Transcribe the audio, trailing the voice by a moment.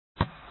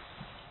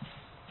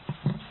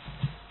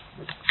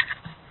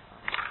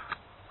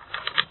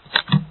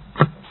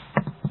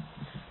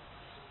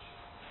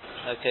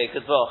Okay,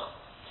 good boch.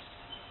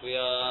 We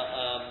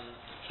are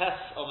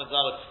test on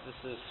Aleph. This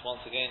is once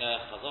again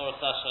a Chazorah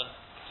session.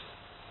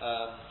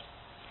 I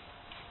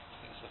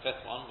think it's the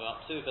fifth one we're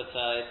up to, but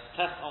it's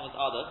test on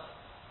Aleph.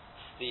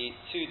 The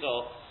two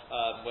dots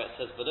where it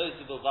says V'lo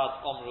zibul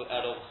vad omru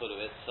erov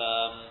chulu. It's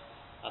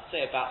I'd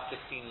say about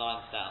 16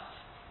 lines down.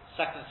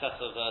 Second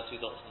set of two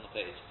dots on the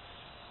page.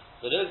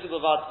 V'lo zibul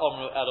vad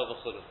omru erov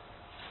chulu.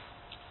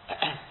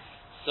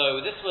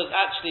 So this was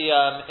actually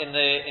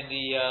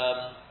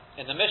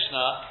in the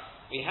Mishnah.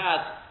 We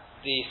had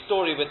the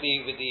story with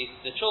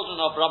the children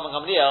of Rabban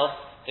Gamliel.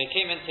 They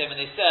came into him and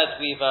they said,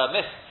 we've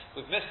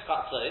missed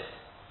Chatzos,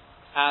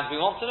 and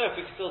we want to know if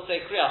we can still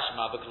say Kriyas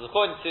Shema, because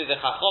according to the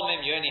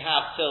Chachomim you only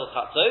have till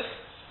Chatzos.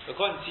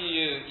 According to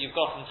you, you've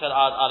got until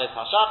Aleph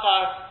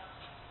Hashachar.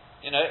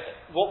 You know,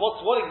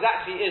 what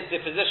exactly is the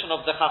position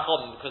of the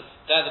Chachomim? Because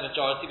they're the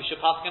majority, we should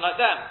pass it like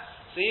them.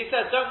 So he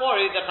said, don't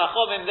worry, the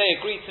Chachomim,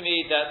 they agreed to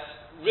me that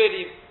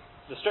really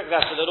the strict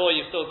letter of the law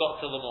you've still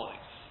got till the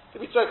morning. So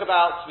we spoke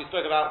about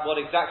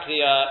what exactly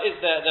is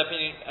the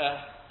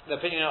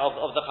opinion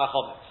of the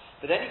Chachomim.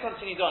 But then he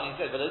continued on. He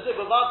said,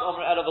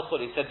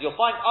 he said you'll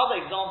find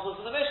other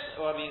examples in the Mishnah,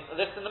 or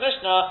this in the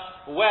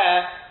Mishnah,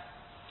 where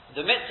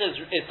the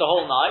mitzvah is the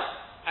whole night,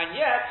 and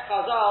yet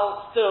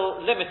Chazal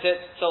still limit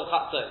it till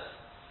Chatzos.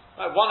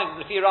 Right, one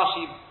example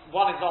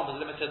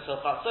is limited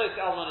till Chatzos.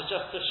 The other one is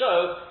just to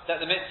show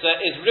that the mitzvah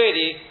is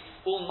really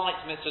all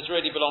night mitzvahs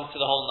really belong to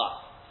the whole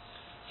night.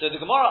 So the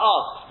Gemara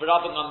asks,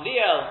 Rabban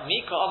Gamliel,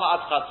 Mika Oma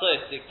Ad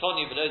Chatzos,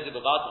 Diktoni V'lo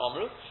Zibavad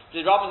Omru.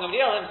 Did Rabban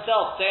Gamliel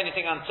himself say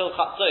anything until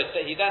Chatzos,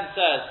 that he then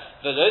says,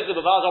 V'lo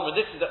Zibavad Omru?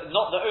 This is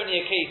not the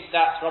only case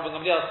that Rabban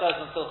Gamliel says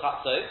until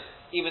Chatzos,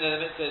 even though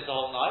the mitzvah is the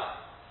whole night.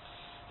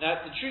 Now,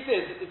 the truth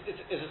is,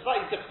 it's a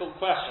slightly difficult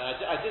question.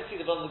 I did see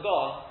the Vilna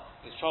Gaon,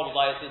 he's troubled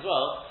by it as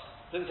well.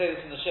 Didn't say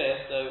this in the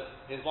Shir, so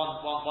here's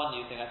one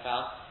new thing I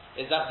found,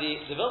 is that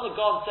the Vilna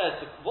Gaon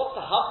says, what's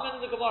the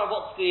Havmin of the Gemara,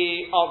 what's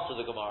the answer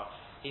of the Gemara?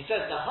 He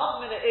says the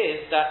Havmin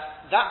is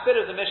that bit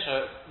of the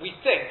Mishnah, we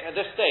think at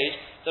this stage,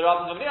 that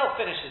Rabban Gamliel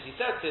finishes. He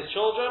says to his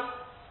children,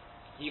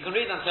 you can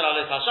read until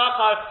Aleph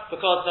Hashachar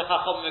because the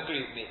Chachomim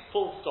agree with me.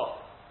 Full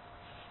stop.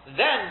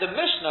 Then the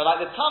Mishnah, like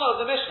the Tana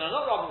of the Mishnah,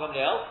 not Rabban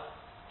Gamliel,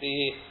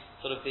 the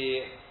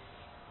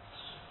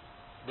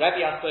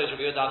Rebbe, I suppose,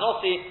 Rabbi Yehuda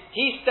Nossi,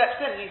 he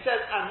steps in and he says,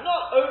 and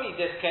not only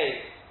this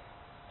case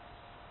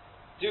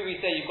do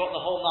we say you've got the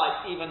whole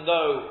night even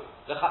though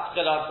the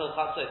Chatzchilah until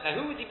Chatzos. Now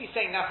who would he be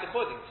saying that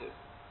according to?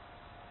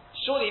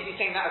 Surely he'd be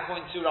saying that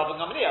according to Rabban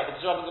Gamliel,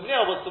 because Rabban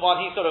Gamliel was the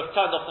one, he sort of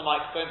turned off the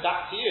microphone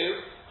back to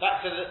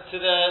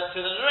the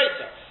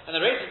narrator. And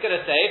the narrator's going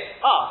to say,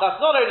 that's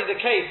not only the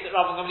case that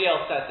Rabban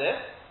Gamliel said this,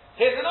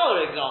 here's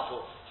another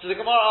example. So the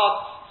Gemara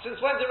asks,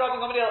 since when did Rabban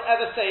Gamliel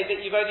ever say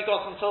that you've only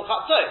got until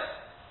Chatzos?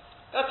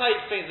 That's how he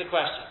explains the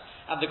question.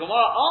 And the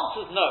Gemara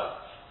answers no.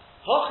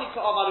 It's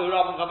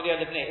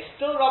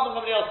still Rabban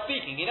Gamliel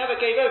speaking. He never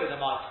gave over the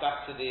mic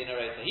back to the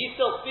narrator. He's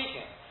still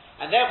speaking.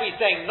 And therefore he's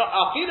saying,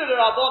 Afilu the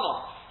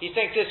Rabbanon. He's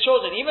saying to his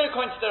children, even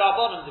according to the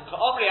Rabbanon, the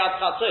Ka'omri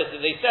ad Chatzos,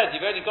 as they said,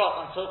 you've only got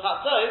until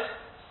Chatzos,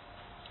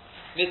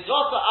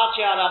 mitzvah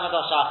achi alamad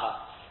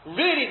hashachar.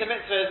 Really the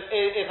mitzvah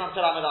is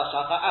until Amid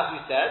hashachar, as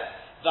we said.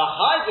 The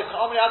high the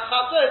Ka'omri ad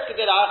Chatzos,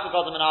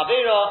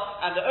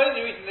 and the only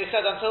reason they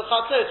said until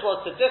Chatzos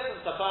was to distance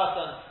the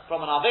person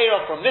from an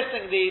Aveira, from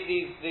missing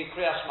the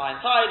Kriyas Shema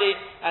entirely,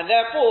 and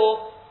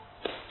therefore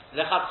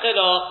the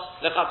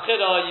Chatzchilah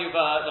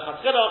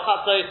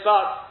Chatzos,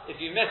 but if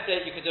you missed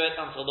it, you can do it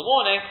until the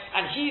morning,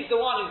 and he's the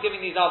one who's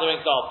giving these other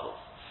examples.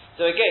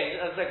 So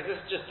again, this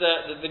is just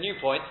the new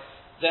point.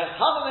 The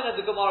Havamin of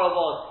the Gemara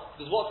was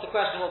what's the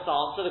question, what's the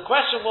answer? The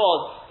question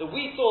was that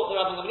we thought that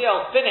Rabban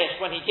Gamliel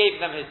finished when he gave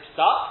them his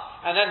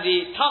stuff, and then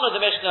the Tana of the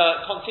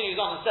Mishnah continues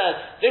on and says,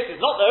 this is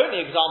not the only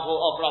example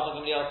of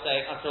Rabban Gamliel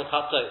saying until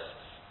Chatzos,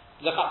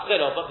 the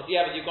Chatzchilah, but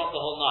you've got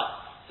the whole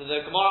night. So the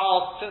Gemara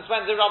asks, since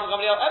when did Rabban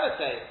Gamliel ever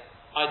say,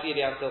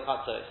 ideally until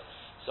Chatzos?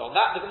 So on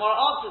that, the Gemara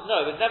answers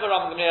no, it was never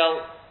Rabban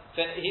Gamliel,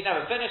 he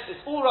never finished,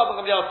 it's all Rabban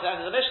Gamliel at the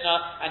end of the Mishnah,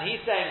 and he's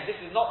saying this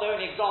is not the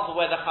only example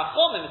where the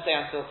Chachomim say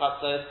until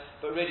Chatzos,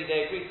 but really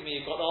they agree to me,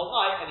 you've got the whole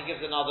night, and he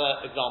gives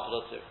another example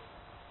or two.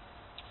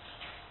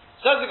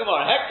 Says the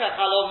Gemara, Hekta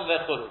Chalom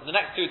Vechulu, the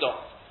next two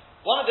dots.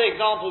 One of the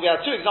examples, we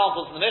have two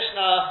examples in the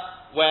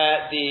Mishnah,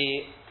 where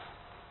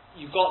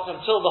you've got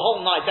until the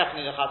whole night,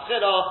 definitely the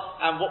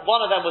Chatzchilah, and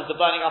one of them was the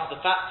burning up of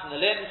the fats and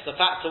the limbs, the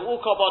fats of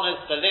all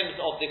korbanos, the limbs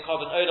of the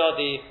korban olah,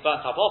 the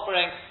burnt up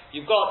offering.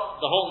 You've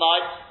got the whole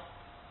night,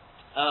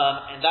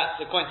 and that's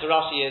according to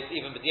Rashi is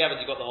even with the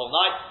Eved you've got the whole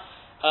night.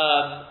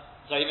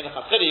 So even the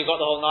Chatzchilah you've got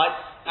the whole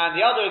night. And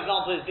the other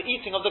example is the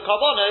eating of the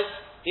korbanos,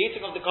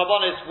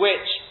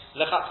 which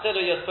the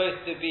Chatzchilah you're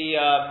supposed to be,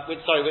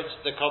 which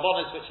the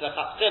korbanos which the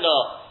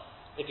Chatzchilah,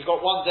 if you've got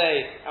one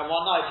day and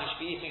one night you should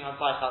be eating on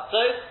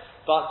Chatzos.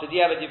 But to the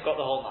Eved you've got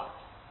the whole night.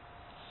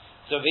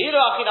 So the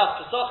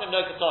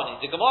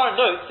Gemara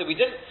notes that we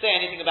didn't say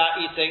anything about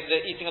the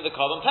eating of the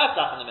korban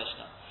pesach in the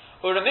Mishnah.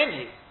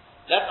 Uraminhi,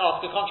 let's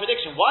ask a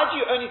contradiction. Why do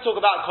you only talk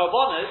about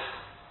korbanos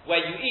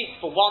where you eat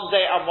for one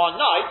day and one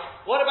night,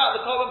 What about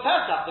the Korban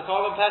Pesach? The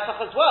Korban Pesach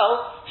as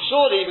well.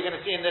 Surely we're going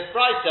to see in this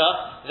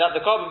Brisa that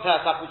the Korban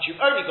Pesach, which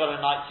you've only got a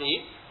night to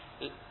eat,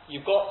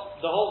 you've got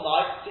the whole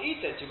night to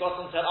eat it. You've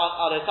got until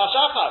Aleph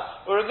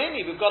Hashachar. Or in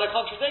Mini, we've got a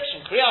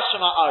contradiction. Kriyas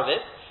Shema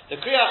Arvis, the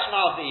Kriyas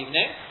Shema of the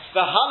evening,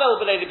 the Hallel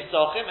B'Leili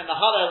B'Sochim, and the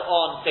Hallel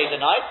on Seder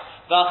night,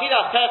 the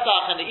Achilas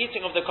Pesach and the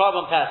eating of the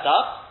Korban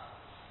Pesach.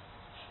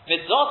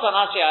 Mitzvot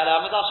Anashi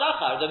Ala Amud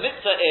HaShachar. The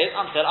mitzvah is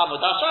until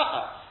Amud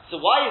HaShachar. So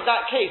why is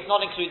that case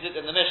not included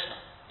in the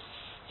Mishnah?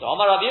 So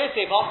Amar Rabbi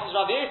Yosef, answers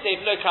Rabbi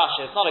Yosef, lo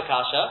kasha, it's not a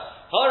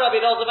kasha. Ho Rabbi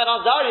Elazar ben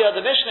Azariah,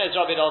 the Mishnah is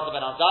Rabbi Elazar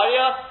ben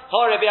Azariah.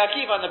 Ho Rabbi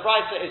Akiva, and the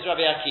Brisa is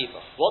Rabbi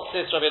Akiva. What's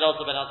this Rabbi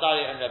Elazar ben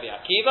Azariah and Rabbi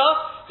Akiva?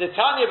 The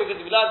Tanya, because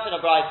we learned in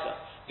a Brisa.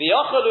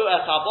 V'yochalu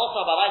es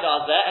habota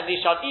balayla hazeh, and they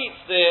shall eat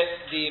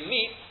the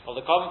meat of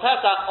the Korban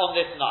Pesach on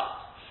this night.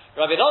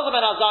 Rabbi Elazar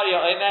ben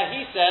Azariah, Omer,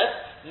 he says,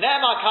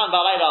 Ne'ma kan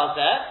balayla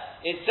hazeh.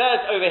 It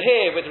says over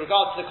here, with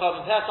regard to the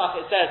Korban Pesach,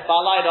 it says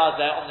balayla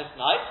hazeh on this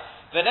night.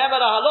 V'ne'ma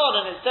lahalon,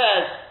 and it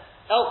says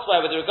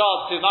elsewhere with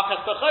regard to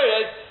Makas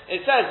Bechores,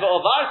 it says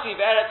v'ovarti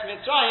v'eretz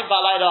Mitzrayim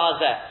balayla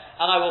hazeh.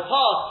 And I will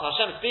pass,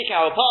 Hashem speaking,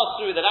 I will pass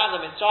through the land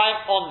of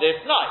Mitzrayim on this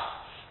night.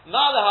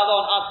 Ma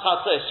lahalon ad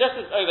chatzos,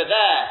 just as over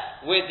there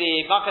with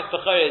the Makas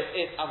Bechores,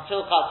 it's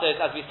until chatzos,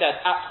 as we said,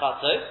 at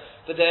chatzos.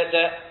 But the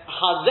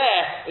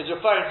hazeh is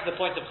referring to the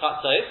point of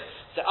chatzos.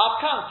 So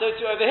Avkan, so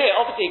too over here,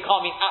 obviously it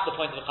can't mean at the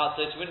point of the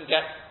chatzos, you wouldn't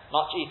get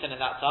much eaten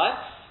in that time.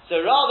 So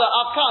rather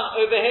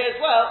Avkan over here as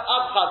well,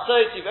 Av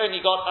chatzos, you've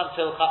only got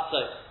until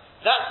chatzos.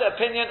 That's the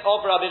opinion of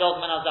Rabbi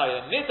Elazar ben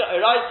Azariah. Mita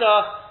Oraita,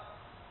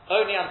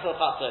 only until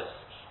chatzos.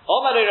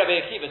 Omar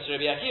Rabbi Akiva, so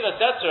Rabbi Akiva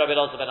says to Rabbi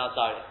Elazar ben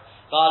Azariah,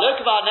 V'alok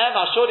v'anem,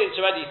 surely it's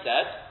already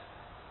said,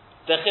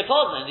 the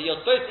chipozin, that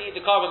you're supposed to eat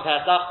the Korban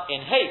Pesach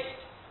in haste,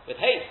 with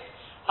haste.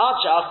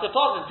 Acha,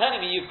 chipozin, telling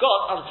me you've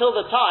got until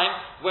the time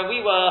when we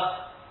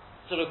were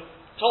sort of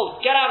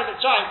told, get out of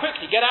Mitzrayim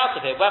quickly, get out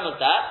of here. When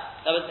was that?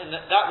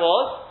 That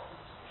was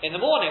in the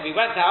morning. We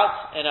went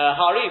out in a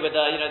hurry with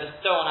the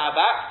stone on our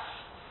back.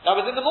 That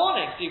was in the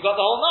morning, so you've got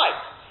the whole night.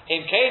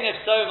 In Cain,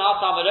 if so,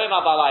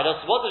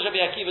 so what does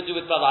Rabbi Akiva do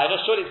with Balayla?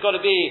 Surely it's got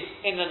to be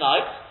in the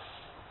night.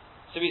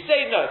 So we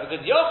say no,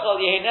 because Yochel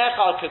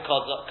Yehinechal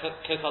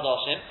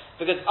Kekodoshim,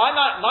 because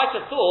I might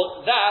have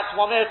thought that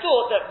one may have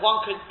thought that one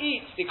could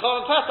eat the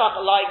Korban Pesach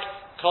like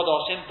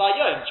Kodoshim by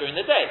Yom during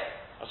the day.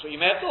 That's what you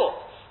may have thought.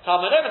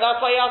 That's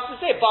why he has to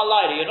say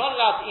balayla. You're not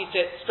allowed to eat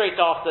it straight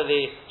after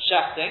the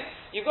shechting.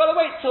 You've got to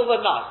wait till the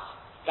night.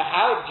 But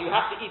how do you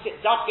have to eat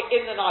it dafka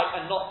in the night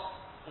and not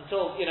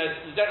until you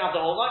don't have the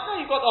whole night? No,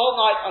 you've got the whole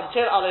night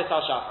until Aleph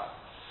Hashachar.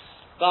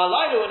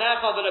 Balayla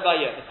u'nechal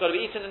v'lebayom. It's got to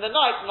be eaten in the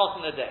night, not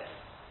in the day.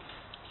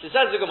 So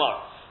says the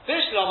Gemara.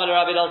 Bishlam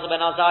Rabbi Elazar ben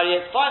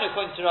Azariah. It's fine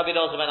according to Rabbi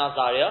Elazar ben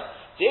Azariah.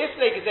 The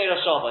Iflei Gezerah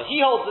Shava. He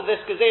holds that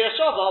this Gezerah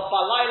Shava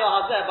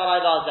balayla hazeh,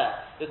 balayla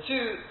hazeh. The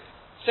two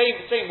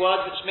same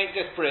words which make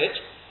this bridge.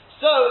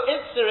 So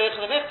Itzarich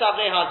Lemiftav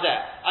Hazeh.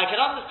 I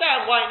can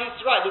understand why he needs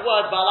to write the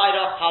word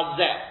Balayla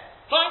Hazeh.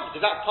 Fine,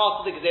 because that's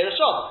part of the Gezerah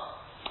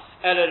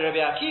Shabbat. Ela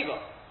Rabbi Akiva.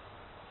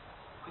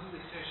 Couldn't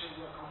the expression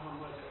work on one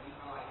word that would be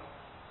Balayla?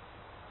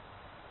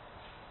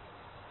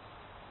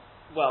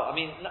 Well, I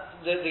mean,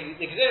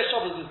 the Gezerah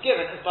Shabbat was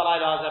given as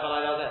Balayla Hazeh,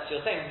 Balayla Hazeh. So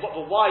you're saying, but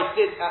why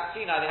did at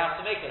Sinai they have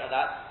to make it like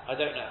that? I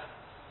don't know.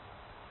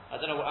 I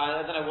don't know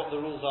what the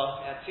rules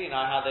are at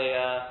Sinai, how they.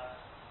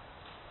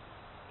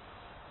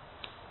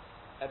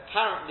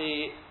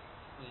 Apparently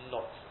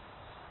not.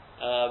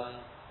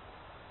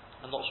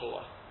 I'm not sure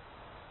why.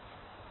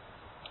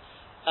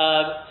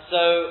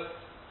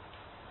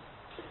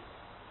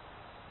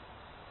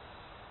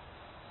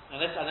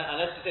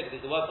 Unless you say because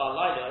the word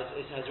balayla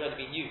has already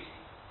been used.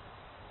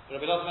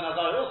 But Rabbi Elazar ben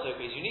Azariah also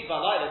agrees. You need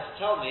balayla to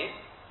tell me.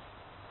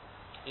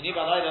 You need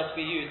balayla to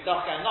be used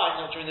dafka at night,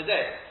 not during the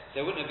day.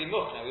 So it wouldn't have been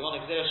mukna. We want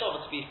a Gezerah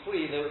Shabbat to be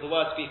free. The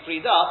word to be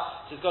freed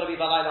up. So it's got to be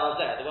balayla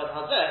hazeh. The word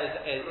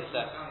hazeh is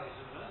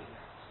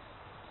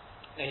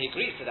no, he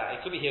agrees to that.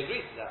 It could be he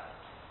agrees to that.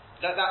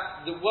 That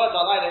the word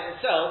balayla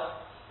itself,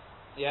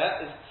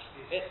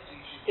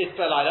 is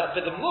balayla,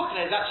 but the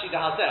mukna is actually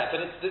the hazeh.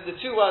 But it's, the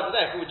two words are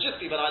there. If it would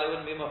just be balayla, it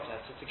wouldn't be mukna.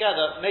 So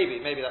together,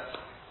 maybe he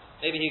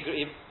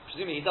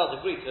presumably he does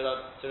agree to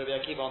Rabbi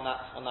Akiva on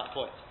that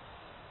point.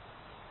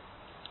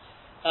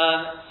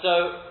 So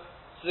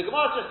the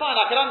Gemara says, fine,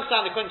 I can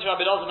understand according to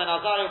Rabbi Elazar ben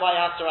Azariah why he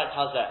has to write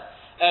hazeh.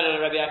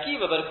 Rabbi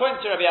Akiva, but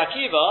according to Rabbi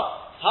Akiva.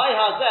 Hi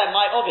hazeh,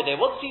 my ovide.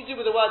 What does he do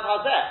with the word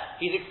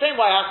hazeh? He's explained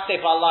why I have to say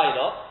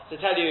balayla, to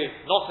tell you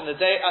not in the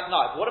day, at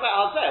night. But what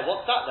about hazeh?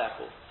 What's that there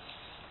for?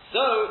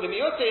 So,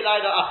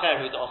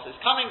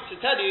 it's coming to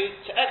tell you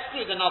to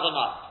exclude another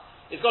night.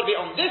 It's got to be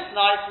on this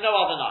night, no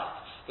other night.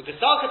 Because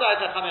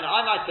Salkadai Tachamina,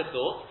 I might have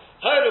thought,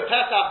 Horu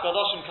Pesach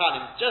Kadoshim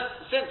Kalim,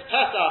 just since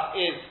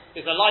Pesach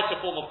is a lighter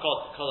form of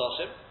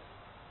Kadoshim,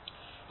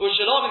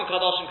 Ushalom in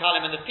Kadoshim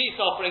Kalim, and the peace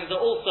offerings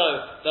are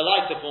also the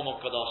lighter form of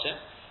Kadoshim.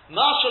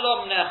 Just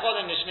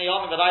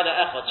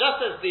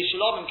as the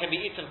shalomim can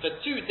be eaten for 2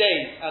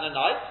 days and a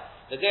night,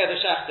 the day of the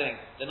shechting,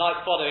 the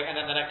night following, and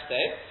then the next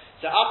day.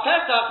 So our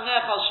Pesach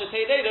nechal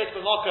shetei leilot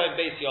b'makom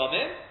beis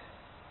yomim.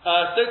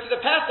 So to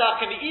the Pesach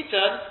can be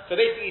eaten for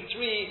basically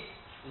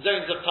 3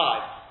 zones of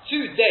time.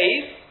 2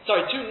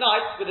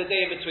 nights with a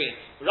day in between.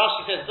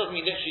 Rashi says it doesn't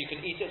mean literally you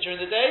can eat it during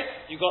the day.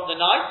 You've got the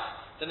night,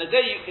 then the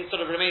day it sort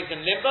of remains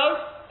in limbo,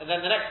 and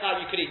then the next night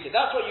you could eat it.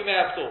 That's what you may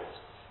have thought.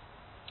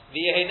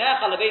 Which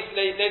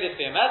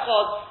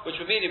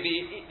would mean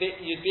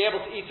you'd be able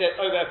to eat it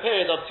over a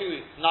period of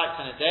 2 nights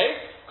and a day.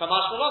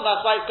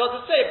 That's why it's got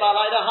to say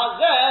Balayda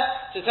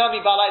Hazeh to tell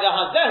me Balayda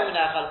Hazeh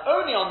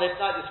only on this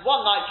night, this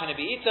one night can it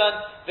be eaten,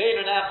 and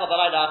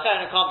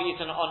it can't be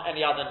eaten on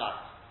any other night.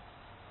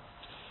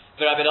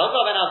 Where does Rabbi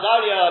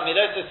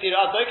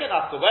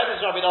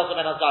Elazar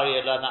ben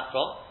Azariah learn that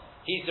from?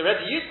 He's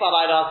already used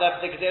Balayda Hazeh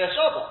for the Gezerah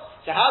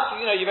Shabbat. So how do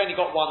you know you've only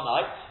got one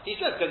night? He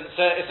says, because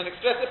it's an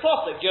explicit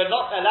process. You're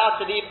not allowed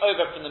to leave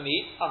over from the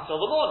meat until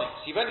the morning.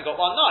 So you've only got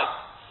one night.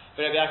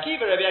 But Rabbi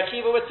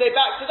Akiva would say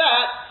back to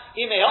that,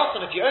 he may ask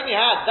him, if you only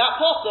had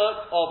that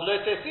process of Lo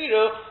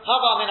Tesiru,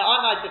 I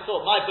might have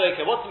thought, my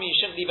boker, what do you mean you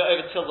shouldn't leave it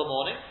over till the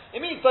morning?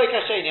 It means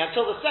boker sheni,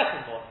 until the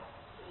second morning.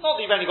 Not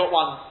that you've only got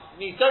one. It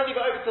means don't leave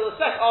it over till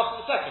after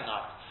the second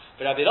night.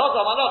 But Rabbi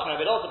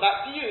Elazar,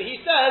 back to you,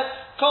 he says,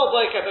 Kol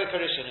boker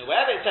rishonu.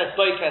 Wherever it says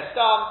boker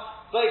stam,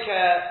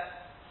 boker,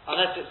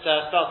 unless it's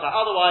spelled out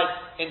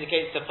otherwise,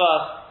 indicates the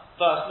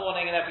first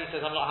morning, and therefore he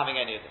says, I'm not having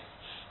any of this.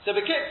 So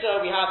B'kitzur,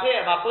 we have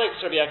here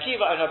Machlokes Rabbi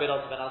Akiva and Rabbi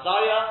Elazar ben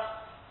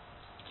Azariah.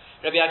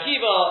 Rabbi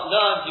Akiva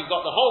learns you've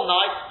got the whole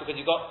night, because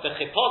you've got the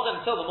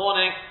chipozim until the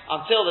morning,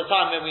 until the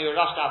time when we were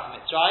rushed out from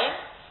Mitzrayim.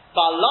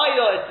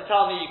 Balayda is to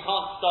tell me you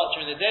can't start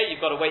during the day,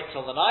 you've got to wait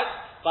till the night.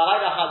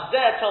 Balayda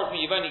Hazeh tells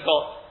me you've only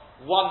got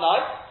one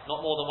night,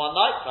 not more than one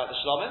night, like the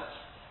Shlomim.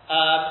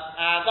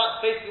 And that's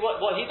basically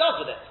what he does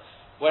with it.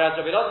 Whereas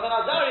Rabbi Elazar ben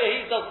Azariah,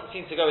 he doesn't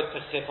seem to go with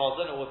the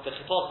chipozim, or with the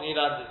chipozim he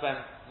learns is when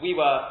we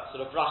were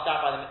sort of rushed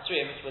out by the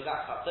Mitzrayim, which was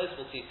at Chatzos,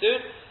 we'll see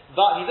soon.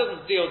 But he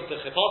doesn't deal with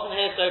the chipozim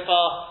here so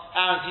far.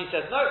 And he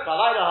says, no,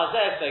 Balayda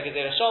Hazeh, so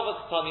Gezerah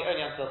Shabbat, tell me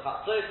only until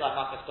Chatzos, like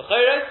Makas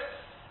B'chores.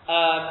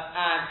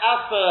 And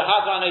as for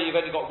how do I know you've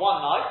only got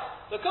one night?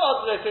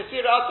 Because the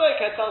Tesira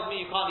Asoika tells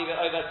me you can't leave it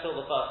over till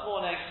the first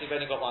morning, so you've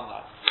only got one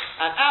night.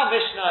 And our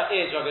Mishnah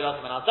is Rabbi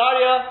Elazar ben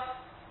Azariah,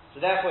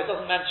 so therefore it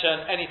doesn't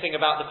mention anything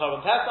about the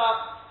Korban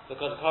Pesach,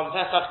 because the Korban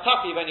Pesach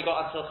Tapi you've only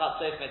got until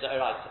Chatzos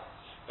Mid'oraisa.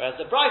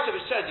 Whereas the Brisa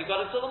which says you've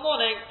got until the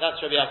morning,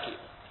 that's Rabbi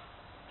Akiva.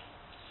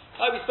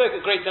 We spoke at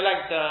greater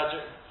length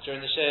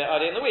during the share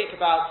earlier in the week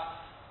about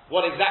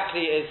what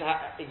exactly is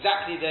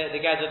the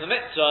gez of the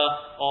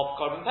mitzvah of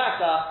Korban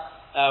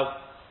Pesach.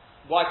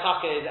 Why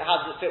Taka is,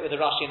 how does it fit with the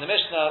Rashi in the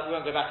Mishnah? We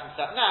won't go back into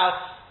that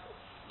now.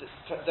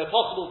 The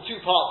possible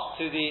 2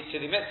 parts to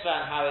the mitzvah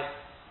and how it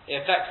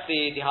affects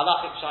the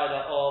halachic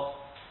shaila of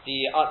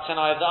the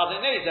Tanai of the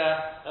Avnei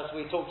Nezer. That's what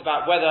we talked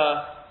about,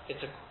 whether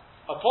it's a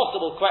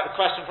possible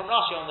question from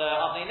Rashi on the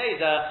Avnei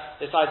Nezer,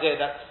 this idea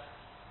that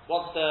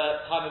once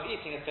the time of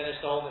eating is finished,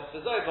 the whole mitzvah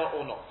is over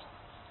or not.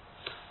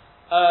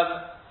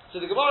 So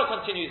the Gemara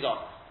continues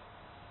on.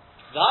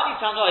 V'hani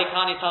Tanoi,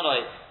 Kani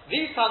Tanoi.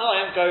 These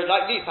Tanoim go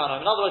like these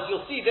Tanoim. In other words,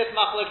 you'll see this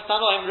Machlok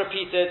Tanoim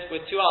repeated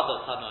with 2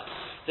 other Tanoim.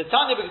 The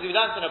Tanya, because we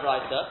learned in a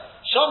Brisa,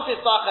 Shom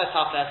Tisbach Es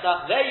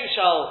HaPesach, there you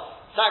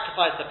shall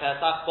sacrifice the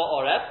Pesach,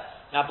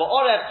 Ba'orev. Now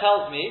Ba'orev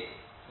tells me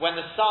when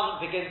the sun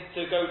begins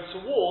to go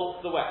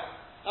towards the west.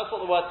 That's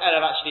what the word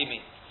Erev actually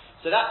means.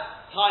 So that's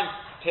time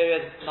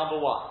period number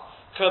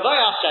 1. Kavay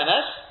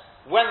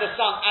HaShemesh, when the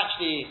sun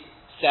actually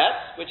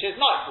sets, which is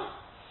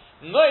nightfall.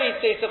 Moed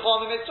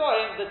Teisachon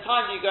Mitzrayim, the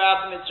time you go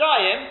out from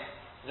Mitzrayim,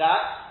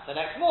 that's the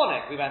next morning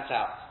we went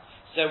out.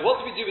 So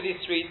what do we do with these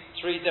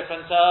three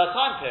different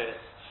time periods?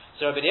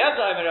 So Rabbi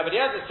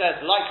Eliezer says,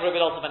 like Rabbi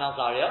Elazar ben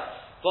Azariah,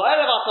 for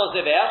Erev Atzal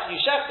Ziveh, you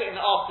sheft it in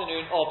the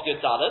afternoon of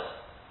Yud Dalet,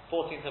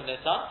 14th of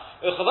Nisan.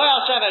 Uchavay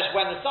HaShemesh,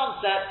 when the sun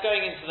sets,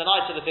 going into the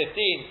night of the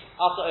 15th,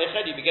 after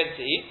Eichel you begin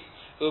to eat.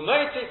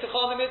 Umoed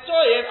Teisachon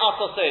Mitzrayim,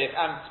 after Seif.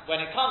 And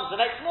when it comes the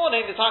next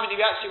morning, the time when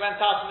you actually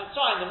went out from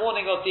Mitzrayim, the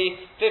morning of the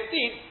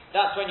 15th,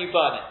 that's when you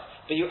burn it.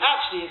 But you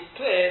actually, it's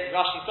clear,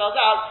 Rashi spells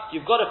out,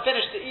 you've got to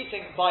finish the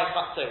eating by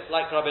Chatzos,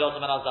 like Rabbi Elazar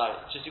ben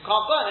Azariah. It's just you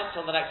can't burn it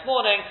until the next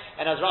morning,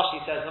 and as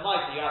Rashi says in the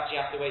Maisa, you actually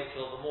have to wait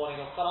till the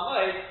morning of Chol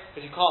HaMoed,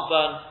 because you can't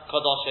burn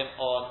Kodoshim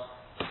on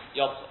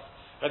Yom Tov.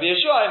 Rabbi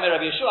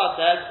Yeshua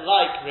says,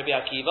 like Rabbi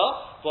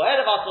Akiva, for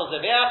Erev Atzal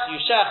Zeveach,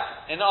 you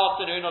shech in the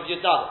afternoon of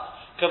Yud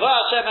Dalet. Kavah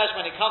HaShemesh,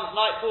 when it comes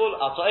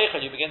nightfall, Atzal Eichel,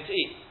 you begin to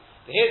eat.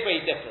 But here's where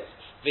he differs.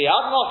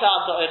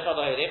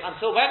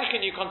 Until when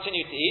can you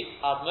continue to eat?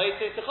 Until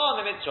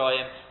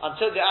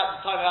the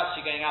time of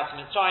actually going out to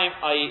Mitzrayim,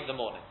 i.e. the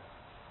morning.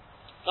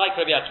 Like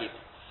Rabbi Akiva.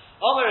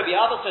 Omer Rabbi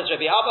Abba says,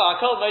 Rabbi Abba,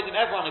 Akol Moedim,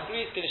 everyone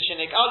agrees,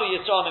 when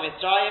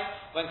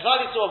Klal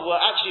Yisrael were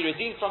actually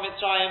redeemed from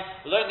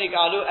Mitzrayim,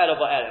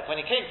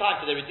 when it came time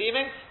for the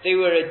redeeming, they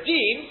were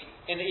redeemed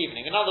in the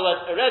evening. In other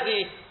words,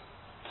 already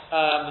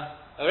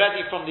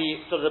from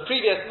the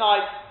previous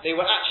night, they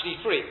were actually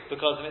free,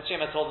 because the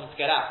Mitzrayim had told them to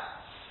get out.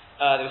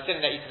 They were sitting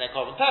there eating their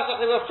Korban Pesach.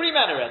 They were free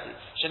men already.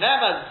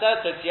 Shenema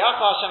said,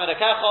 "Tziacha Hashem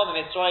Elokecha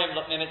miMitzrayim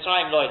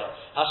loida."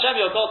 Hashem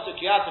your God took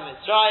you out of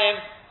Mitzrayim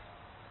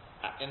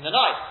in the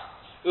night.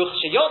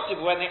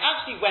 When they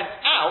actually went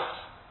out,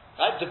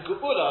 right, the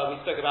geula, we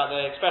spoke about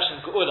the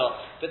expression geula,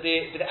 but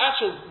the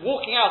actual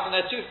walking out on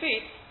their 2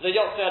 feet, they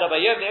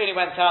only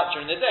went out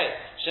during the day.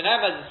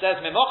 Shenem, as it says,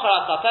 on the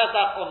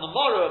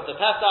morrow of the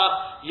Pesach,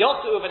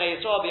 Yotzu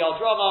b'nei Yisrael b'yal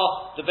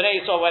the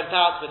b'nei Yisrael went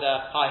out with a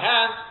high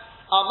hand.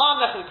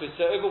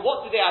 So over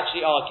what did they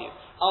actually argue?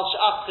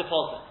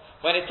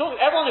 When it talks,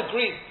 everyone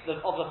agrees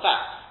of the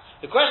facts.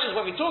 The question is,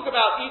 when we talk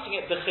about eating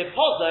it, the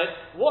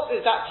chipozon, what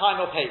is that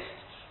time of haste?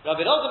 Rabbi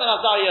Elazar ben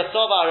Azariah,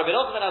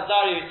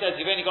 who says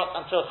you've only got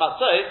until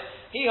Chatzos,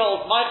 he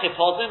holds my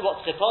chipozon.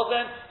 What's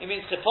chipozon? It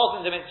means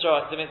chipozon de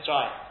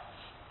Mitzrayim.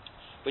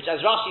 Which,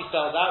 as Rashi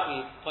spells out,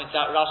 we point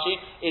out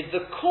Rashi, is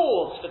the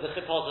cause for the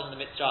chipozon of the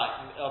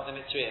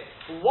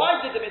Mitzrayim.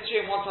 Why did the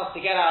Mitzrayim want us to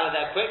get out of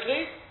there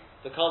quickly?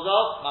 Because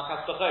of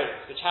Makas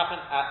Bechoros, which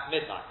happened at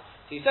midnight.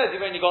 So he says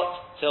you've only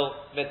got till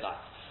midnight.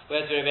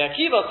 Whereas Rabbi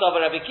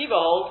Akiva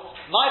holds,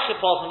 my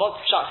chipozon, what's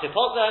pshat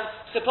chipozon?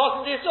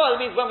 Chipozon de Yisrael, it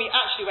means when we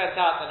actually went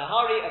out in a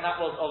hurry, and that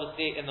was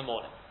obviously in the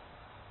morning.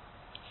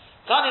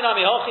 Tani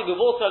Nami Hochi,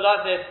 we've also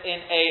learned this in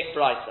a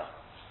Brisa.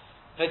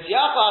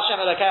 Hetiyacha Hashem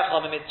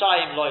Elokecha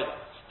miMitzrayim loyla.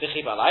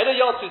 V'chiba layla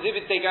yotzu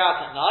zivit, they go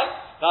out at night.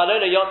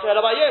 V'aloyla yotzu ela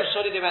bayom,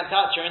 surely they went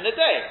out during the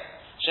day.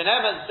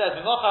 Sheneman says,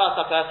 V'mocharas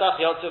HaPesach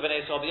yotzu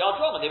v'nei Yisrael b'yad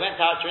Roma, they went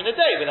out during the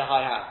day with a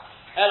high hand.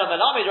 Elam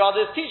Elamid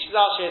rather teaches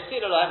us that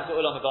the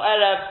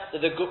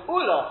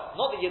Geula,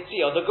 not the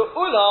Yitzhak, the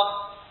Geula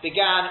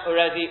began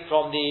already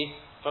from the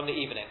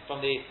evening, from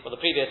the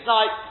previous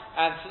night,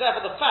 and so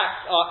therefore the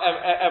facts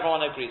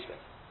everyone agrees with.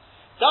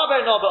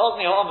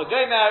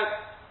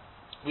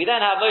 We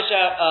then have Moshe,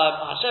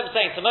 Hashem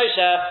saying to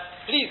Moshe,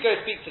 please go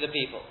speak to the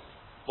people.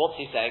 What's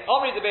he saying?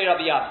 Omri Debei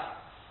Rabbi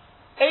Yana.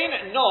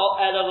 Ein no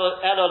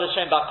elo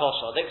l'shem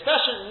bakosha. The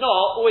expression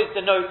no always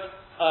denotes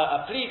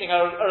a pleading,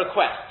 a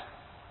request.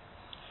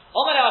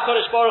 Omer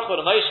HaKadosh Baruch Hu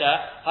to Moshe,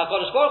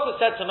 HaKadosh Baruch Hu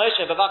said to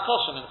Moshe,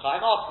 B'vakosha mincha, I'm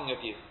asking of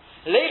you.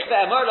 Leich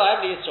ve'emor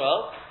lahem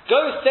Yisrael,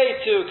 go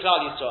say to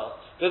Klal Yisrael,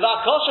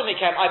 B'vakosha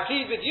mikem, I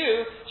plead with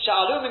you,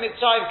 Sha'alu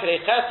miMitzrayim k'lei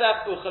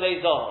chesef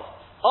u'chalei zahav.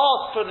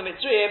 Ask from the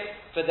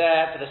Mitzrayim for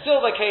the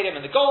silver kelim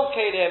and the gold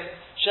kelim,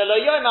 Shelo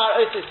yomar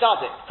osis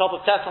tzadik, top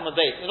of test on the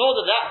base. In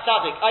order that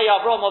tzadik,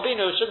 Avraham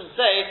Avinu shouldn't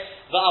say,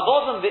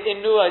 V'avozim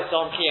v'imnu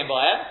osom kiyem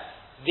b'hem.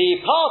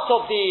 The part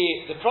of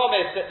the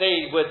promise that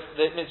the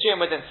Mitzrayim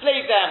would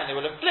enslave them and they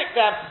would inflict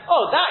them,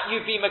 that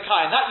you be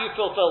Mekayim, that you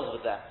fulfilled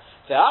with them.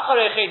 But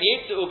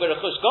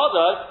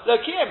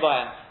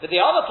the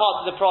other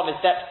part of the promise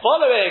that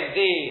following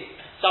the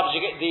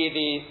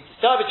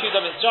servitude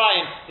of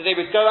Mitzrayim, that they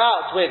would go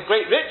out with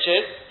great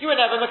riches, you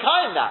were never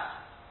Mekayim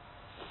that.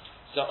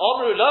 So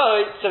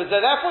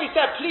therefore he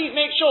said, please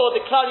make sure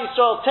that Klal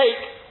Yisrael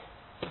take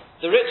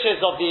the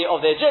riches of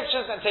the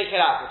Egyptians and take it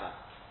out with them.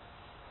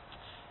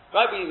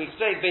 Right, we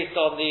explained based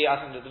on the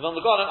Vilna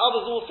Gaon, and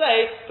others will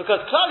say,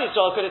 because Klal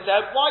Yisrael could have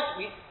said, let's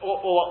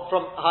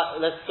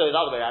go the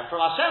other way around,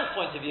 from Hashem's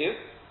point of view,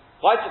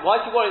 why is he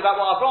worried about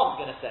what Avraham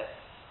is going to say?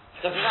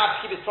 Does he have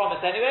to keep his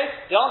promise anyway?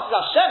 The answer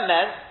is Hashem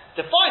meant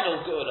the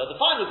final Geula.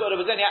 The final Geula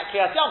was only at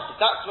Kriyas Yamsuf.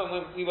 That's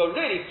when we were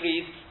really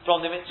freed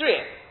from the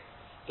Mitzrayim.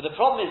 But the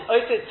problem is,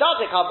 Osei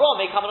Tzadik, Avraham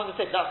may come along and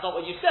say, that's not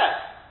what you said.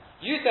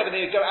 You said when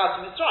they would go out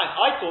to Mitzrayim.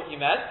 I thought you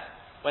meant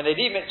when they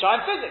leave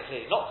Mitzrayim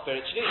physically, not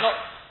spiritually,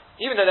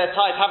 even though their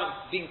ties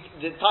haven't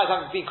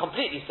been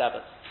completely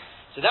severed.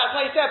 So that's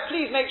why he said,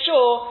 please make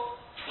sure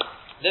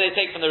that they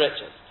take from the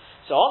riches.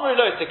 So Omri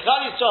Lo, the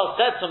Klal Yisrael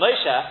said to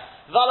Moshe,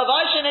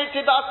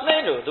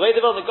 the way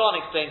the Vilna Gaon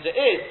explains it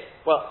is,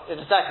 well, in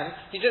a second,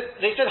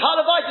 they said,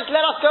 Halavai, just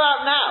let us go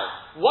out now.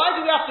 Why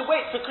do we have to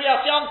wait for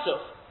Kriyas Yamsuf?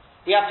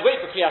 We have to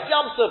wait for Kriyas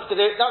Yamsuf, because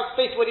that's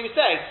basically what he was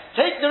saying.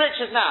 Take the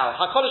riches now.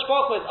 HaKadosh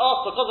Baruch Hu has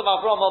asked because of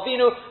Avraham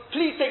Avinu,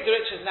 please take the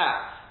riches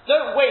now.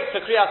 Don't wait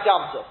for Kriyas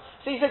Yamsuf.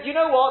 So he said, you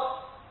know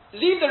what?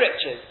 Leave the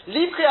riches.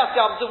 Leave Kriyas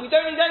Yamsuf. We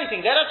don't need anything.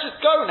 Let us just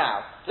go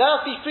now.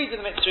 Let us be free to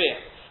the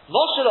Mitzrayim.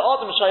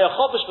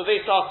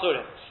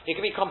 It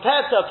can be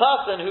compared to a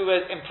person who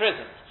was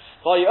imprisoned.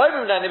 They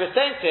were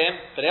saying to him,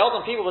 but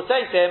the people were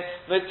saying to him,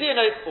 the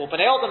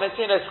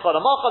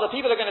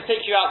people are going to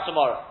take you out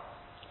tomorrow.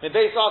 From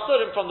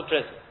the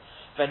prison.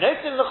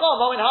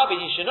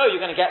 You should know you're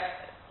going to get,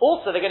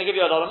 also they're going to give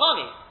you a lot of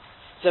money.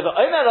 So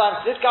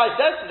this guy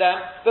says to them,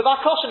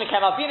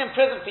 I've been in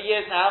prison for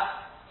years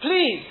now,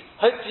 please,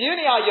 take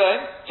me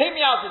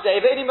out today,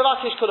 I'm not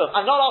asking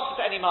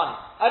for any money.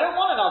 I don't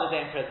want another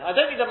day in prison. I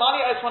don't need the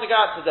money, I just want to go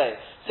out today.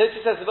 So it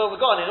says the Vilna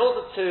Gaon, in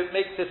order to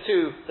make the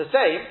two the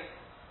same,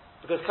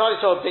 because Klal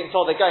Yisrael are being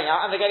told they're going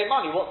out and they're getting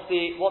money, what's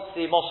the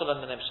moshel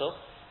and the nimshel?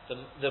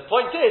 The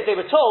point is, they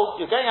were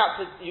told, you're going out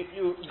to,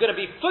 you're going to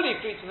be fully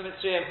free from the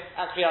Mitzrayim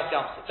at Kriyas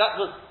Yamsuf.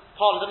 That was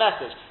part of the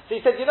message. So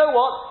he said, you know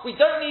what? We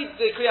don't need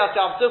the Kriyas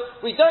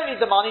Yamsuf. We don't need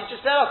the money.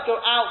 Just let us go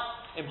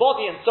out in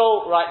body and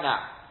soul right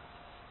now.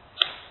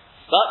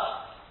 But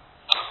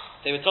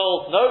they were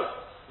told, no.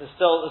 There's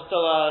still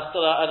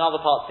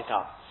another part to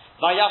come.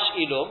 Vayash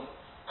ilum,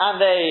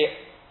 and they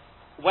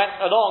went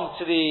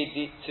along to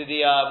the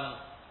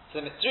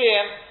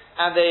Mitzrayim,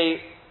 and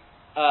they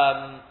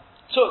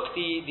took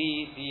the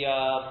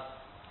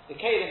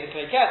Kelim, the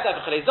Klei Kesef,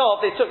 the Klei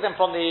Zov, they took them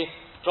from the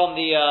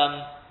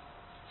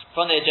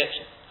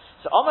Egyptians.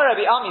 So Omar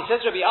Rabbi Ami,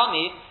 says Rabbi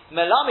Ami,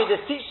 Melami the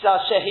teaches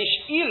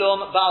Shehish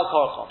Ilum Baal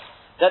Korchom,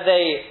 that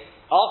they,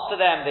 after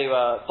them, they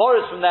were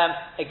borrowed from them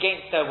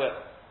against their will.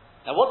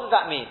 Now what does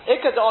that mean?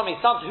 Ikad Omri,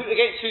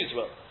 against whose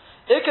will?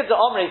 Ikad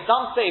Omri,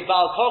 some say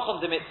Baal Korchom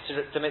to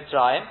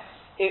Mitzrayim,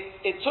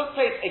 it took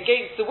place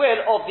against the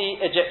will of the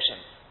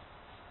Egyptians.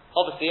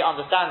 Obviously,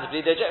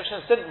 understandably, the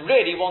Egyptians didn't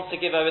really want to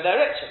give over their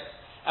riches.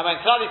 And when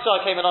Klal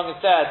Yisrael came along and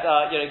said,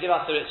 give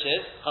us the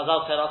riches,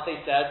 Chazal said us,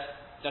 they said,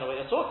 don't know what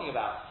you're talking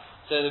about.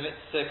 So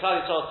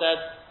Klal Yisrael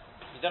said,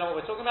 you don't know what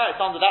we're talking about?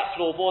 It's under that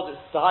floorboard,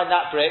 it's behind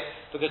that brick,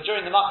 because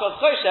during the Makkah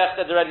of Choshech,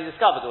 they'd already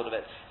discovered all of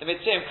it. The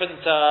Mitzrayim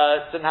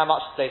didn't have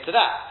much to say to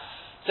that.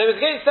 So it was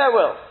against their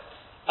will.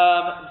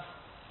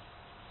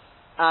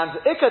 And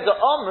Ikad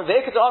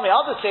Omri,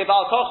 others say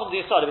Baal Korchom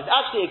Yisrael, it was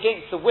actually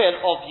against the will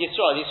of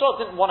Yisrael. Yisrael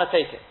didn't want to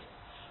take it.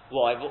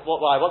 Why?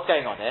 What's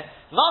going on here?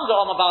 Manda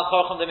Omar Baal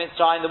Korchom the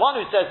Mitzrayim, the one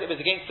who says it was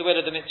against the will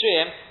of the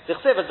Mitzrayim, the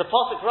Chsiv, as the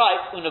Pasuk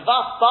writes,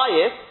 Unavas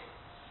Bayis,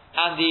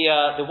 and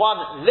the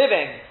one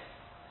living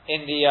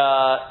in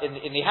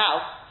the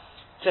house,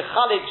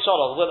 Techalik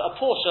Shalom, will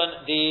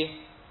apportion the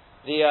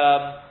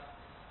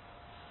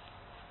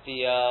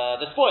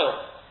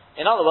spoils.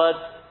 In other words,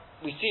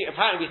 we see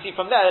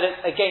from there that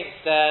it's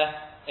against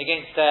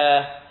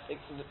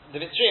the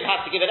Mitzrayim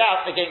had to give it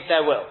out against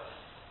their will.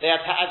 They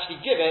had to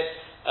actually give it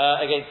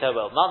against their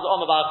will. Manda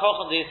Omar Baal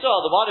Korchom the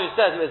Yisrael, the one who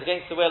says it was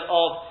against the will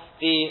of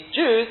the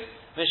Jews,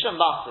 Mishum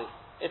Masi.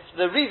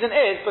 The reason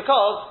is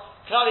because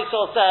Klal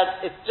Yisrael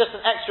said it's just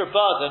an extra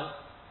burden,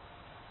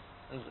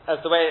 as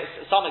the way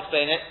some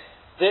explain it.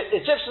 The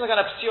Egyptians are going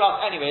to pursue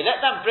us anyway.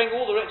 Let them bring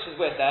all the riches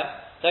with them.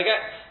 They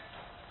get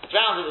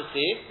drowned at the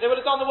sea. They would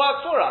have done the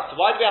work for us. So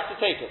why do we have to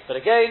take it? But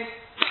again,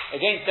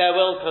 against their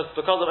will,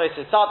 because of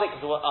Osir Tzaddik,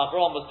 because what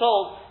Abraham was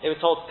told, they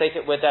were told to take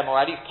it with them, or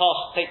at least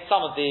take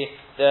some of the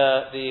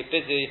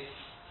busy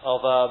of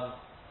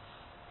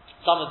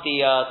some of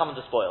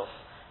the spoils.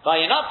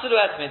 Vayinatzulu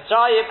et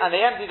Mitzrayim, and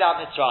they emptied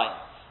out Mitzrayim.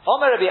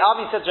 Omer Rabbi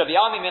Ami, says Rabbi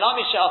Ami, min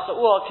Ami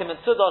she'asa'uah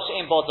kimitzudah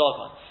she'im bo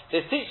dogman.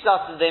 This teaches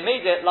us that they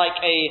made it like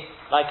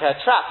a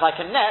trap,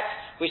 like a net,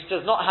 which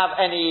does not have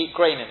any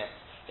grain in it.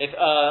 If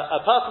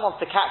a person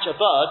wants to catch a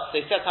bird,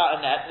 they set out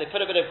a net, they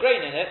put a bit of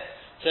grain in it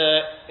to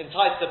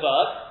entice the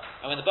bird,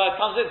 and when the bird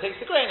comes in,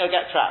 takes the grain, they'll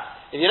get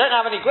trapped. If you don't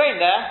have any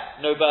grain there,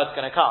 no bird's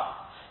going to come.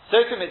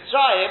 So to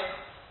Mitzrayim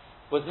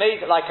was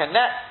made like a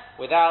net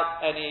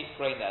without any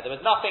grain there. There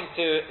was nothing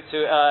to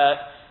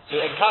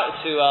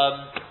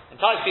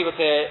entice people,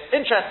 to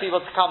interest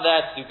people to come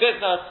there to do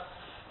business.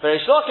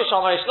 Reish Lakish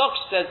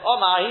says,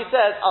 he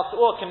says,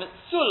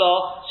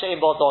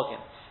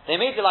 they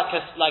made it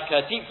like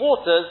a deep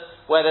waters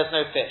where there's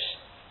no fish.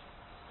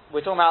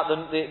 We're talking about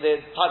the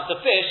types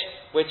of fish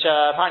which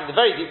apparently the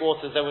very deep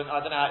waters. I don't know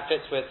how it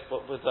fits with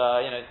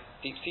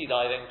deep sea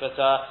diving, but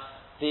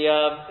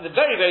the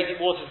very very deep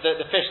waters,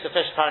 the fish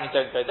apparently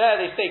don't go there.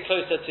 They stay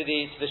closer to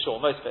the shore.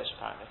 Most fish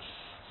apparently.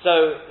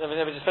 So let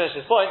me just finish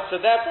this point. So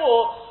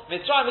therefore,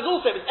 Mitzrayim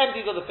was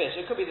emptied of the fish.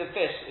 It could be the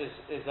fish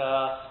is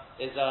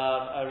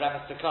a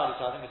reference to Klal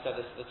Yisrael. I think we said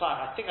this at the time.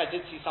 I think I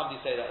did see somebody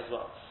say that as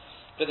well.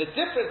 But the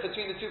difference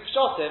between the two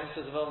pshatim,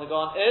 says the Vilna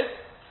Gaon, is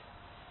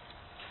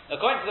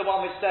according to the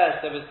one which says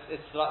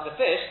it's like the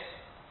fish.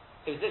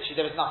 It was literally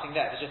there was nothing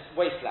there. It was just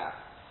wasteland.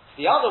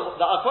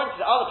 According to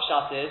the other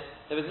pshat is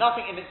there was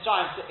nothing in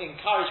Mitzrayim to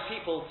encourage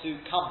people to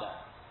come there.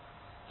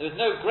 There was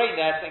no grain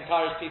there to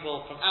encourage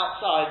people from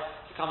outside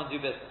to come and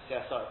do business.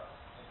 Yeah, sorry.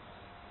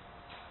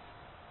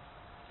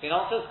 Been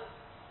answered?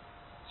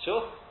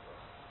 Sure?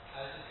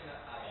 I was just going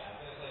to say that I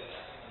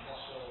think I'm not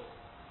sure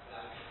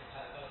that we can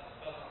compare the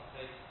first one to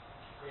say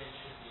green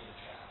should be in the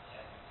trap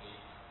technically,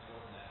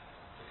 wasn't it?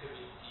 It could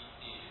be deep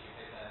sea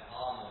because there are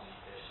normally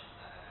fish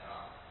and there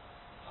aren't.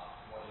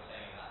 What you're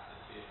saying that the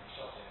two different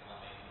shots in not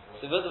making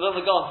the The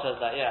Vilna Gaon says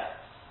that, yeah.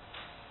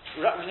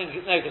 No,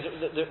 because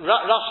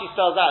Rashi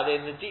spells out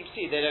in the deep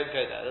sea they don't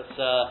go there. That's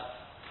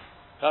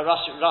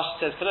Rashi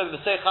says, I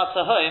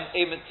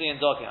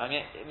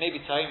mean, maybe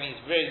Tahim means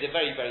really the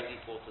very, very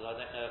deep waters.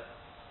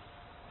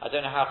 I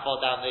don't know how far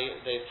down I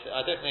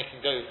don't think they can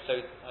go. So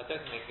I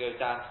don't think they can go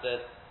down to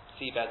the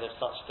seabed of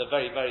such the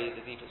very, very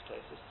the deepest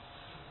places.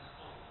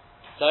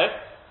 So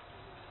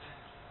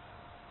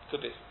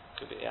could be,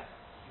 yeah.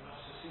 You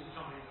must have seen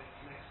somebody that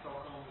connects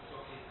Dogon with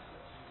Dogon in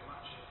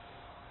Gamacha.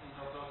 In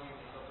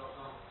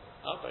Dogon.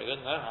 Oh, very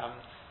good. No,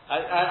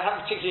 I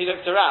haven't particularly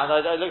looked around.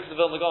 I looked at the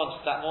Vilna Gaon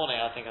just that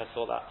morning. I think I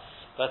saw that.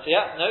 But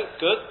yeah, no,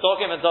 good.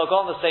 Dogim and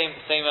Dogon, the same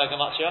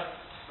Gematria.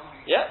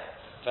 Yeah,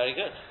 very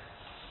good.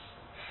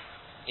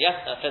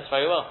 Yeah, that fits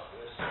very well.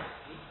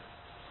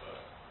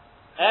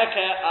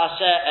 Eke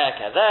Asher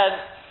Eke. Then,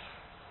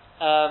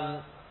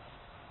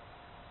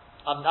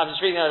 I'm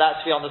just reading that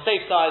to be on the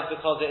safe side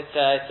because it's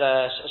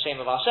a shame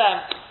of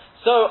Hashem.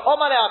 So,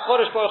 Omar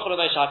HaKadosh Baruch Hu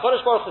Moshe.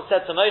 HaKadosh Baruch Hu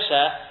said to Moshe,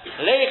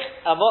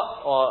 Lech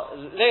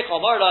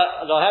Amar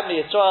Lohem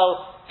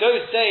Yisrael go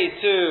say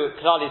to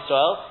Klal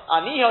Yisrael,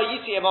 Ani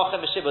hayiti emochem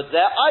b'shibud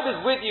zeh, I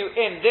was with you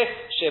in this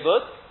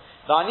shibud,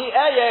 v'ani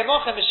eye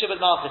emochem b'shibud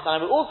malchus, and I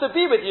will also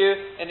be with you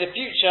in the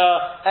future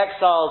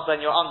exiles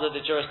when you're under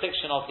the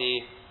jurisdiction of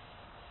the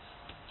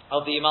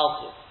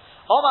malchus.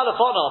 Omar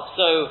lefonov,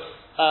 so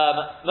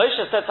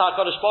Moshe said to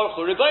HaKadosh Baruch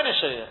Hu, Rebbeinu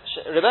Shalom,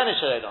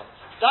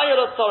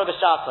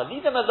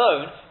 leave them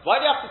alone. Why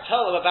do you have to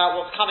tell them about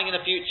what's coming in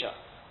the future?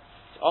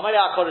 Omar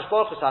HaKadosh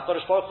Baruch Hu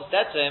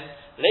said to him,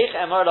 Leich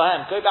emor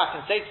lohem, go back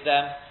and say to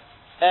them,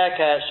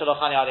 Eke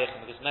shalochani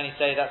aleichem, because many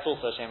say that's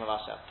also a shame of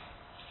Hashem.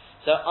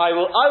 So I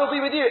will be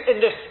with you in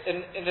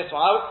this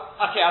one.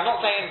 I'm not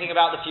saying anything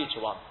about the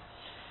future one.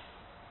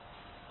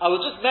 I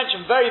will just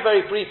mention very,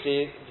 very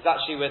briefly. It was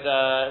actually with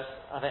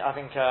I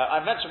think I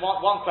mentioned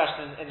one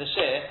question in the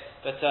shir,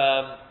 but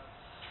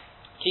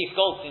Keith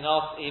Goldstein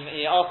asked.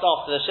 He asked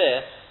after the shir.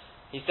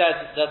 He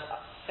said that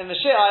in the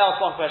shir I asked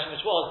one question,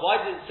 which was,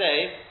 why did it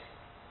say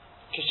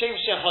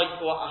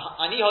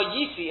Ani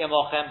hayisi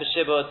emochem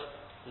b'shibud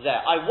zeh?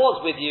 I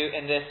was with you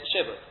in this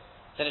shibud.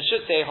 Then it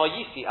should say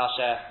hayisi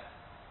asher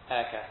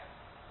eke.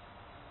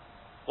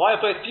 Why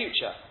are both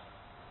future?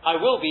 I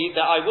will be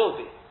that I will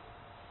be.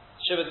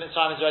 Shibud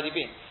Mitzrayim has already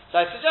been. So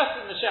I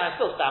suggested in the shir, I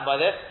still stand by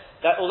this,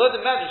 that although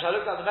the Medrash, I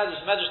looked at the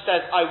Medrash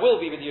says, I will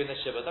be with you in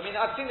this shibud. I mean,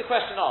 I've seen the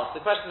question asked.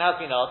 The question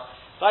has been asked.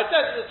 But I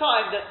said at the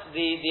time that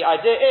the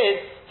idea is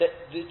that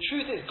the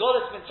truth is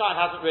Golus Mitzrayim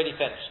hasn't really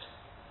finished.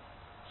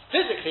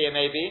 Physically it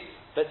may be,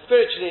 but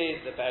spiritually,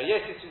 the Be'er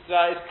Yosef is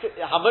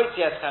Hamotzi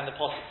Eschem, the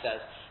Pasuk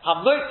says.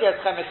 Hamotzi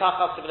Eschem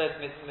Mitachas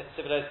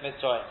Sivilos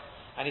Mitzrayim.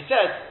 And he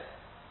says,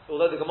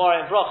 although the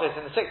Gemara in Brachos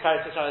in the 6th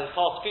paragraph is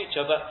past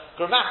future, but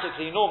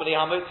grammatically, normally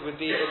Hamotzi would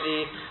be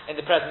in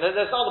the present.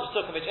 There's other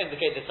Pesukim which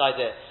indicate this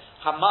idea.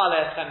 Hamal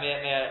Eschem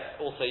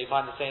also, you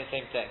find the same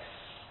thing.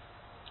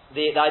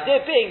 The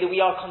idea being that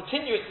we are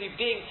continuously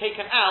being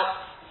taken out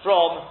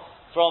from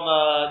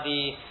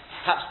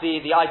perhaps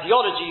the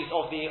ideologies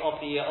of the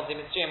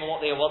Mitzrayim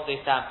and what they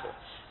stand for.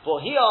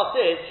 But he asked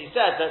this, he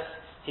said that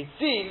he'd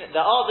seen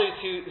there are those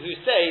who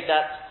say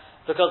that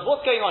because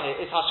what's going on here,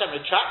 is Hashem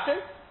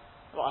retracted?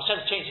 Well,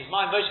 Hashem's changed his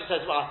mind. Moshe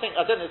says, well, I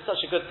don't know it's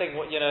such a good thing,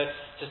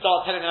 to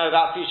start telling them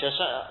about future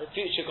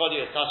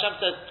Godiyus. So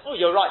Hashem says, oh,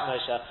 you're right,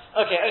 Moshe.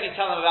 Okay, only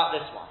tell them about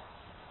this one.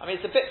 I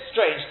mean, it's a bit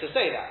strange to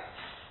say that.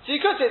 So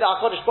you could say that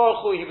HaKadosh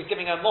Baruch Hu, he was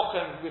giving a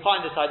mokum. We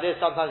find this idea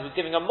sometimes he was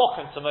giving a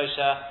mokum to Moshe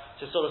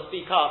to sort of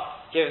speak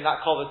up, giving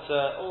that cover to.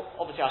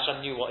 Obviously,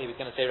 Hashem knew what he was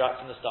going to say right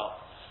from the start.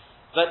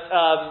 But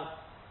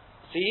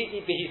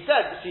he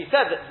said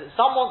that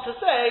someone to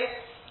say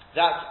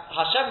that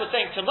Hashem was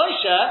saying to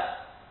Moshe,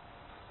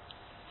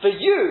 for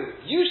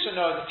you should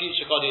know the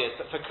future God is,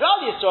 but for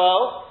Klal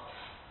Yisrael,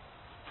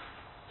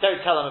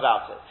 don't tell them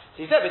about it.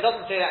 So he said, but it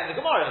doesn't say that in the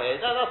Gemara here.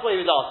 That's what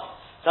he was asking.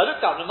 So I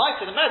looked up, the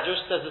Maaseh the Medrash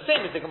says the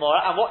same as the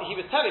Gemara, and what he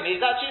was telling me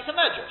is actually it's a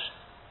Medrash.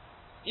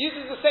 He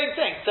uses the same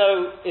thing,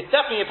 so it's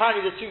definitely,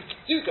 apparently the two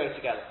do go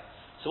together.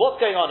 So what's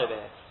going on over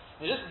here?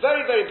 And just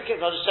very, very quickly,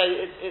 I'll just show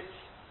you, it's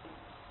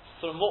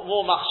sort of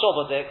more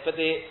machshovadik, but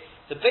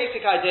the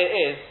basic idea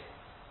is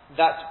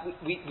that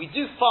we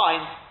do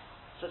find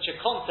such a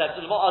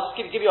concept, I'll just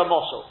give you a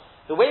moshel.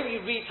 The way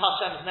we read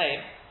Hashem's name,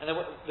 and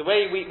the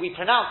way we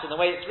pronounce it, and the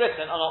way it's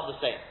written are not the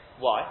same.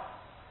 Why?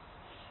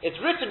 It's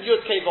written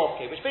Yud Kei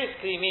Vav Kei, which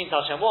basically means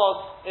Hashem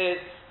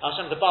is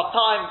Hashem's above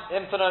time,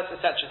 infinite,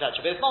 etc., etc.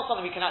 But it's not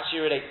something we can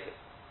actually relate to.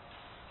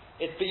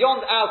 It's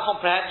beyond our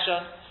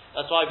comprehension.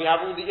 That's why we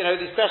have all these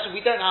questions. We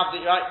don't have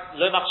the right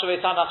Lo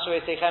Machshavei Tam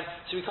Machshavei Seichem,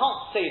 so we can't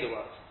say the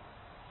word.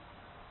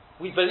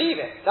 We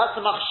believe it. That's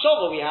the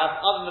machshava we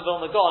have. Other than the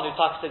Vilna Gaon, who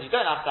says you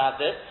don't have to have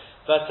this,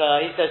 but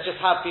he says just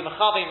have be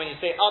machavim when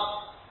you say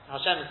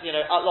Hashem. Loshen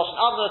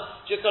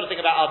Adnus. Just got to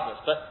think about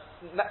Adnus, but.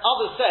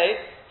 Others say,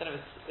 I don't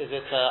know is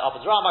it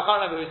Abed Ram, I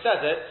can't remember who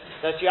says it,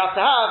 that you have to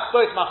have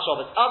both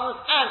machshavas,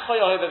 Adnus and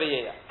Chayahu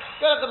B'Viyah.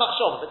 You don't have the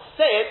machshavah, but to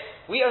say it,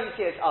 we only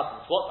see it as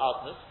Adnus. What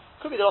Adnus?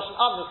 Could be the Lashon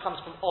Adnus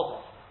comes from Odon,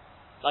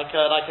 like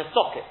a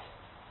socket,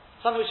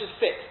 something which is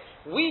fixed.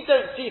 We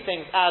don't see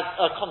things as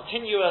a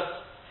continuous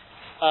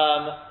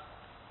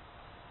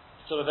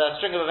sort of a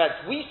string of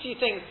events. We see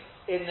things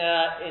in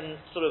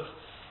sort of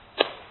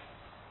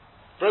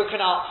broken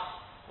up.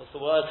 What's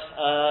the word?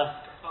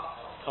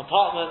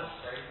 Compartments.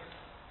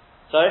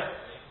 Sorry?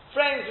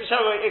 Frames,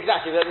 whichever,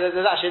 exactly.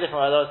 There's actually a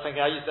different word I was thinking,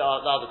 I used it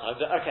the other time,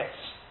 but okay.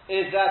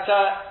 Is that,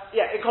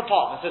 in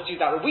compartments, let's use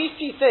that word. We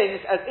see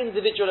things as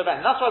individual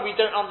events. That's why we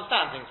don't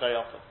understand things very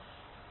often.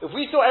 If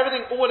we saw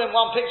everything all in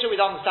one picture, we'd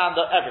understand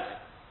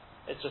everything.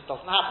 It just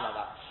doesn't happen like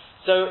that.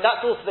 So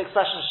that's also the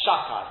expression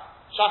shakai.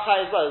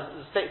 Shakai as well,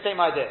 is the same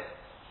idea.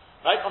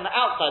 Right? On the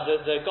outside,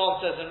 the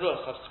Gaon says in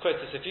Rus, I've quoted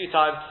this a few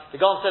times, the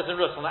Gaon says in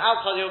Rus, on the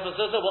outside of the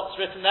mezuzah, what's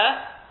written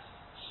there?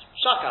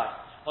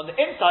 Shakai. On the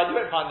inside, you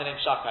won't find the name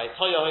Shakai.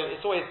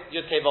 It's always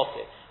Yud Kei Vav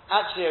Kei.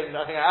 Actually,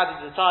 I think I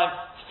added at the time,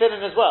 tefillin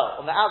as well.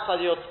 On the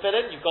outside of your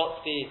tefillin, you've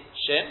got the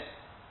shin,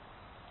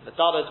 the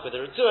dalet with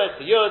the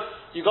retuah, the yud.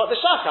 You've got the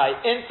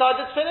Shakai.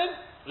 Inside the tefillin,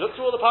 look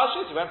through all the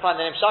parashas, you won't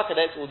find the name Shakai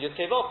there, it's all Yud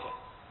Kei Vav Kei.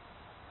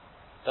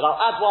 But I'll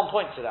add one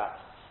point to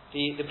that.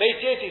 the Beis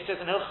Yosef says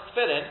in Hilchot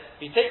Tefillin,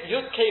 if you take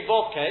Yud Kei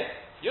Vav Kei,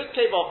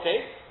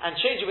 and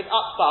change it with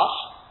Atzbash,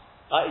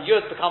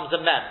 Yud becomes a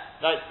Mem.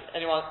 Right?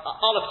 Anyone?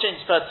 Aleph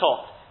changes to a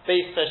top,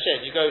 Beis to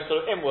Shin. You go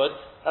sort of inwards.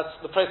 That's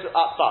the process of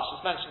Atzbash.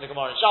 It's mentioned in the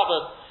Gemara in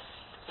Shabbos.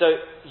 So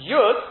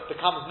Yud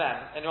becomes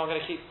Mem. Anyone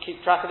going to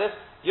keep track of this?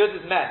 Yud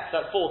is Mem.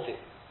 So that's 40.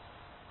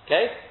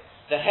 Okay.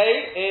 The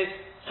Hey is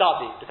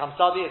Sadi. Becomes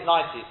Sadi is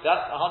 90. So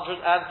that's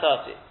 130.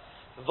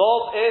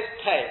 Vav is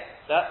Pei.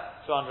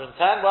 That's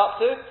 210. We're up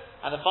to,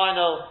 and the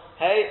final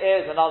Hey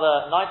is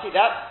another 90.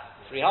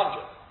 That's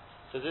 300.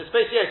 So this is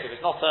Beis Yosef. It's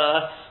not.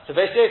 So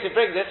Beis Yosef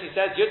brings this. He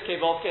says Yud Kei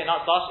Vav Kei and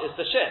Atzbash is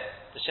the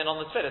Shin on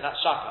the tefillin.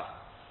 That's Shaka.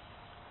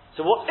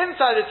 So what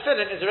inside the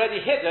tefillin is already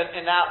hidden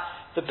in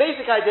that. The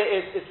basic idea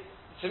is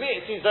to me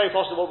it seems very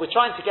possible. What we're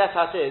trying to get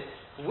at is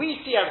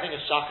we see everything as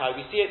Shaka.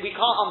 We see it. We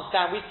can't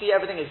understand. We see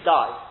everything as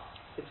dye.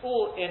 It's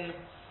all in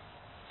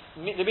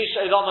the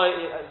Misha Ilama.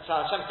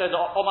 Hashem says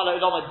Omar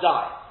Ilama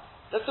dye.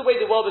 That's the way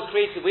the world was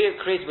created. We are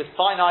created with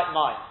finite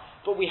mind.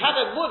 But we have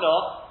a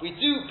munah. We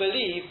do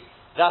believe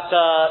that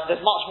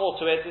there's much more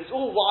to it. It's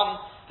all one.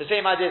 The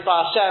same idea as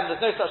by Hashem. There's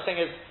no such thing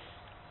as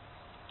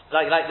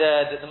like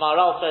the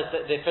Maharal says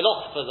that the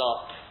philosophers are.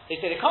 They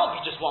say there can't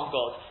be just one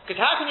God. Because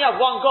how can you have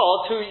one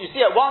God who you see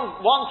at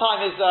one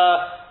time is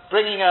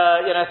bringing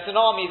a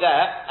tsunami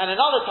there, and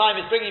another time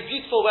is bringing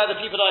beautiful weather.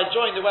 People are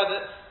enjoying the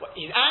weather.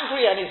 He's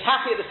angry and he's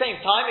happy at the same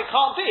time. It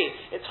can't be.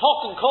 It's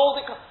hot and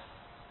cold.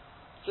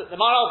 So the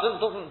Maharal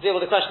doesn't deal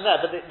with the question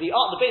there, but the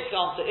basic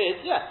answer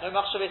is no. To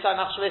us, it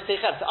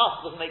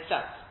doesn't make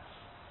sense.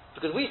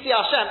 Because we see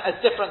Hashem as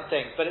different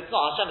things, but it's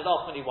not. Hashem is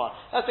ultimately one.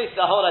 That's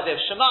basically the whole idea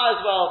of Shema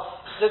as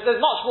well.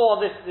 There's much more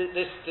on this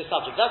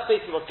subject. That's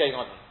basically what's going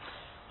on here.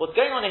 What's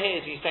going on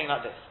here is he's saying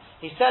like this.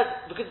 He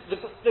says, because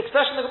the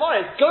expression of the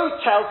Gemara is, go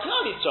tell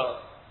Klal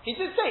Yisrael. He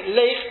did say,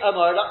 Leich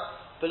Amar,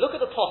 but look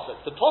at the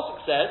Pasuk. The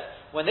Pasuk says,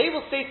 when they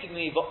will say to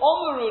me,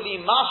 V'omeru li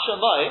ma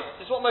shemai,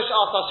 this is what Moshe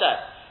asked Hashem.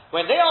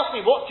 When they ask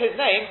me, what's his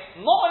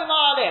name?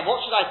 What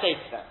should I say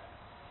to them?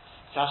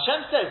 So Hashem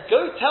says,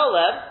 go tell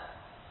them,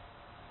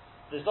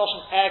 there's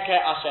Lashon Erke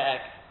Asher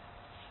Erke.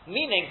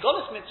 Meaning,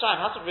 Golus Mitzrayim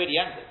hasn't really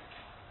ended.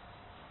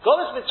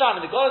 Golus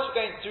Mitzrayim and the Golus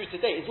we're going through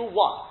today is all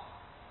one.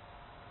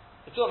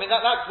 It's all,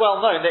 that's well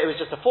known that it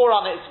was just a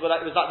forerunner, it was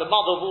like the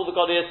mother of all the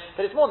Goliaths,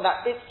 but it's more than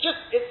that. It's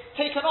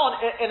taken on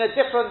in a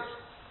different,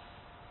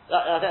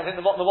 I don't think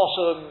the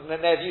Moshe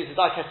may have used is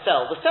like a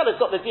cell. The cell has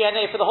got the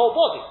DNA for the whole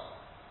body.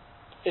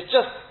 It's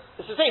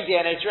the same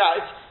DNA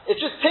throughout.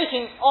 It's just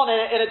taking on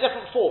in a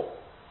different form.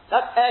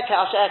 That's Erke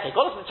Asher Erke.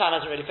 Golus Mitzrayim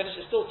hasn't really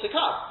finished, it's still to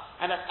come.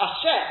 And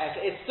Asher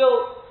Erke is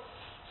still.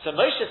 So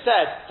Moshe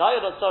said,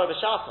 Dayod Tzara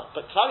B'Shasa,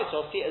 but Klal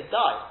Yisrael see it as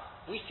die.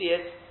 We see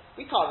it.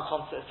 We can't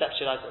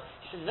conceptualize it.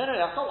 He said, no,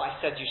 that's not what I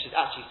said you should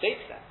actually say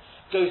to them.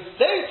 Go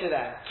say to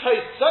them,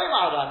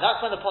 that's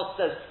when the Apostle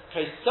says, I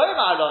think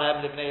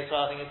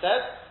it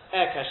says,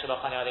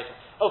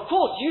 of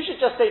course, you should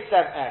just say to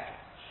them, Erke.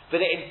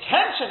 But the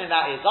intention in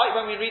that is, like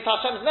when we read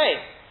Hashem's name,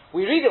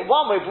 we read it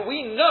one way, but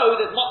we know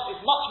there's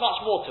much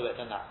more to it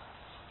than that.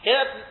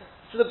 Okay,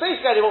 so the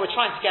basic idea what we're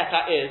trying to get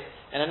at is,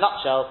 in a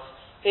nutshell,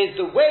 is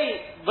the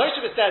way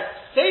Moshe says,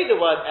 say the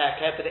word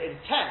Erke, but the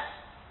intent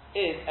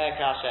is Erke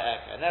Asher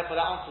Erke, and therefore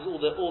that answers all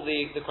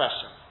the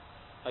questions.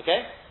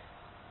 Okay?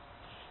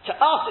 To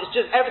us, it's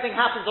just everything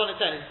happens on its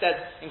own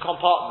instead in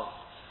compartments.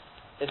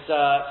 It's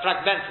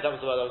fragmented. That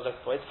was the word I was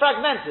looking for. It's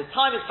fragmented.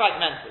 Time is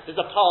fragmented. There's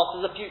a past.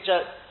 There's a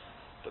future.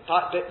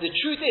 But the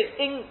truth is,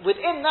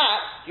 within that,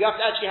 you have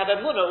to actually have a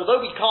munah.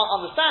 Although we can't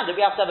understand it,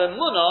 we have to have a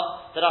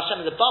munah that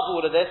Hashem is above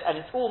all of this, and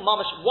it's all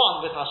mamash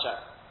one with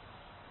Hashem.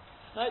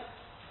 Right?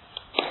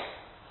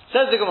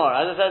 Says the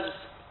Gemara, as I said,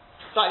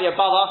 slightly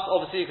above us,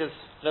 obviously, because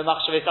that's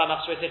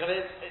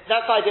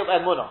the idea of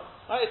emunah.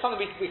 Right? It's something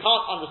we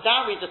can't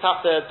understand, we just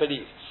have to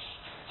believe.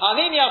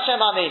 Aneni Hashem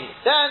Aneni.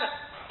 Then,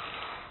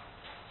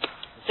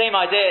 same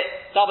idea,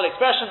 double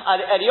expression.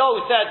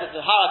 Eliyahu said, that the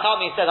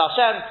Harakami said,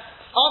 Hashem,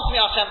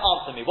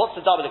 answer me. What's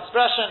the double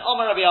expression?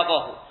 Omer Rabbi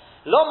Avahu.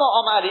 Loma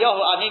Omer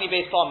Eliyahu Aneni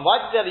based on.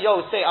 Why did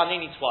Eliyahu say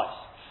Aneni twice?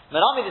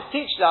 Merami this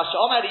teaches us,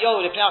 Omer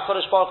Eliyahu Lipnei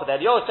HaKodesh Baruch Hu.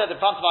 Eliyahu said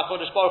in front of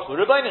HaKodesh Baruch Hu,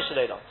 Rebbeinu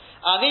Shalom.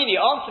 Anini,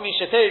 answer me,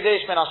 Shetei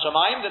Deish Ben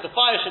Hashamayim, that the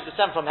fire should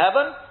descend from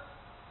heaven,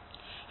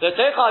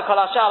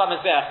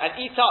 and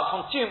eat up,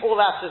 consume all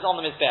that is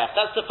on the Mizbeach.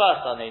 That's the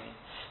first Anini.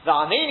 The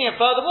Anini, and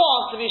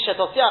furthermore, answer me,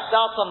 Shetosiach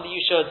Datom, that you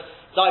should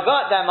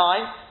divert their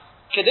mind,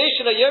 in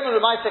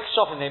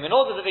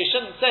order that they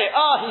shouldn't say,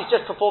 he's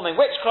just performing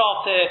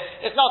witchcraft here,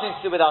 it's nothing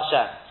to do with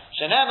Hashem.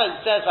 Shenem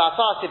says,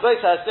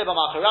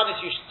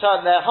 you should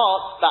turn their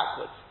hearts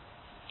backwards.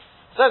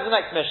 Says the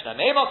next Mishnah,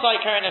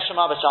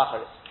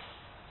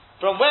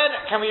 from when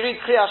can we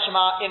read Kriyat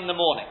Shema in the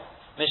morning?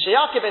 From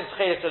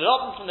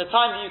the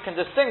time that you can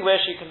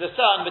distinguish, you can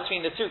discern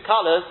between the two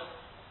colours,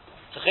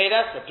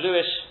 the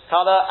bluish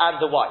colour and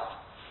the white.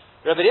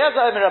 Rabbi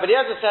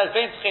Eliezer says,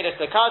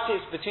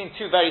 it's between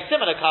two very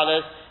similar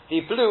colours, the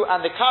blue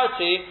and the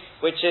karti,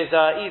 which is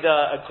either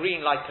a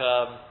green like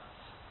a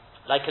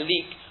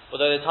leek,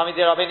 Although the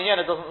Talmidei Rabbeinu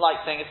Yonah doesn't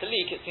like saying it's a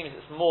leek, it seems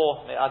it's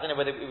more, I don't know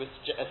whether it was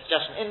a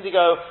suggestion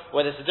indigo,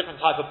 whether it's a different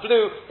type of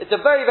blue. It's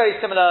a very,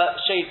 very similar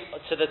shade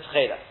to the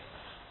Tcheles.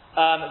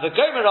 The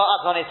Gomer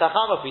at Hanei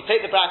Tachama, if we take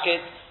the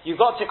brackets, you've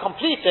got to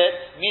complete it,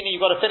 meaning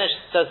you've got to finish,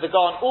 says the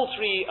Gaon, all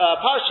three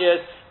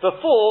parashiyos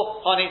before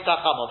Hanei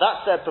Tachama.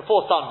 That's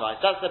before sunrise.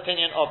 That's the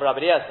opinion of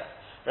Rabbi Eliezer.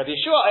 Rabbi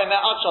Yeshua Omer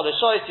Ad Shalosh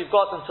Shoyos, you've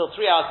got until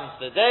 3 hours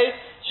into the day.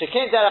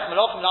 Shekein Derech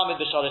Melachim Lamed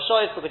B'Shalosh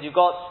Shoyos,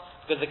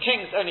 because the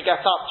kings only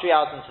get up 3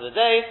 hours into the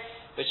day,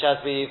 which,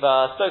 as we've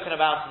spoken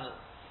about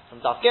from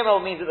Daf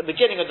Gimel, means at the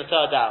beginning of the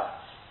third hour.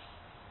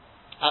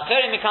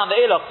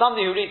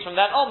 Somebody who reads from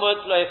then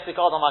onwards, still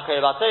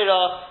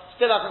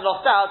hasn't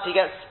lost out, he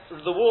gets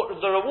the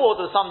reward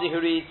of somebody who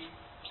reads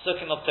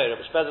Sukkim of Torah,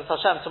 which Bezos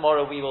Hashem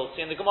tomorrow we will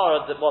see in the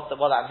Gemara what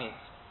that means.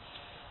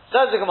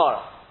 Says the Gemara,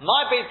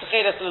 my bein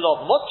Techeles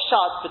L'Lov, what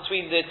pshat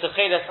between the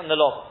Techeles and the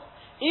Lov?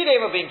 So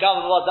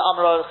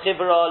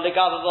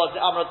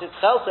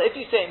if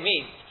you say it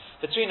means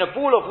between a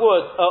ball of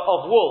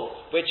wool,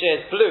 which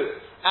is blue,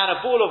 and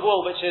a ball of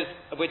wool, which is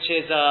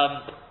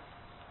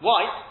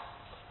white,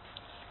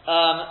 you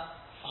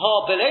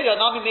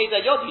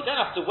don't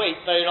have to wait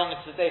very long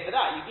into the day for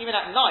that. Even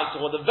at night,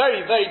 or the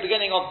very, very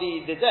beginning of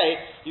the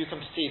day, you can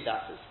perceive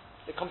that.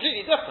 It's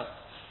completely different.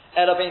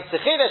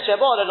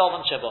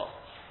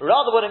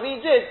 Rather, what it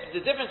means is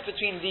the difference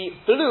between the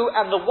blue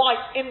and the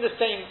white in the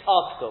same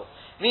article.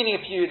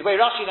 Meaning, the way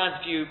Rashi learns,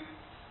 if you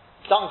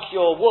dunk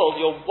your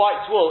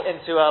white wool,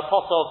 into a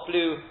pot of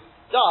blue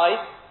dye,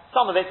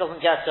 some of it doesn't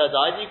get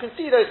dyed, and you can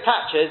see those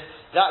patches.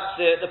 That's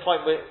the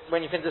point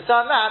when you can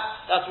discern that.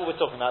 That's what we're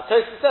talking about.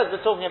 Tosfos says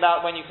we're talking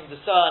about when you can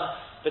discern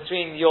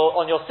between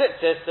on your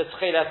tzitzis the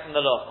tcheles and the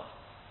loch.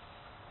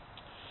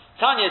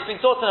 Tanya has been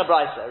taught in a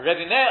brayso.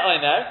 Rabbi Meir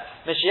Omer,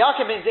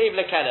 Meshiakim means Eiv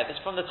leKelev. It's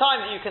from the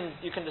time that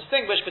you can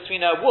distinguish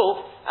between a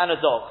wolf and a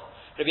dog.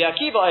 Rabbi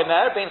Akiva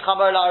Omer, Ben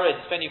Chamor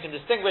La'arid. It's when you can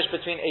distinguish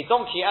between a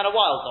donkey and a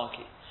wild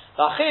donkey.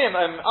 V'achim,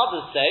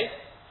 others say,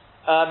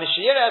 when you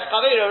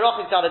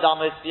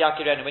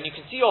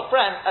can see your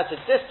friend at a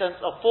distance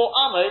of 4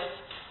 amos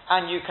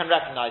and you can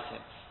recognize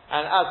him.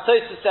 And as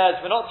Tosfos says,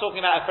 we're not talking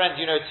about a friend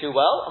you know too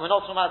well, and we're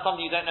not talking about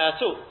somebody you don't know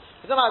at all.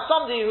 We're talking about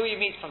somebody who you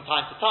meet from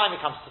time to time,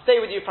 who comes to stay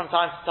with you from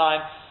time to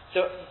time.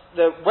 So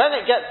when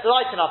it gets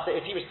light enough that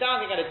if he was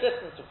standing at a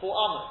distance of 4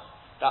 amos,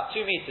 about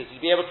 2 meters,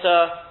 you'd be able to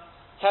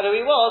tell who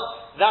he was.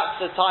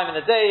 That's the time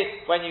in the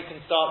day when you can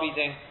start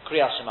reading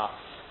Kriyas Shema,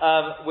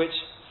 which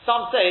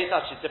some say, it's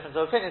actually a difference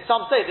of opinion,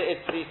 some say that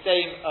it's the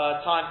same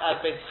time as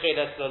Ben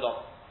Tcheles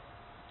L'Lov.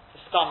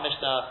 Some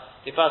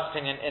Mishnah, the first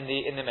opinion in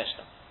the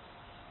Mishnah.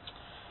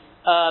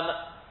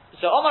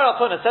 So Omar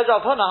Rav Huna says,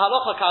 Rav Huna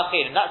halacha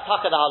ka'achir, and that's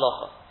taka the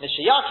halacha.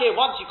 Mishiyakir,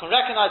 once you can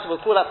recognize, we'll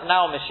call that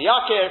now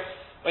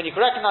Mishiyakir, when you can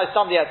recognize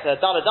somebody at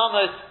Daled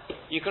Amos,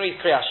 you can read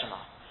Kriyas Shema.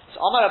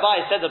 So Omar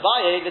Abaye said,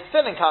 Abaye, the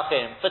tefillin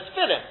ka'achir, for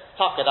tefillin,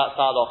 taka, that's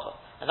the halacha.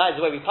 And that is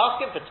the way we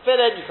pass him. For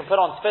tefillin, you can put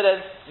on tefillin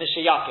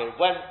Mishiyakir,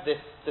 when this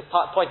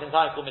point in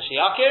time is called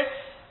Mishiyakir.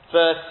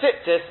 For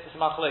tzitzis, it's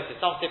machlokes.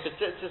 Some say for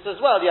tzitzis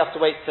as well, you have to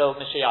wait till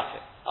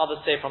Mishiyakir.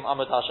 Others say from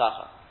Amud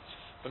HaShachar,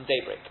 from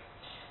daybreak.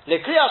 Le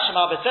Kriyas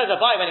Shema, but says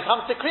Abai, when it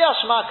comes to Kriyas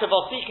Shema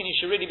k'vosikin, you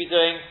should really be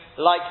doing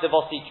like the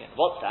vosikin.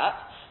 What's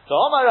that? So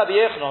Omar Rabbi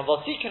Yochanan,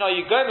 vosikin are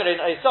you gomerin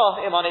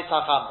oisah imanei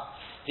tachama.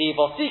 The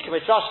vosikin,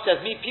 which Rashi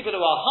says, mean people who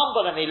are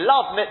humble and they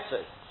love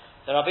mitzvahs.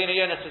 The Rabbeinu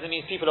Yonah says it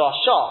means people who are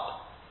sharp.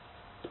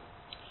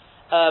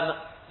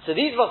 So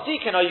these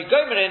vosikin are you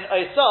gomerin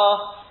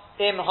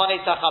oisah im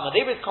hanei tachama.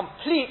 They would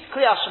complete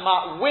Kriyas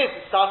Shema with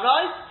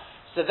sunrise,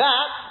 so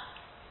that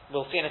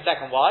we'll see in a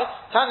second why.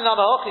 Tanya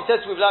Namahoch, he says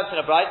we've learned in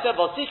a brighter,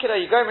 Vasikira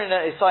Yigomin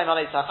Isai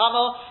Manei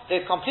Tachamo,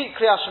 there's complete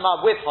Kriyas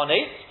Shema with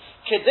Honeit,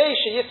 Kedei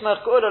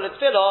Sheyismach Geula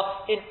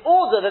L'Tfilah, in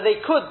order that they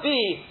could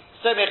be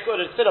Semech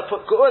Geula L'Tfilah,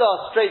 put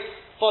Geula straight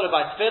followed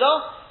by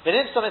Tfilah,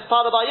 V'nimsam is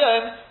part of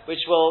Bayom,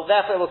 which will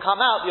therefore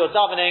come out, you're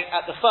davening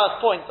at the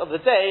first point of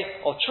the day,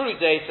 or true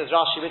day, says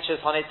Rashi, which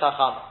is Honeit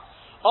Tachamo.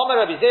 Omer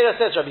Rabbi Zera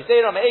says, Rabbi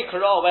Zera Me'ei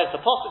Karo, where's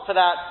the posuk for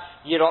that?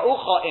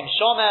 Yira'ucha im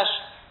Shomesh,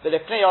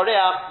 V'lefnei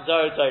Yoreach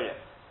Zor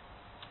Dorim.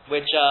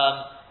 Which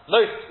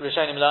most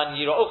Rishonim learn,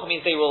 Yira'ucha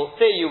means they will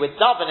fear you with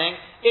davening,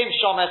 im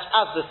shomesh,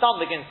 as the sun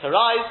begins to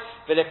rise,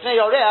 v'lefnei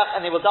yoreach,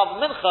 and they will daven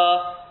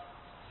mincha,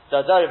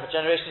 the for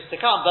generations to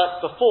come,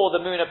 but before the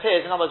moon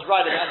appears, in other words,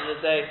 right at the end of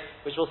the day,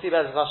 which we'll see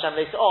Be'ez Hashem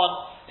later on,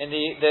 in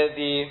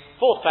the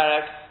fourth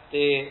parak,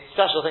 the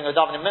special thing of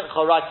davening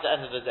mincha right at the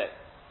end of the day.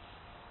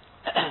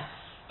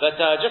 But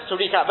just to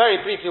recap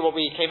very briefly what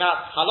we came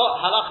out,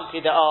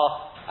 halachically there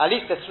are at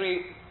least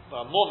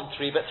more than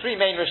three, but 3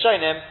 main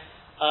Rishonim.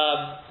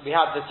 We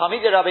have the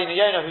Talmidei Rabbeinu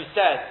Yonah who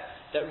said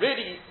that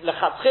really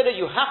lechatchila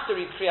you have to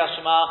read Kriyas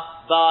Shema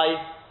by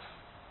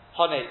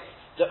Honeit.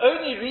 The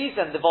only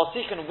reason the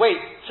Vasikin wait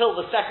till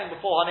the second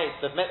before Honeit,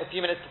 a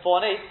few minutes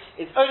before Honeit,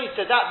 is only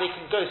so that they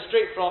can go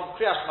straight from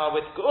Kriyas Shema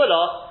with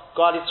Geula,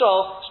 Ga'al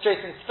Yisrael, straight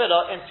into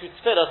Tfilah,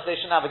 so they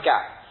shouldn't have a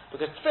gap.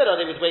 Because Tfilah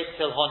they would wait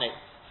till Honeit.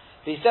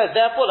 He says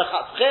therefore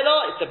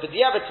lechatchila it's a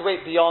b'diavad to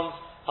wait beyond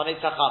Honeit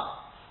Tacham.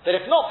 But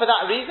if not for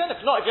that reason, if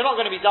you're not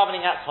going to be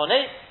davening at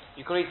Honeit,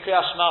 you can read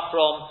Kriyas Shema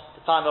from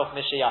the time of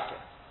Misha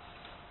Yaakov.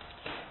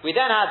 We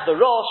then had the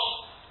Rosh,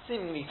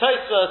 seemingly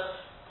Tosfos,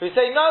 who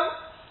say no,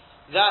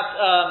 that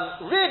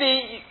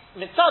really,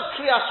 Mitzad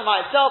Kriyas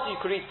Shema itself, you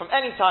could read from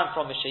any time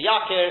from Misha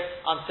Yaakov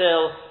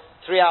until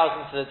 3 hours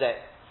into the day.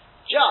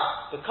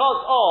 Just because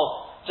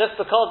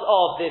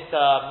of this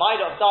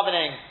Maida of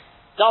davening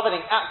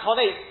at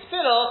Honei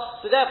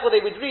Tefillah, so therefore they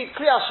would read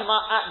Kriyas Shema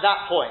at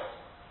that point.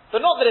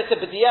 But not that it's a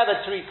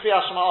b'diavad to read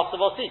Kriyas Shema after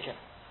Vosikin.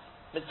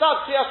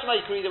 Mitzad Kriyas Shema,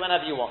 you can read it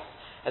whenever you want.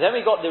 And then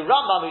we got the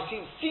Rambam, who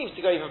seems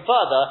to go even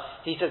further.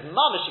 He says,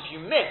 Mamish, if you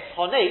miss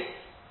Honei,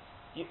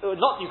 you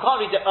can't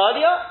read it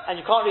earlier, and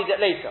you can't read it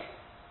later.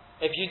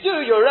 If you do,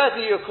 you're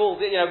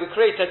called it, we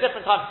create a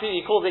different time for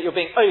you, he calls it you're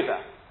being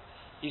over.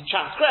 You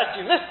transgressed,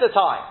 you missed the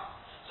time.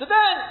 So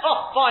then,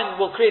 fine,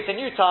 we'll create a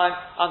new time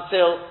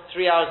until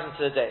 3 hours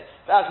into the day.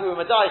 But as we were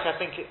Madaik, I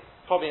think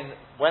probably in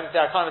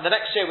Wednesday, I can't remember, the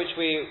next year, which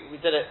we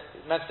did it,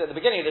 mentioned at the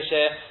beginning of this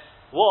year,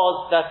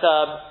 was that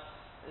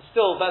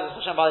still, by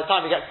the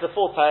time we get to the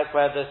fourth parak,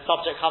 where the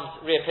subject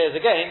reappears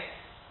again,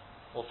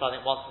 also I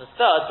think once in the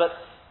third, but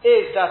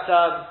is that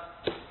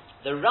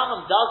the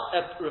Rambam does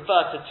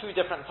refer to two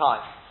different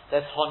times.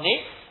 There's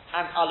Honit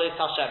and Alos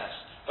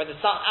HaShemesh, when the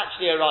sun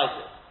actually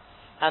arises.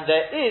 And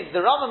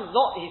the Rambam's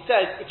not, he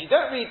says, if you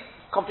don't read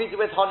completely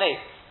with Honei,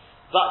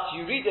 but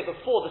you read it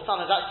before the sun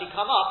has actually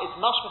come up, it's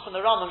mashma from the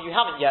Rambam, you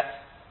haven't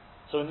yet.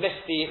 So we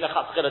missed the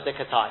Lechatz Chila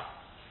Dikatai.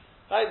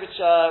 Right, which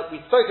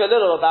we spoke a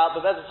little about,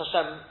 but Bezos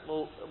Hashem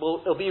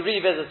will be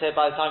revisited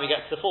by the time we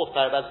get to the fourth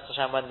pair of Bezos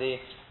Hashem, when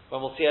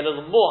we'll see a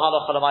little more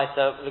Halacha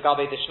L'maisa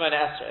L'gabe the Shemona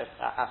Esrei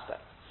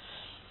aspect.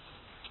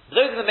 But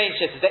those are the main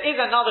shittas. There is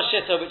another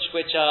shitta which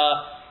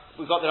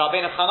we've got the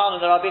Rabbeinu Chanan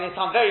and the Rabbeinu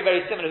Tam very,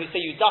 very similar, who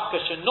say you dafka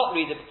should not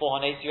read it before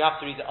Honei, you have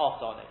to read it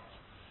after Honei.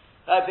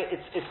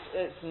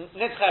 It's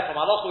nitzcheh from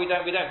halacha. We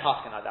don't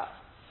paskin like that.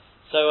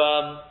 So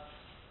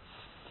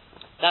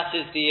that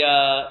is the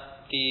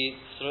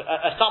sort of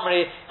a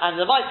summary. And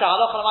the Maisa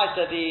halacha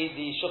Maisa,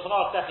 the Shulchan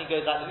Aruch definitely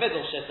goes like the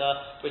middle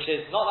shitta, which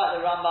is not like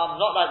the Rambam,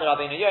 not like the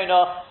Rabbeinu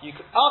Yonah. If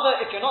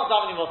you're not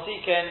davening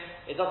Mosikin,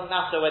 it doesn't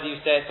matter whether you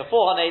say it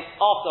before Honei,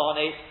 after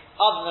Honei,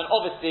 other than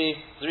obviously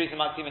the reason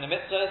Maksim in the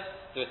mitzvah.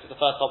 Do it at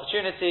the first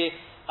opportunity,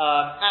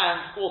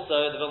 and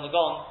also the Vilna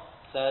Gaon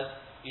says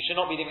you should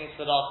not be leaving it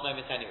to the last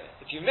moment anyway.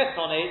 If you missed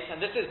on it,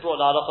 and this is brought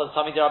out of the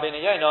Talmidei Rabbeinu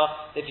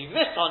Yonah, if you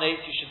missed on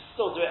it, you should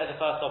still do it at the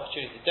first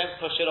opportunity. Don't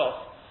push it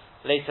off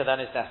later than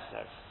is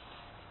necessary.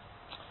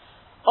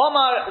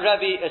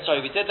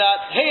 We did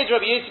that. Hey,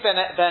 Rabbi Yosef ben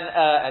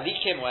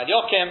Elikim or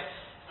Eliokim,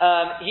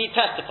 he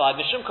testified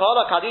Mishum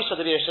Kohala Kadisha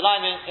de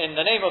Yerushalayim in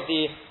the name of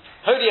the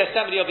Holy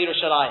Assembly of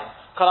Yerushalayim.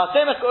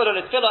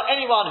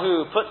 Anyone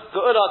who puts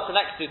Geula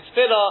next to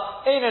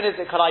Tefillah, Einon is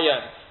it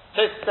Kalayom.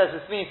 So it says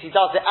this means he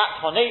does it at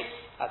Honit,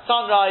 at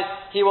sunrise,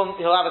 he'll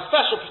have a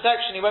special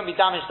protection, he won't be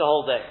damaged the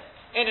whole day.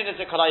 Einon is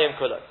it Kalayom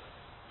Kula.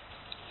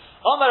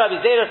 Omar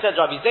Rabbi Zera said,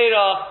 Rabbi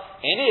Zera,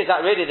 is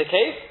that really the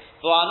case?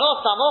 But I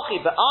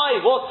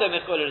was so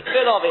Mechula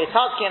Tefillah,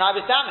 and I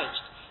was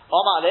damaged.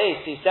 Omar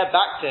Leis, he said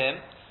back to him,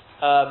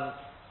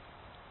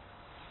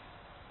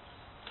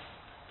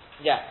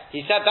 he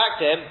said back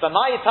to him, but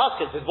my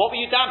taskas, with what were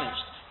you damaged?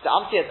 The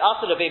Amtiyat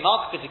Asad of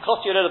Mark, because it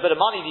cost you a little bit of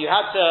money, you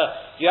had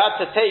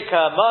to take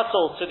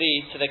myrtle to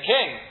the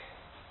king.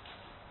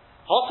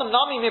 You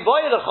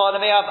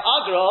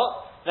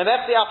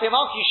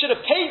should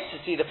have paid to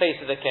see the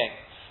face of the king.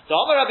 So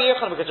Amar Rabbi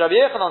Yochanan, because Rabbi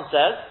Yochanan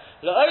says,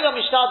 the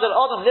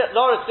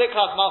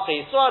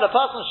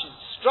person should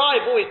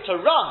strive always to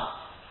run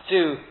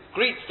to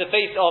greet the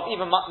face of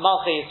even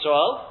Malchei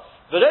Yisrael.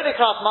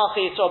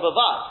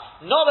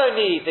 Not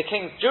only the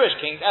kings, Jewish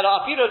kings,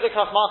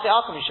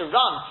 you should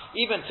run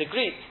even to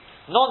greet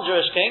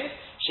non-Jewish kings,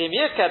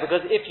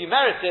 because if you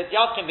merit it,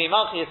 you'll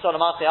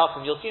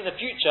see in the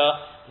future,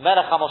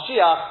 Melech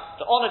HaMoshiach,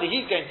 the honor that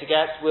he's going to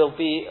get will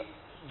be,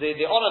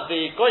 the honor of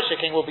the Goyish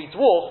king will be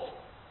dwarfed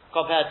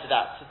compared to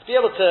that. So to be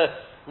able to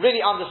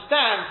really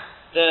understand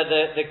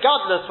the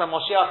godless when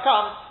Moshiach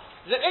comes,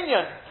 is an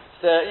Inyan.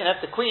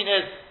 If the queen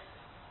is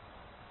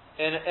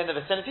in the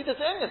vicinity, there's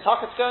an Inyan.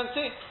 Taka to go and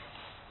see.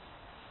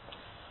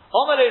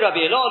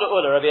 Rabbi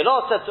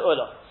Elazar said to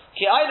Ula,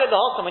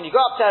 when you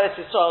go up to Eretz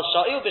Yisrael,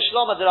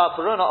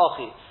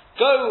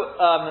 go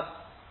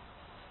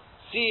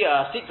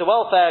seek the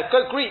welfare,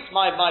 go greet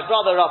my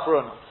brother Rav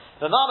Peruna.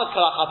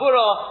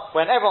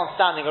 When everyone's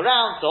standing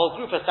around, the whole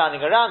group is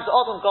standing around,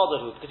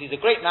 because he's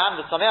a great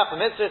man, the Sameach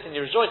mitzvahs, and he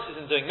rejoices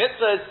in doing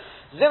mitzvahs.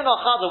 One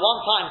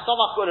time,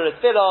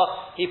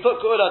 he put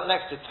Geula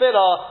next to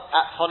Tefillah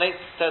at Honei,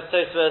 says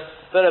Tosfos,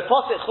 but the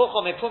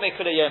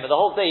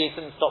whole day he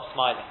couldn't stop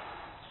smiling.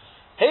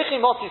 Ask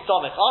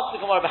the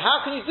Gemara, but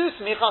how can you do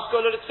smichas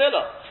Geula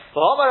Tefillah?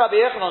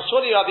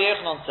 Surely Rabbi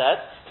Yochanan said,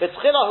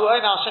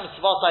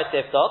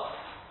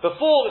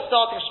 before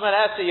starting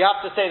Shemona Esrei, you have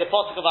to say the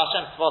pasuk of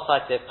Hashem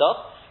Tzvasai Tiftach.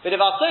 But if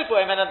Asofu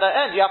and at the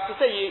end, you have to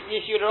say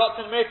Yeshua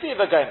Rotzen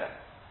Meritiva Gomer.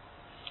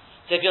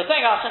 So if you're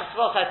saying Hashem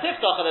Tzvasai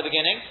Tiftach at the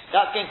beginning,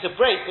 that's going to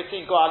break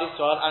between Goal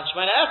Yisrael and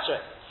Shemona Esrei.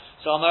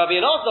 So on Rabbi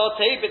Elazar,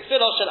 Tei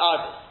B'Tfilah Shel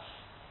Arvis.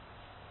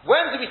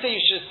 When do we say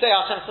you should say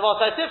Hashem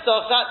Tzavosai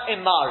Tiftach? That's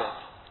in Mariv.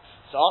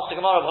 So ask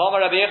the Gemara of Homer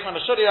Rabbi Yechanan,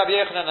 Meshuri Rabbi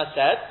Yechanan has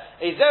said,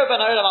 Ezehu ben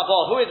Olam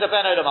Haba. Who is the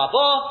ben Olam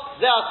Haba?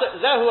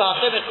 Zehu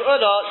Hashem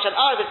Echula Shel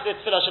Arvis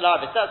Tefillah Shel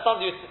Arvis. That's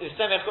somebody who's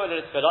Semech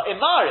Echula Tefillah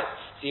in Mariv.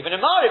 So even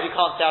in Mariv you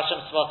can't say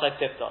Hashem Tzavosai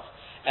Tiftach.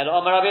 And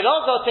Omer Rabbi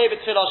Elazar Tei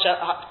B'Tfilah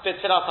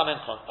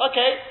Mincha.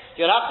 Okay,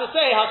 you'll have to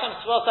say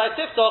Hashem Tzavosai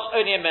Tiftach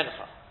only in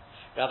Mincha.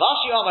 Rav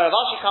Ashi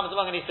comes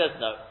along and he says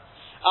no.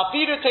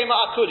 Afidu Tema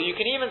Akulu. You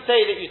can even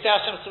say that you say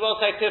Hashem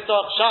Tzavosai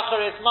Tiftach,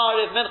 Shacharis,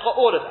 Mariv, Mincha,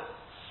 all of them.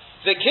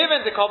 The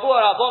given the Kavua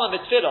Rabbanon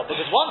B'Tfilah,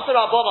 because once the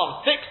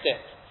Rabbanon fixed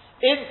it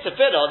in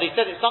Tefillah, they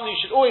said it's something you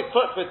should always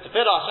put with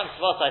Tefillah, Hashem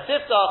Tzavosai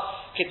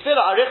Tiftach,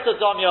 Kitfilah Arichta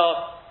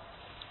Domya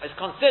is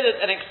considered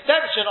an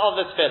extension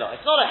of the Tefillah.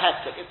 It's not a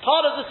hesek, it's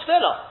part of the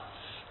Tefillah.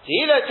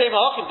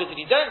 Because if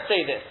you don't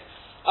say this,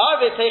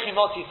 how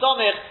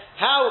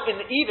in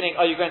the evening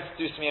are you going to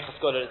do Smichas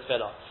Kodesh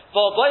Tefillah?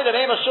 For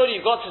surely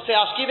you've got to say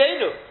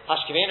Hashkivenu.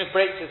 Hashkivenu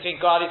breaks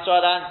between God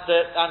Israel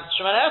and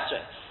Shemana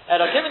Esrei.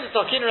 Rather, once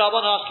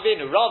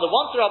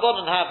the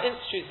Rabbanon have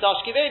instituted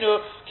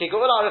Hashkivenu,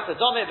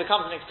 it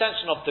becomes an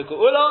extension of the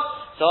Geula.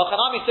 So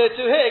Hanami said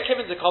to here,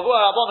 given the Kavua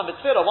Rabbanon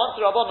B'Tfilah, once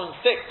the Rabbanon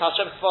fixed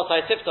Hashem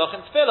Tzavosai Tiftach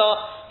in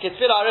Tefillah,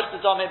 Kitfilah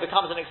Arichta Dami, it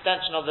becomes an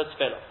extension of the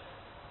Tefillah.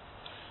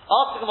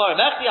 Ask the Gemara,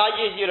 Mechti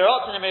Ha'yir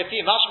Yirotzen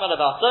Imrefi Mashmal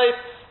Avasoif.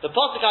 The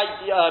pasuk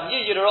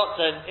Yir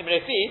Yirotzen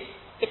Imrefi,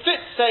 it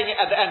fits saying it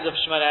at the end of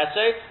Shemana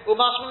Esrei,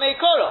 Umashmal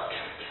Meikoro.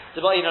 And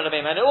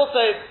it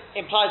also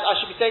implies I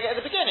should be saying it at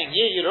the beginning.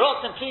 Yir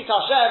Yirotzen, please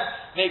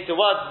Hashem, make the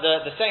words,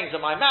 the sayings of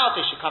my mouth,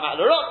 they should come out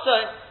of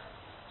Yirotzen.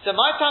 So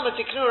my time of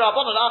Tiknu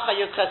Rabbanon Acha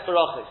Yudches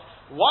Barachos.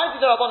 Why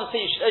did the Rabbanon say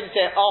you should only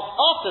say it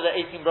after the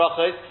 18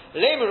 Barachos?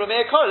 Leimu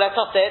Rumeikoro, let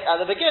us say it at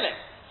the beginning.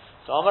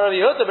 So Amar Rabbi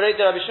Yehuda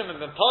Bereiter Rabbi Shimon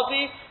ben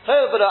Pazi,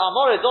 However,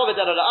 Amar David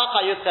Al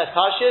Acha Yudches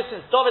Parshis,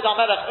 since David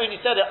HaMelech only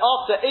said it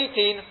after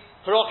 18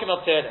 Parakim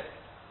of Tehillim.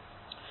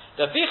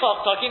 The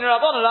Fichach Takin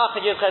Rabbanon Al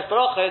Acha Yudches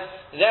Barachos,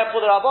 therefore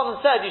the Rabbanon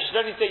said you should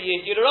only say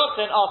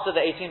Yirotzen after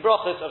the 18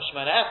 Brachos of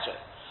Shemana Esrei.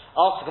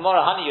 Ask the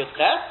Gemara, Hani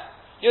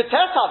Yudches?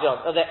 Yudches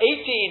Havyon, of the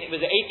 18, it was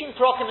the 18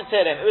 Parakim of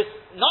Tehillim, it was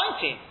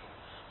 19.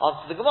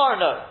 Answer the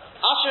Gemara, no.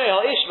 Ashrei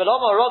Ha'ish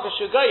V'Lama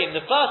Rogashu Goyim,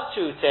 the first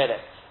two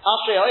Tehillim.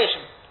 Ashrei Ha'ish,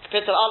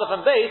 Kapitel Aleph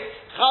and Beis,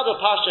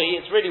 Chado Parsha,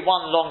 it's really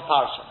one long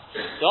Parsha.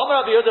 The Omer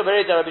Rabbi Yehuda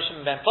Bereiter Rabbi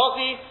Shimon ben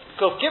Pazi,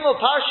 Kuf Gimel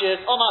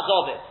Parshas, Omar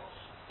David.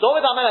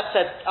 David HaMelech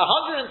said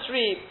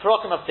 103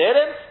 Parakim of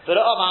Tehillim,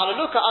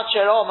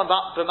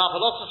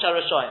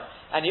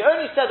 and he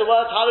only said the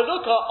word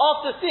Hallelujah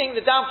after seeing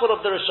the downfall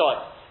of the Rishoyim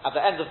at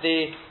the end of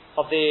the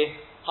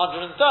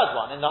 103rd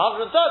one. In the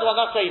 103rd one,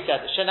 that's what he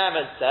said.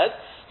 Shenemet says,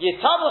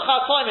 Yitabu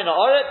Chatoim in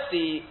Haaretz,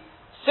 the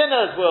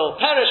sinners will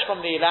perish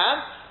from the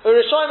land.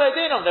 Urishoyim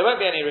Edinum, there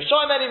won't be any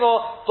Rishoyim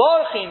anymore.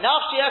 Borchi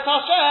Nafshi Es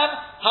Hashem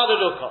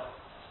Hallelujah.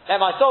 And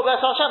my soul bless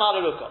Hashem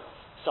Hallelujah.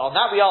 So on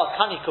that we ask,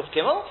 Kani Kuf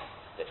Gimel?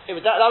 That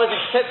was in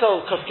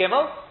Kapitel Kuf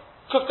Gimel.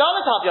 Kuf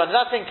Dalet Havyon,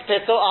 that's in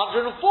Kapitel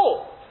 104.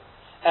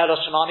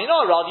 Eloshemami,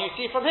 no, rather you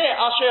see from here,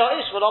 Ashrei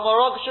Ha'ish V'Lama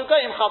Rogashu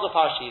Goyim Chado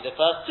Parshi. The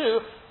first two,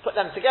 put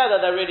them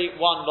together, they're really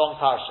one long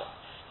parsha.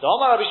 So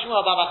Omar Rabbi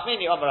Shmuel Bar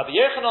Machmini, Omar Rabbi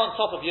Yechanan, on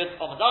top of Yud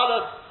Omad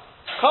Aleph,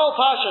 Kol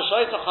Parsha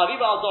Shoyta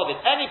Chaviva Al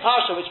David. Any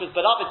parsha which was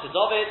beloved to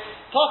David,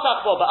 Tosach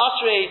Bo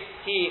Ba'ashrei,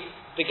 he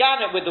began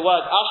it with the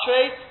word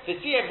Ashrei,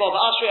 V'Tziyem Bo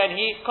Ba'ashrei, and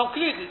he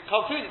concluded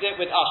it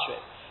with Ashrei.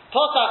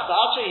 Tosach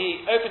Ba'ashrei, he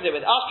opened it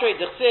with Ashrei,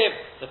 D'chsev,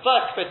 the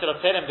first kapitel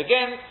of Tehillim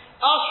begins,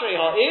 Ashrei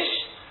Ha'ish,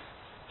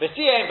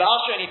 V'Tziyem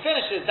Ba'ashrei, and he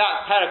finishes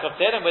that parak of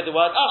Tehillim with the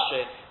word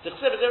Ashrei.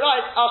 D'chsev, as it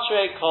writes,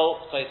 Ashrei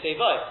Kol Choisei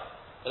Voi.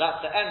 But that's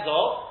the end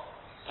of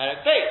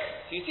parak Beis.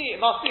 So you see, it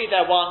must be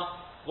there one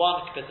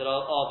kapitel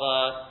of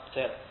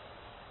Tehillim.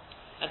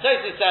 And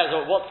Tosfos says,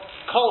 what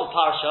Kol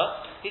Parsha?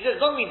 He says,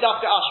 don't mean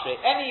Dafka Ashrei.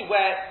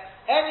 Anywhere,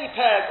 any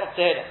parak of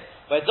Tehillim,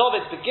 where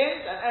David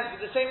begins and ends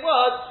with the same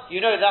word, you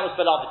know that was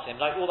beloved to him.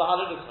 Like all the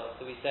Hallelujah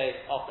that we say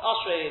after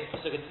Ashrei and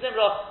Pesukah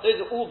Zimra, those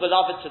are all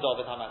beloved to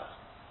David HaMelech.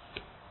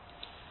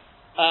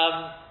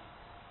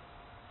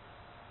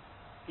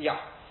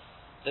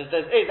 There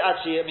is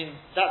actually, I mean,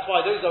 that's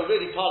why those are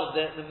really part of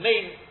the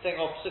main thing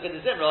of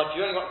Pesukah Zimra. If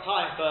you only got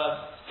time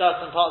for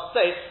certain parts to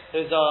say,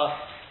 those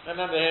are. I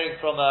remember hearing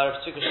from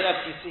Tzukah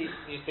Shalevsky, he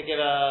used to give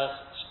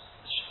a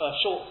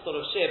short sort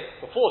of shib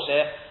before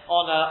shir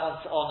on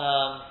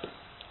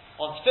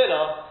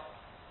Tefillah,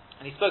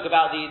 and he spoke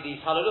about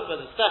these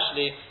Hallelujahs,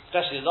 especially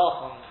the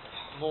last one,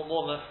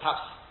 more than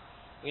perhaps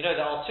we know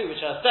there are two which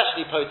are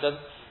especially potent,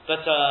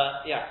 but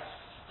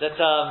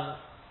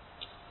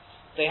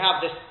they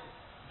have this.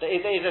 There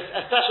is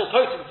a special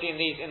potency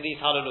in these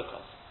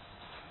Hallelujahs,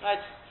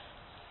 right?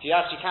 If you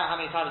actually count how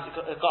many times it's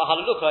got a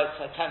Hallelujah,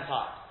 it's 10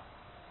 times.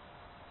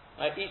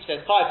 Right? Each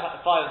there's five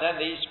of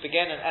them. They each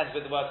begin and end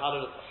with the word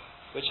Hallelujah,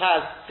 which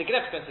has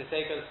significance. They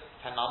say because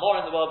 10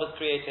 Mamor in the world was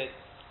created,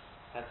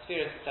 and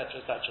spheres, etc.,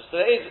 etc. So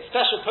there is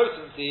special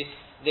potency.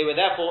 They were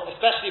therefore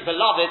especially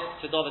beloved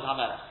to David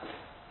HaMelech.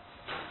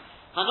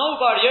 Hanol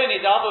Bar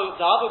Yoni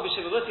Da'avu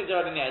B'Shivavusi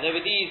D'Rabbi Meir. There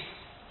were these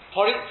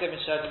Poritzim.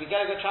 We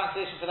get a good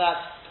translation for that.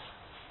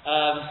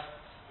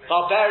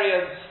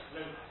 barbarians,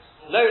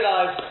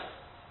 lowlives.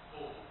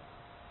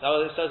 Is that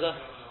what it says there?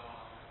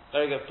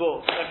 Very good.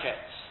 Bulls. Okay.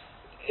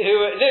 Who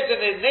lived in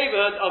the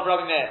neighborhood of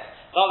Rabbi Meir.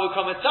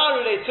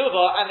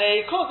 And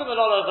they caused him a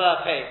lot of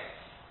pain.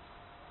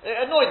 It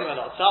annoyed him a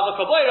lot. So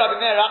Rabbi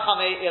Meir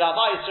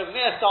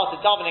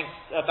started davening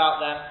about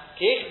them.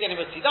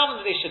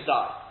 They should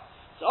die.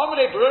 So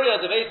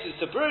Bruria,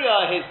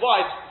 his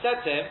wife,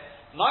 said to him,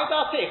 what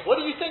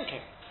are you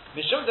thinking?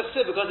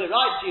 Because it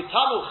writes,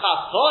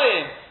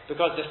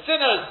 because the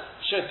sinners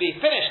should be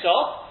finished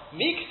off.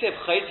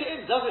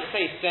 Does it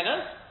say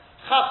sinners?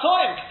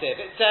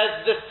 It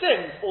says the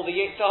sins or the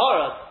Yetzer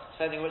Hara,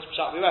 depending which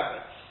pshat we went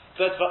with.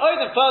 But for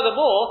Odin,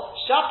 furthermore,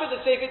 Shafir the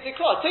Sefer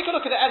Tikra. Take a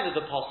look at the end of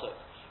the pasuk.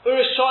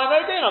 Urishayim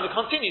Odinam. It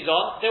continues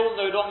on. They will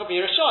no longer be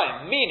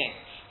Urishayim. Meaning,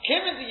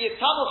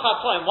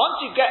 once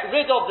you get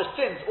rid of the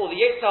sins or the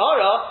Yetzer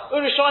Hara,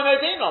 Urishayim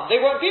Odinam. They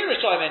won't be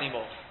Urishayim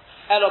anymore.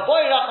 Rather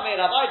daven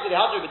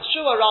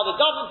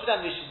for them,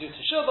 they should do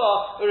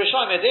teshuvah.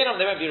 Urishayim Odinam.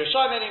 They won't be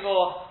Urishayim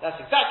anymore.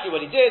 That's exactly what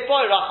he did.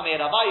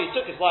 He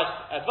took his wife's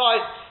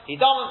advice. He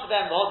davened for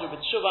them,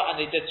 and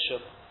they did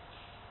teshuvah.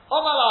 There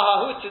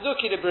was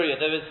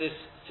this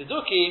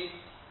Tzeduki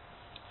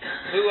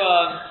who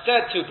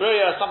said to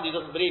Bruria, somebody who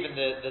doesn't believe in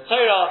the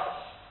Torah,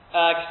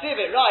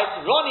 it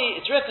writes,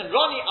 it's written,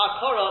 Roni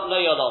Akora Lo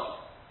Yolad.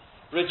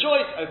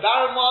 Rejoice, O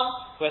barren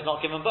one who has not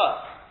given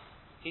birth.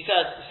 He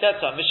said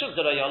to her, Mishum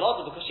Lo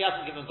Yolad, because she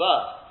hasn't given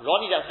birth.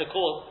 Roni, that's the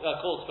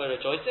cause for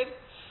rejoicing.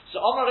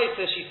 So Amar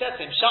says, she said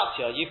to him,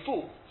 Shatya, you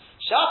fool.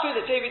 Shafi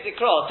the David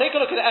Dikra. Take a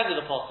look at the end of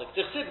the pasuk.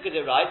 Because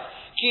it writes,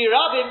 Ki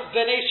Rabim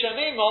Bnei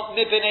Shememo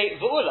Mi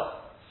Bnei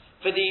V'ula.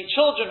 For the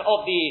children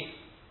of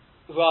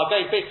who are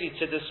going basically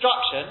to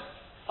destruction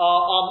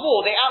are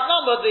more. They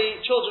outnumber the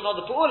children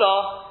of the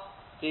V'ula,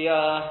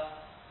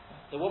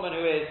 the woman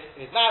who is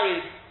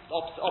married,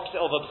 opposite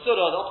of a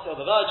Basura, the opposite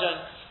of a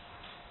virgin.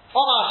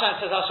 Omar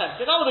Hashem says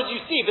Hashem. So in other words, you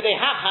see, but they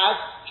have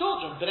had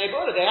children. Bnei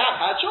V'ula, they have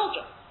had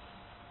children.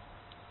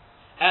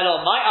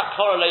 Hello, my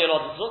Akara Lo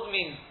Yolad. It doesn't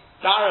mean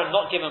barren,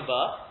 not given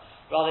birth.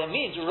 Rather, it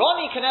means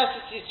Roni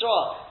Knesset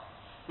Yisrael.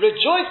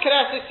 Rejoice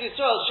Knesset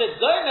Yisrael.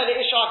 Shedona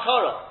le'isha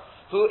Akara.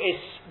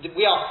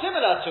 We are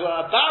similar to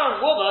a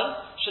barren woman.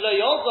 Shelo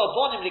Yolza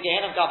Bonim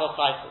leGehenim Gaval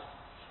Saifel.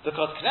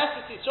 Because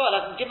Knesset Yisrael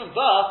hasn't given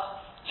birth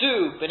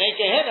to Bnei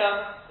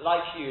Gehenim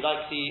like you,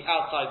 like the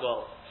outside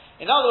world.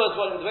 In other words,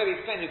 the way we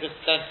explain it, because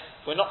then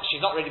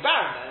she's not really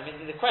barren. Then. I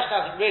mean, the question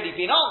hasn't really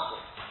been answered.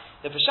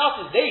 The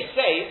Peshat is they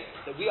say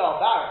that we are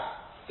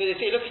barren. They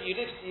say, look, you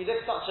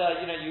live such a,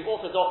 you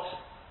orthodox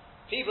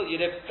people, you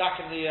live back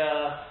in the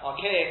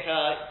archaic,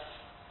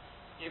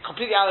 you're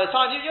completely out of the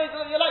time,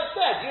 you're like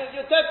dead,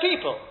 you're dead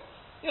people.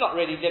 You're not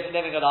really living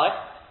a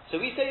life. So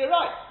we say, you're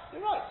right.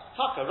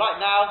 Tucker, right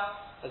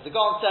now, as the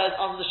Gaon says,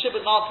 under the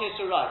Shibbut Malchus,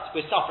 you're right,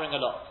 we're suffering a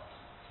lot.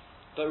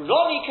 But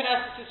Roni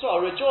Knesset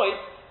Yisrael, rejoice,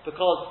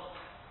 because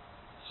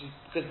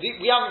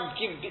we haven't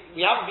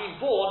been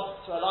born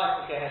to a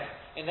life of Gehenna.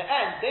 In the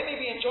end, they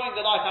may be enjoying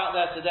the life out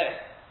there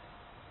today.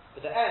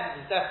 But the end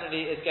is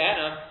definitely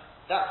Gehenna.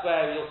 That's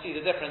where you'll see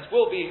the difference.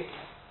 Will be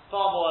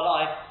far more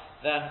alive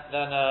than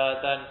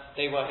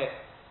they were here.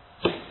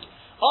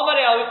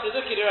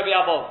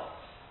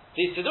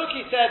 The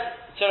Tzeduki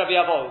said to Rabbi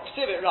Abo,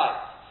 Ksiv it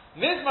right.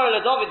 Mizmar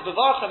LeDavid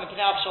bevarchem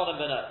mipnei Avshalom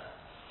beno.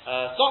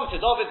 Song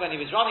to David when he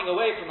was running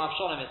away from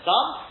Avshalom his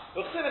son.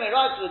 Ksiv it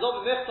right to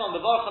David Mifton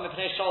bevarchem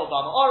mipnei Shaul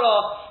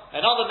b'Amora.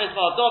 Another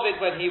Mizmar of David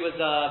when he was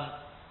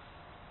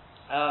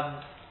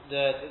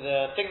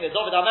the thing that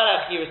David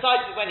HaMelech he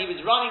recited when he was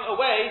running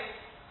away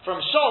from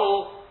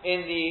Shaul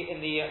in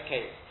the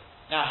cave.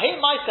 Now, hey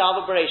myself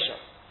a Bereisha.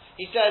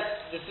 He says,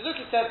 the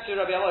Tzeduki said to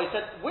Rabbi Abo, he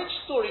said, which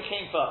story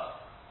came first?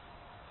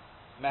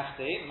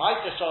 Mechti,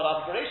 Ma'aseh Shaul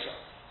Ab Bereisha.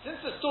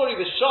 Since the story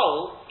with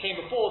Shaul came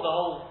before the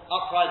whole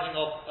uprising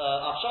of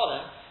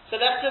Avshalom, so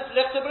left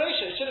to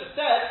Bereisha. It should have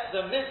said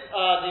the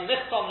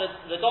Michtom,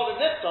 the David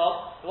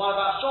Michtom, the one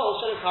about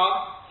Shaul, should have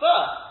come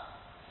first.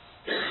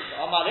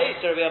 Amalei,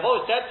 so Rabbi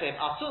Abo said to him,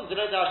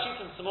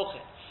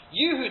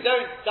 you who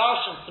don't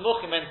darshan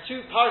Samuchim when two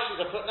parshas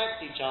are put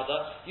next to each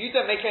other, you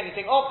don't make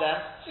anything of them,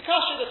 it's a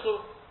kasha d'chu.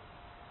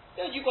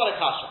 Yeah, you've got a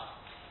kasha.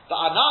 But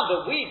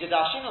we, the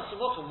darshin on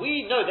Samuchim,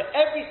 we know that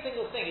every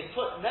single thing is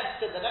put next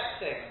to the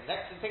next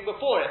thing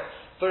before it.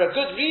 For a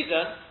good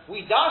reason,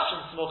 we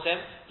darshan Samuchim,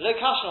 lo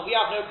kasha, we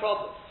have no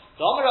problem.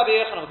 The Omer Rabbi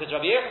Yochanan, because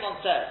Rabbi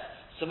Yochanan says,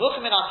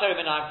 Samuchim in our Torah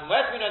benayim, from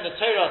where do we know in the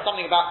Torah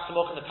something about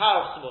Samuchim, the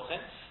power of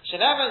Samuchim?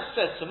 Shenevan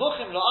says,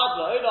 Samuchim lo'ad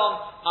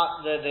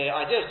lo'olam, the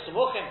idea of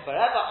Samuchim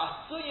forever,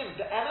 asuyim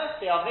be'emes,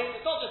 they are made,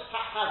 it's not just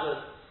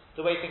haphazard,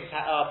 the way things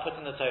are put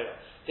in the Torah.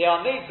 They are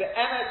made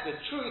be'emes,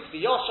 with truth,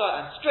 v'yosha,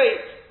 and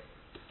straight.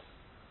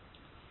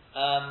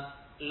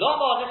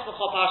 Lama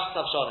nismacha parshas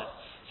Avshalom.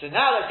 So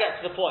now let's get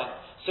to the point.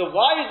 So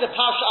why is the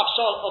parsha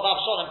of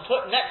Avshalom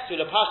put next to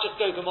the parsha of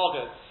Gog and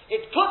Magog?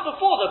 It's put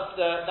before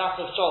that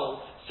of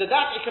Shaul, so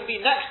that it can be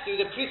next to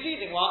the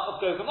preceding one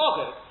of Gog and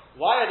Magog.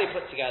 Why are they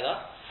put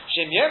together?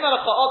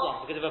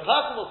 Because if a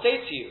person will say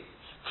to you,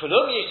 have you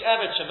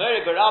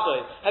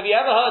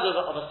ever heard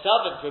of a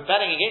servant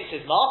rebelling against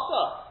his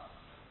master?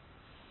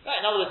 Right,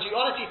 in other words, do you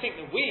honestly think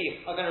that we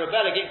are going to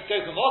rebel against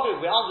Gog and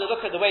Magog?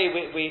 Look at the way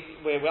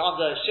we're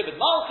under Shibud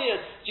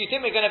Malchus. Do you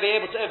think we're going to be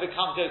able to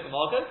overcome Gog and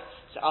Magog?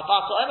 So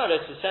Alfaso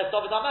Emeris says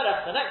David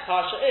HaMelech, the next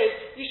parsha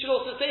is, you should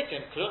also say to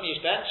him, Klum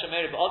Yishben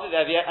Shemeri Ba'aviv,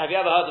 have you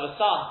ever heard of a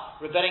son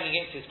rebelling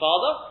against his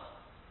father?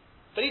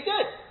 But he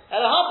did.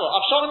 Elahavo,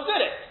 Avshalom did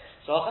it.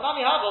 So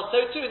Achanami Havo,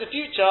 so too in the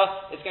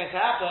future, it's going to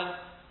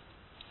happen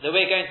that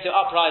we're going to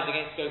uprise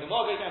against Gog and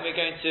Magog, and we're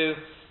going to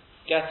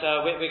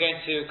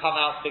come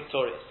out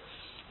victorious.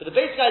 But the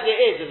basic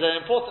idea is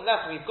an important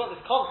lesson. We've got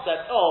this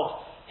concept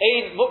of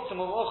Ein Muktzim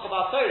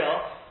U'Mochav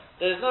Torah.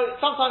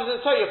 Sometimes in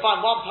the Torah you'll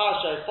find one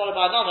parasha is followed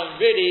by another, and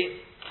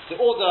really the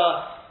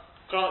order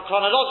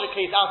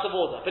chronologically is out of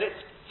order.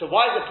 So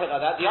why is it put like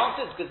that? The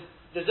answer is because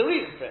there's a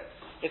reason for it.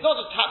 It's not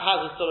just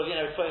haphazard sort of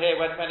put here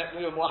when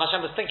what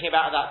Hashem was thinking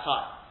about at that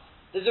time.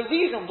 There's a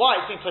reason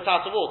why it's been put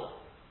out of order.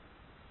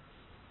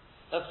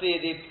 That's the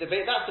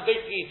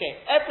basic thing.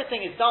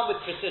 Everything is done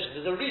with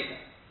precision. There's a reason.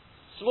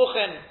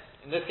 Smuchin.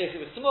 In this case it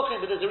was Smuchin,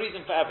 but there's a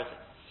reason for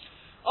everything.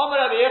 Omer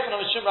Rabbi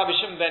Yochanan Mishum Rabbi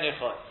Shimon ben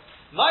Yochai.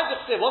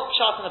 Ma'idach say, what's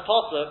pshat in the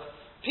pasuk?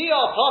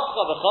 Piyah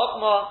pascha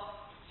v'chokma.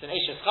 It's an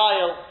Eshes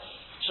Chayil.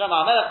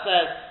 Shlomo HaMelech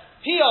says,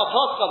 Piyah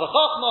pascha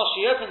v'chokma.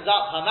 She opens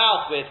up her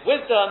mouth with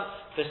wisdom.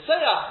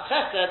 V'seyach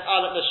chesed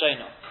alat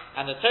l'sheino.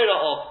 And the Torah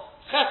of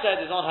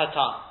chesed is on her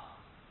tongue.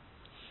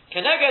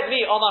 Keneged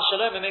mi Omar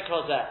Shalom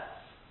Mikra Zeh.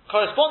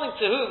 Corresponding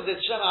to whom did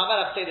Shlomo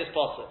HaMelech say this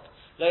pasuk?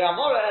 Lo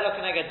yamora elo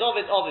keneged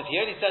David Aviv. He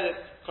only said it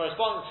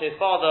corresponding to his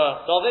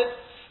father David,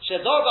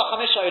 Shedor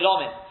b'chamisha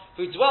ilamin,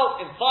 who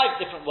dwelt in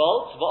 5 different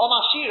worlds,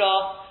 v'omar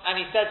shira,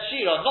 and he said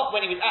shira, not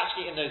when he was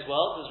actually in those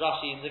worlds, as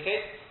Rashi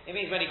indicates. It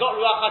means when he got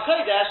Ruach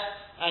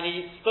HaKodesh, and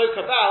he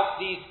spoke about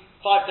these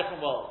 5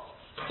 different worlds.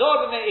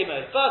 Dor b'mei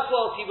imo, first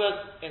world he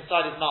was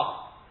inside his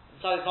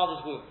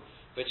mother's womb,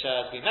 which,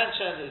 as we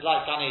mentioned, is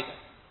like Gan Eden.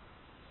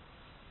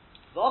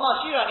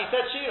 V'omar shira, and he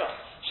said shira.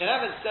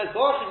 Shenemet says,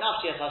 Baruch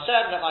nafshi es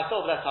Hashem, let my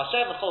soul bless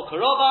Hashem, v'chol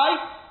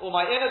karovai, all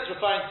my innards,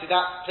 referring to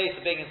that place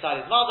of being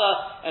inside his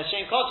mother, and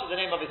Shem Kodesh is the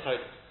name of his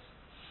holiness.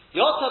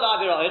 Yotzad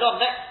Avira Olam,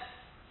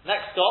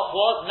 next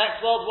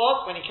world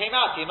was, when he came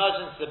out, he emerged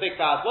into the big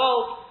bad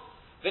world.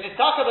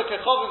 V'nistaka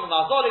b'kechovim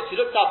u'mazolis, he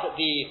looked up at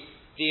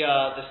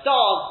the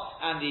stars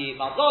and the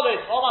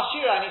mazolis, Omar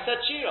Shira, and he said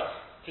Shira.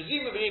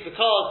 Presumably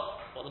because,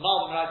 what the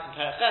Malbim writes in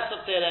Perech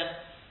of Tehillim,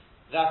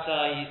 that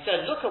he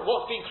said, look at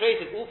what's been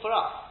created all for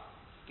us.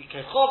 The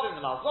Kechovim,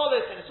 the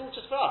Malzolis, and it's all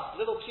just for us.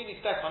 The little puny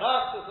speck on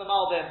earth is the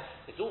Malbim,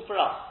 it's all for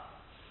us.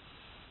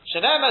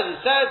 Shenem, as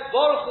it says,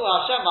 Baruch Hu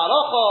Hashem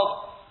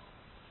Malachov,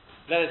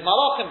 there is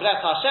Malachim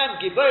bless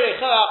Hashem, Giborei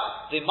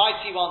Chorach, the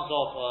mighty ones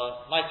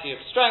of, mighty of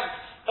strength,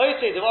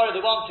 Ote Devara,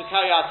 the ones who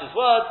carry out his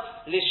word,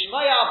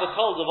 Lishmaya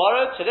B'kol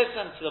Devara, to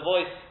listen to the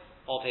voice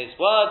of his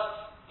word,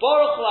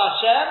 Baruch Hu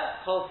Hashem,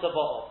 Kol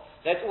Tzaba'ov.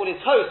 Let all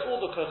his hosts,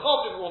 all the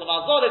Kechovim, all the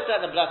Malzolis,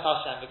 let them bless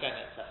Hashem,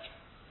 etc.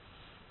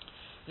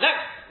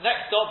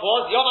 Next stop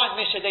was Yomag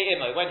Mishadei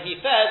Imo, when he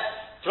fed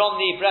from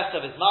the breast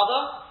of his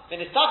mother.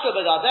 V'nistaka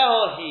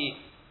b'dadeho,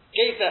 he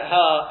gazed at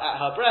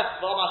her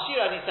breast.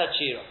 V'omashira, and he said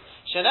Shira.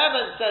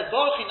 Shenevan says,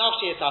 Baruch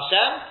nafshi es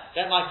Hashem,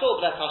 let my soul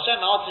bless Hashem,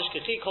 ma'atish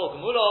kechi kol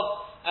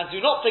gemulov, and do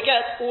not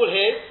forget all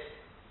his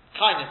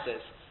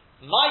kindnesses.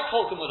 My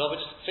kol gemulov,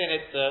 we'll just explain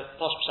it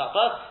posh pshat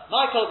first.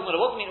 My kol gemulov,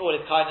 what does it mean all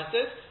his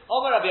kindnesses?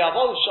 Omer Rabbi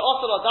Avol,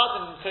 she'osel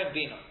adadim m'kom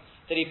bino,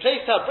 that he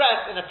placed her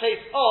breast in a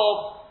place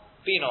of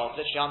Bino,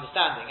 literally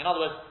understanding. In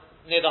other words,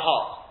 near the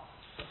heart.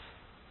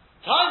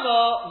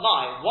 Timer,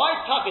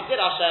 why Taka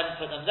did Hashem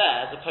put them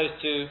there as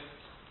opposed to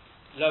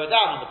lower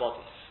down on the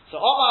body?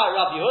 So Omar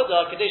Rabbi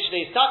Yehuda,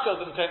 Kadeshli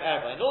Taka B'Mkom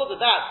Erva, in order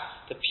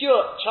that the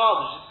pure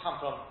child, which has come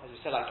from, as we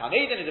said, like Gan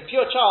Eden, is a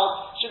pure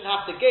child, shouldn't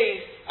have to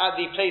gaze at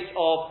the place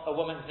of a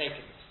woman's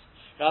nakedness.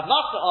 Rav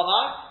Masa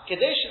Omar,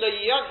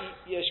 Kadeshli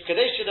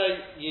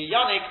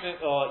Yanik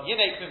or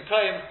Yinek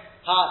Mimkom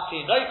Ha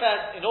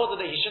Tinofes, in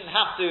order that he shouldn't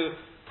have to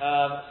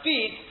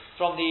feed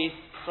from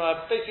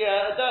basically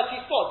a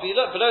dirty spot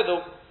below the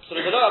sort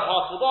of the lower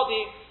part of the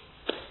body.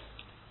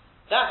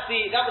 That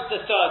was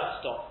the third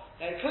stop.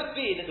 Now it could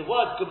be that the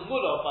word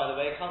gemulov, by the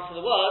way, comes from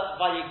the word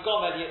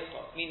vayigomel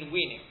yitzchak, meaning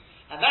weaning,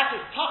 and that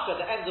is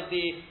taka, the end of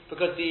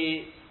because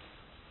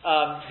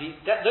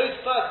those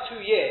first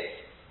 2 years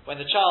when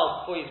the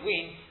child before he's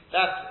weaned,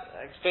 that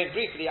explained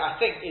briefly,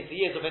 I think, is the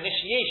years of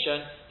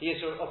initiation, the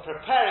years of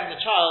preparing the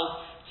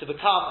child to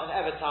become an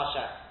Eved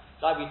Hashem.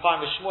 Like we find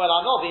with Shmuel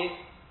Aramosi,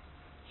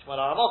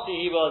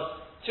 he was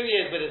 2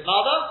 years with his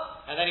mother,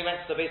 and then he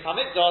went to the Beis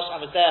HaMikdash and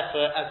was there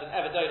as an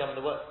Eved Olam,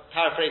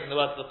 paraphrasing the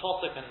words of the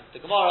Pasuk and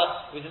the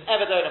Gemara, he was an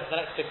Eved Olam for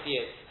the next 50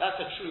 years. That's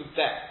a true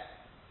bet.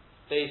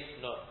 Beis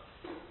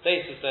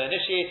is the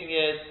initiating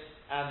years,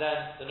 and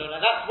then the Nun.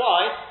 And that's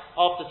why,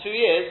 after 2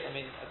 years, I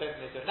don't think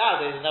they do it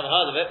nowadays, I've never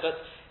heard of it,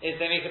 but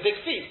they make a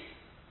big feast.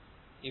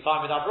 You find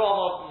with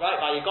Avraham, right,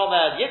 by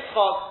Yigomer,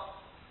 Yitzchak,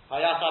 there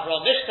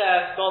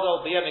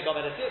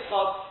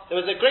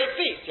was a great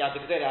feast. You had the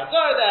Gedei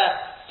Hazor there,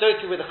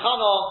 so too with the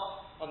Chano.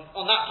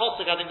 On that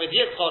topic, I think with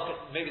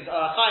Yitzchak, maybe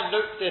Chaim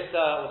notes this,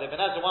 or the Ibn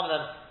Ezra, one of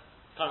them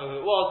can't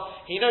remember who it was.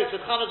 He notes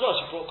with Chana Rosh,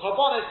 he brought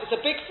Korbanos. It's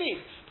a big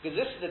feast because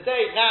this is the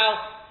day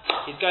now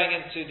he's going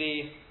into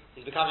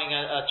he's becoming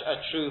a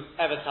true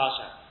Evet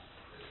Hashem.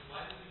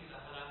 Why did we do the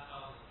Halal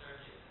Power in the third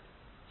year?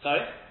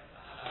 Sorry?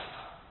 The Halal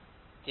Power.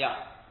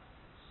 Yeah.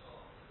 So,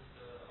 this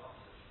is the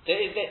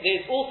opposite.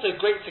 There's also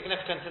great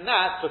significance in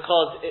that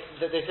because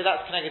they say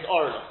that's connected to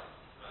Orla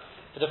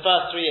for the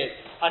first 3 years.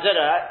 I don't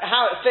know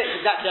how it fits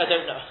exactly. I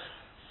don't know,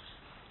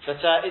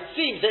 but it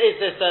seems there is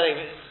this.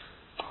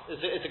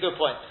 It's a good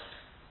point.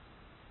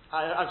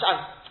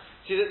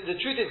 See, the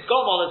truth is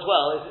Gomel as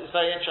well is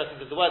very interesting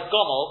because the word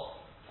Gomel,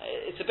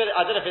 it's a bit.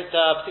 I don't know if it's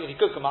particularly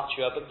good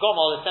Gematria, but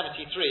Gomel is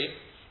 73.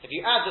 If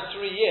you add the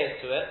 3 years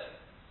to it,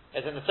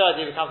 as in the third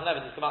year becomes an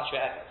evidence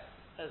Gematria Ephes.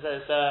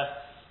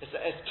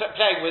 It's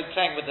playing with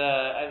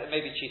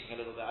maybe cheating a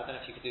little bit. I don't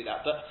know if you could do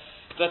that, but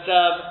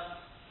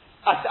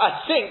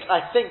I think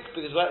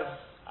because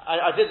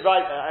I did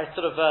write, I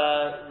sort of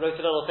wrote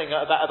a little thing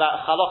about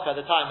Chalokah at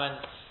the time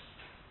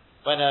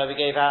when we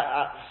gave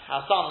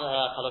our son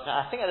Chalokah.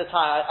 I think at the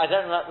time I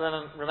don't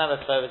remember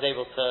if I was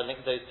able to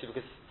link those two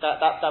because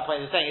that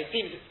point is saying it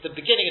seems it's the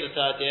beginning of the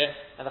third year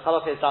and the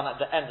Chalokah is done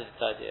at the end of the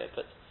third year,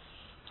 but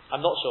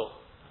I'm not sure.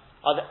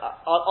 Are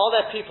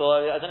there people?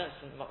 I don't know if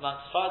it's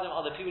amongst Sfardim.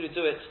 Are there people who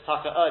do it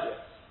taka earlier?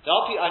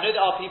 I know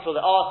there are people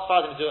that are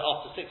Sfardim who do it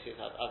after 6 years.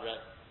 I've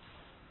read,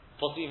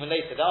 possibly even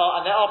later. There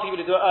are people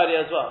who do it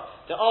earlier as well.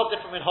 There are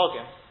different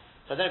minhagim.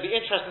 So then it'd be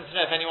interesting to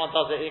know if anyone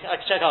does it. I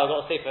can check out. I've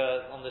got a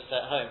sefer on this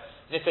at home.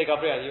 Nitei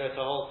Gabriel, he wrote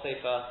a whole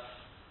sefer.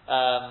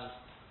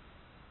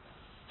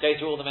 Go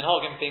through all the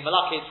minhagim, being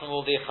malakis from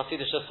all the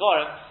Hasidic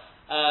Sfarim.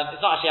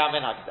 It's not actually our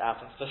minhag as it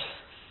happens,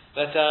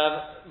 but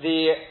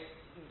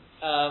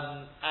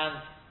and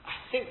I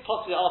think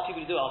possibly there are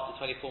people who do it after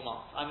 24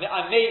 months. I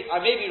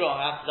may be wrong.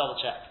 I have to double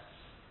check.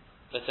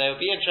 But it would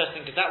be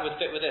interesting because that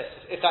would fit with this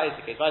if that is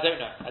the case. But I don't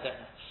know. But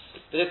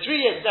the 3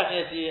 years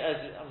definitely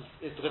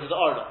is because of the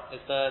Orla.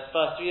 It's the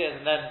first 3 years,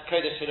 and then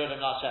Kodesh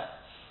Hilonim Lashem.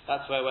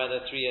 That's where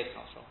the 3 years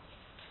comes from.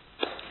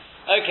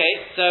 Okay,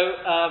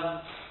 so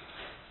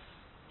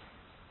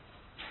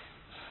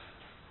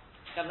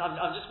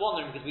I'm just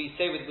wondering because we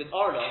say with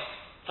Orla.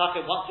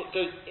 Taka, once it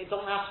goes, it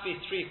doesn't have to be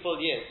 3 full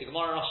years. The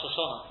Gemara in Rosh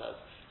Hashanah says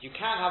you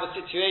can have a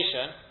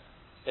situation.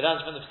 It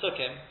learns from the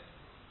Pesukim.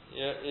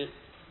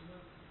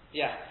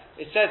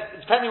 It says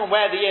depending on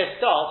where the year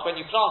starts, when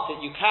you plant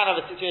it, you can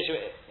have a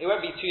situation. It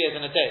won't be 2 years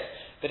and a day,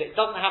 but it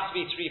doesn't have to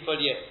be 3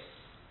 full years.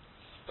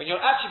 When you'll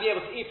actually be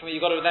able to eat from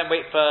it, you've got to then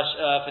wait for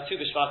Tu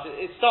B'Shvat.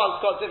 It's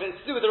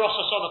to do with the Rosh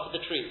Hashanah for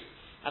the tree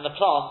and the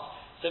plant.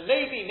 So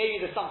maybe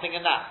there's something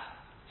in that.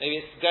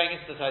 Maybe it's going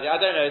into the third year. I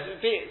don't know.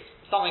 It's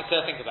something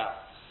to think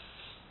about.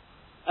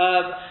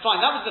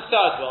 Fine, that was the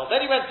third world.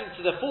 Then he went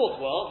into the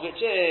fourth world, which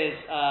is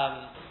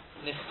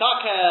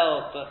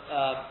Nistakel,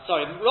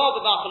 Rob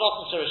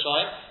Machalot and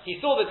Rishoyim.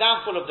 He saw the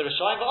downfall of the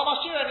Rishoyim, but Amar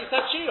Shira, and he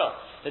said Shira.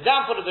 The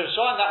downfall of the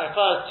Rishoyim, that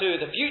refers to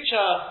the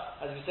future,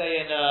 as we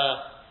say in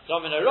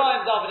Domin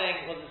Orion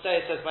davening. What does it say?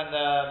 It says when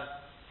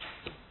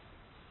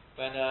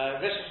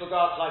Rishon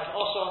forgot like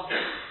Oshon,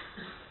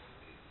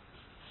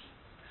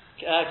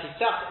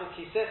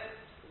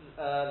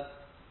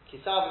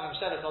 Kisavim and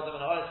Shelah told them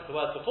in the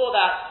words before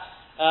that.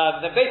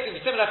 Then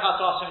basically similar to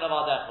Hashem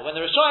Navadecha. When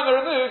the Rishoyim are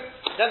removed,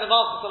 then the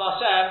Malchus of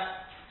Hashem,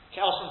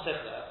 Ke'oshim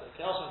Tifler,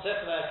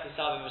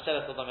 Kisavim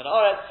Mishelet Odom in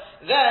Oret.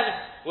 Then,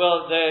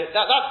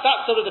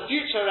 that's sort of the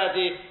future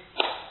already.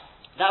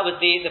 That was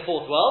the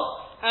fourth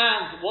world.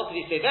 And what did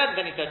he say then?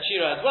 Then he said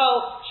Shira as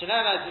well.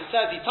 Shenan, as it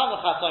says,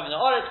 Yitamach Hashem in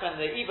Oret, when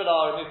the evil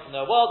are removed from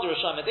their world, the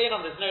Rishoyim Medinon,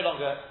 there's no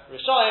longer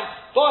Rishoyim.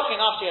 Baruch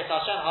Nafshi Es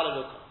Hashem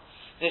Hallelujah.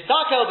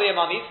 Nistakel be a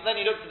mamis. Then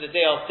he looked at the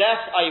day of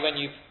death, i.e. when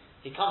he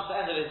comes to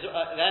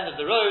the end of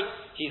the road,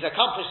 he's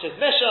accomplished his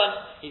mission,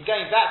 he's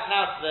going back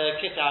now to the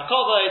Kitta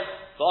HaKovod,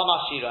 V'omar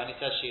Shira, and he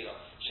says Shira.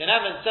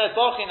 Sheneman says,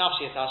 Baruch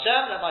Nafshi Es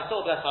Hashem, let my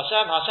soul bless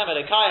Hashem, Hashem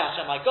Elokai,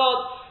 Hashem my God,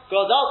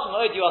 God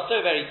Altum you are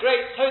so very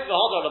great, Hod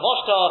V'hodor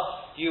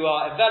Levoshta, you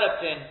are enveloped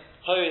in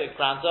Hod,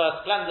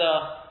 grandeur,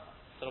 splendor,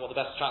 I don't know what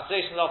the best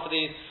translations are for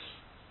these.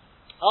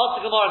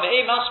 Ask the Gemara,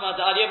 Me'ei Mashma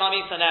Da'al Yom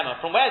HaMisa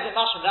Nema, from where is it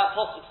Mashma that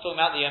Apostle talking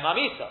about the Yom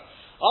HaMisa?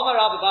 Omar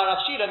Rabbi Bar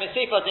Rav Shira,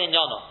 Mesefa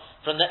De'inyono.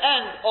 From the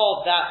end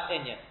of that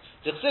inyan.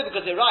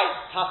 Because it writes,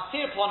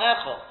 Tastir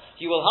Ponecho,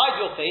 you will hide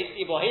your face,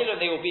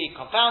 Ibohilun, they will be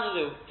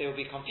confounded, they will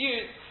be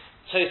confused.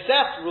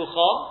 Tosef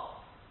Ruchom,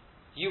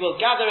 you will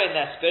gather in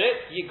their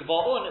spirit,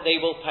 Yigbaun, they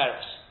will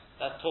perish.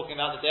 That's talking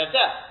about the day of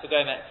death, the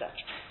Gomer, etc.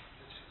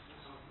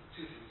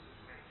 Two things.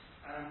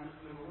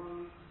 Number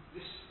one,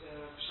 this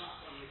Pshat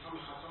on the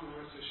Tamil Chatam,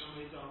 the rest of the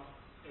Shomedon,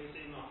 is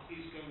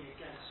going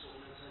against what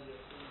we're telling you,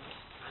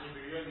 and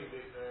you're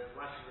with the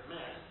wife of the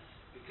man,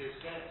 because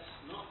that's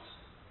not.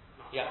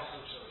 Yeah.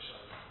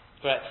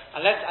 Correct.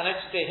 And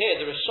let's say here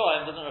the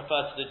Rishoyim doesn't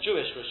refer to the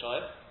Jewish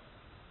Rishoyim.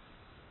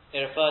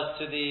 It refers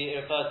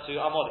to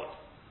Amalek,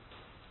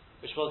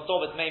 which was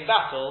David's main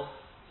battle.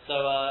 So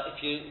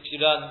if you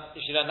learn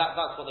that,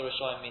 that's what the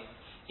Rishoyim means.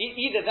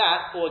 Either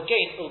that, or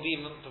again, it will be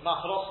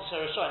Machalos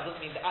and Rishoyim.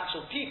 Doesn't mean the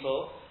actual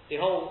people. The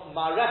whole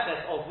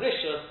Marechet of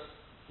Rishus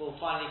will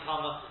finally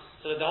come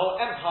so the whole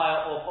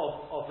empire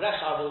of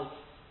Resha will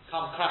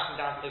come crashing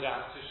down to the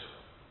ground.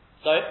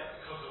 Sorry?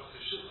 Because of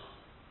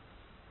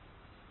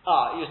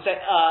Teshuvah. You say,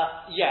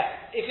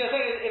 yeah. If you're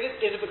saying, is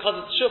it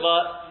because it's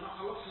Shuvah?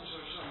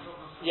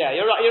 Yeah,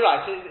 you're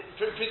right.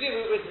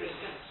 Presumably,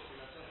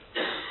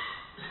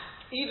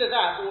 either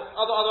that, or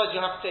otherwise you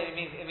have to say it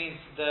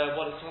means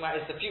what it's talking about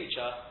is the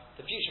future.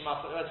 The future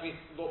must,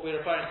 what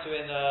we're referring to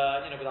in,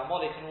 with our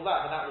Amalek and all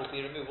that, but that will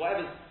be removed.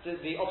 Whatever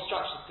the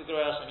obstructions to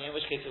Gerei Hashem, in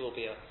which case it will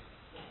be a.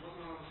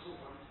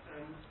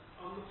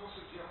 On the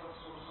pasuk Yaakov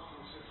Chol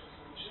Chacham says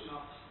from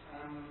Mishnah,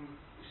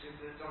 we said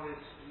that David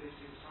lives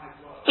in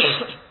 5 worlds.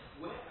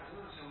 Where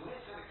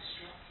is that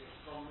extracted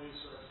from those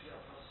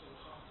Yaakov Chol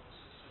Chacham?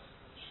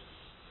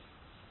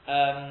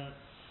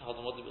 Hold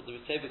on, what do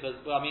we say?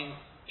 Because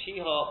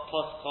Piha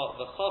Pascha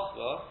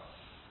V'Chachva.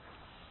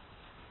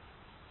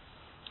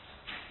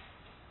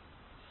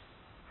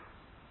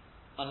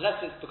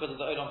 Unless it's because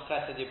of the Olam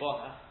Chesed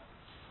Yibona.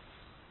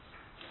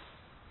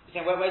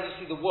 You're saying, where do you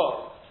see the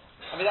world?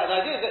 The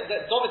idea is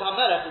that David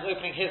HaMelech is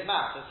opening his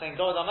mouth and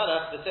saying, David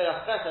HaMelech, the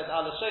Serach Chesed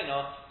Al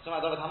Shono, so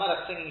David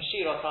HaMelech singing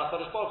Shira to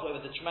HaKadosh Baruch Hu over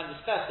the tremendous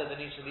Chesed in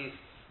each of these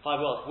 5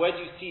 worlds. Where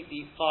do you see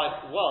the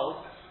 5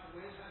 worlds?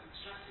 Where is that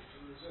extracted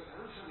from the Zohar?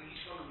 I understand that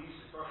each one of these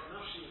is Baruch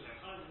Nafshi and they're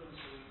finding them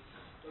to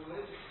the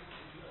way they come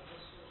from the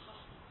Apostle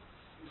Chachma.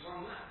 It's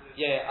on that.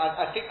 Yeah,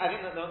 I think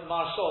that the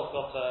Maharshal has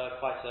got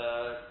quite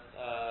a.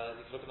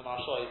 If you look at the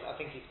Maharshal, I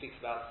think he speaks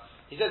about.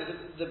 He says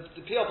the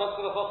Piyah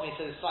Pascha V'Chachma, he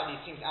says it slightly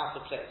seems out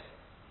of place.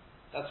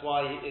 That's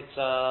why it's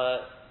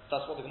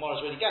that's what the Gemara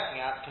is really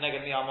getting at.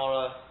 Keneged Mi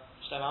Amora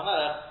Shlem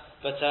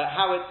HaMelech. But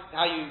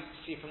how you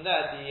see from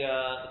there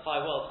the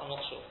 5 worlds, I'm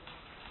not sure.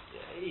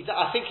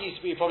 I think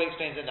he probably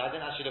explains it now. I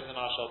didn't actually look at the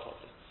Maharshal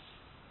properly.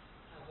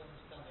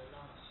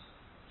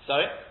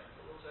 Sorry.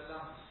 What's the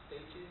Lamas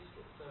stages?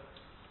 What's the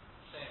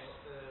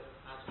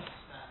how to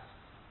understand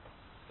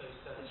those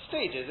 7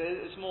 stages?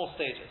 It's more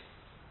stages.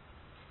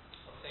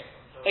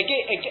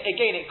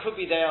 Again, it could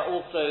be they are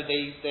also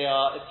they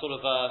are it's sort of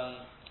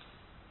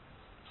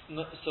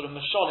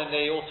mashalim.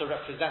 They also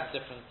represent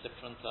different. The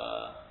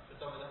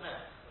David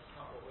HaMelech. That's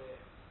not what we're.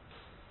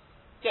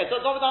 Yeah,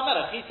 David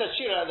HaMelech. He says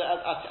Shira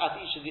at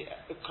each of the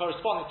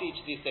corresponding to each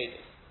of these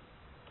stages.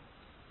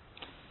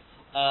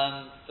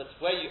 But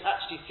where you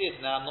actually see it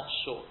now, I'm not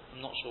sure.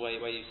 I'm not sure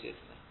where you see it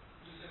now.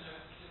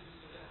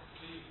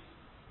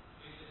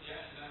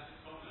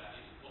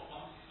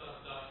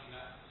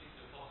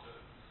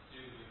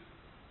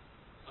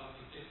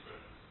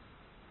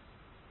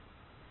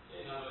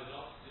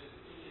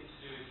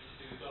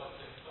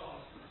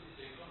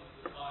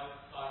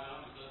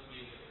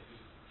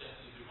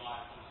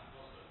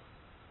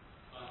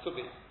 Could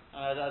be.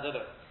 I don't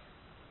know.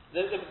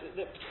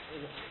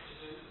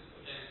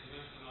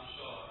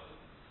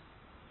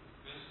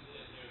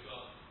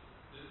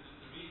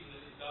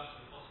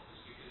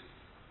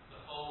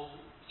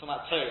 Talking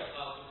about Torah.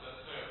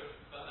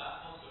 But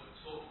that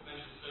also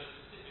mentions very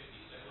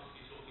specifically, so it must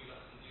be talking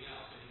about something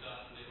else. So he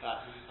does.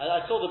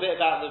 I saw the bit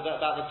about the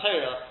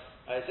Torah.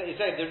 He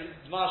said the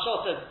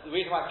Maharshal says the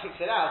reason why it picks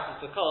it out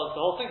is because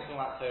the whole thing's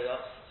talking about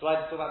Torah. So why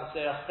is it talking about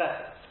the Torah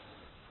Chesed?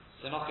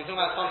 So it must be talking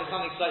about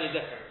something slightly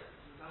different.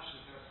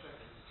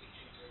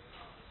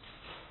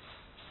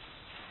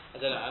 I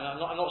don't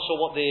know. I'm not sure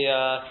what the.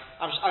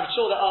 I'm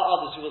sure there are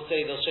others who will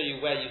say they'll show you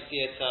where you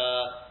see it.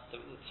 The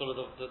 5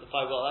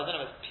 worlds. I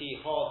don't know if it's P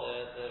Hod,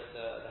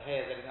 the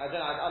hairs, everything. I don't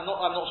know.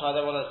 I'm not sure. I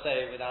don't want to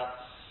say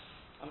without.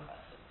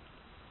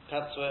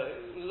 Perhaps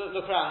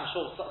look around. I'm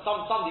sure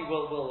somebody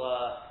will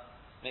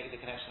make the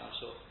connection. I'm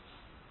sure.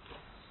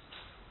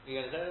 You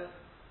going to say that?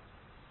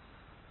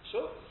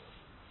 Sure.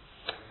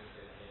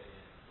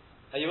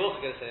 Are you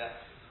also going to say that?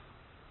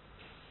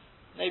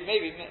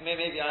 Maybe.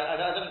 I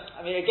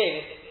don't.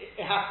 Again,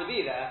 it has to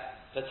be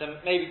there. But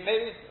maybe.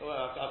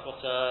 Well, I've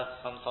got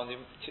something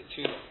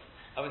two.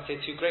 I wouldn't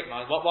say 2 great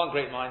minds. One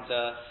great mind.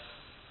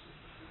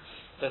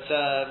 But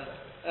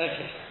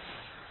okay.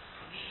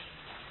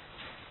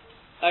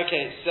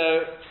 Okay. So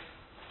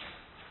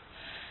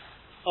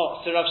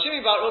Rav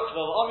Shimi Bar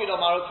Ukva, Omid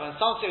Mar Ukva, and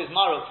some say it was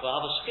Mar Ukva.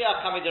 Have a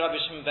Shchiach Kamid Rabbi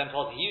Shimon ben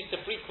Pozi. He used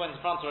to frequent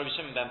in front of Rabbi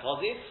Shimon ben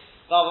Pozi.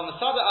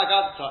 Masada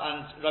Agadta,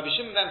 and Rabbi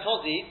Shimon ben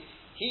Pozi,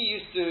 he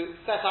used to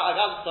set out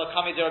Agadta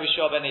Kamid Rabbi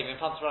Shua ben Nevi in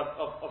front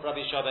of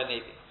Rabbi Shua ben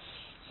Nevi.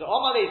 So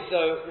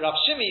Rav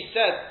Shimi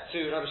said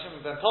to Rabbi Shimon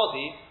ben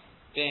Pozi,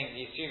 being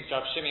he assumed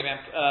Rabbi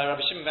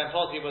Shimon ben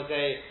Pozi was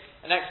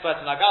an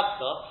expert in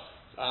Agadta,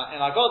 in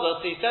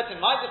Agoda, so he said to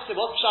him, what's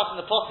shot in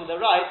the posse that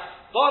right?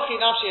 Baruch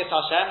nafshi es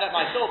Hashem, let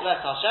my soul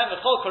bless Hashem,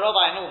 v'chol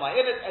karovai and all my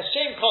ibit,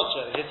 Hashem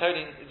Kodsha,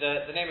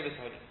 the name of his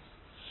holiness.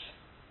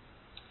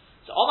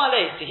 So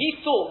Omalei, so he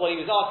thought what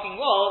he was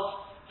asking was,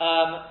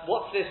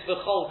 what's this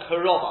v'chol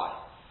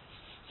karovai?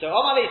 So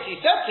Omalei, he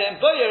said to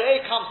him, Boyer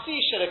come see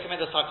Shirek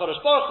Midas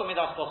HaKadosh Baruch Hu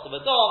Midas Bosel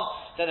V'Dom,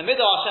 then the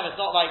Midah Hashem is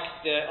not like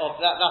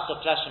that's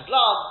of flesh and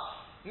blood.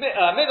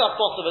 Midas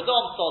Bosel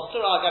V'Dom, so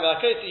Surah Gabi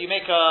HaKosi, you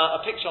make a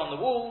picture on the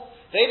wall.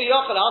 Ve'evi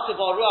Yochel Hatu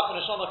Ba'al Ruach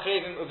V'Neshama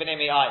Krevim U'B'nei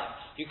Me'ayim.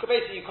 you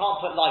can't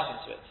put light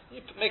into it.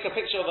 You make a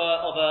picture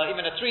of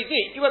even a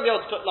 3D, you won't be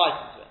able to put light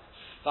into it.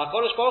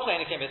 HaKadosh Baruch Hu,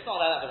 it's not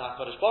like that with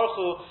HaKadosh Baruch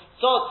Hu.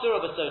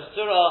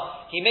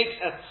 He makes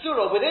a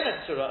tzura within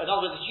a tzura. In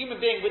other words, a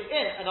human being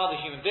within another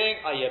human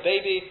being, i.e. a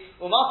baby.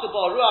 And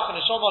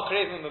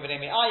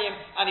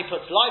he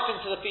puts life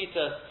into the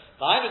fetus.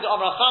 And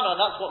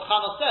that's what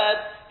Chana said,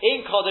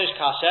 in Kodesh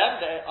Kashem,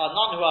 there are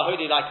none who are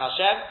holy like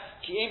Hashem,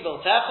 Ki im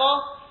biltecha,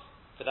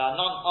 but there are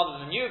none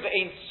other than you, but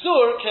in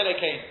Tzur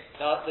Kelekenu.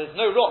 There's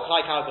no rock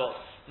like our God.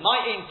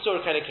 My in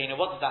Tzur Kelekenu,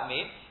 what does that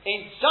mean?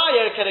 In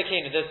Tzayer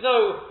Kelekenu, there's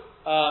no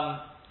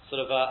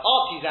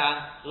artisan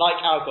like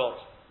our God.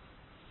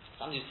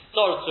 Somebody's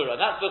Tzur.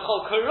 That's the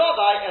Chol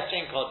Karodai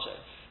Eshem Kodshe.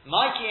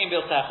 My Ki im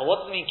biltecha,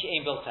 what does it mean Ki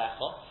im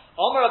biltecha?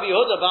 Omer Rabbi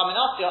Yehuda Bar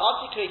Menasya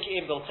Atikri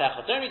Ki im biltecha.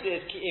 Don't read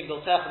it as Ki im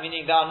biltecha,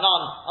 meaning there are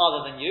none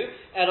other than you.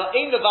 Elo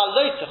ein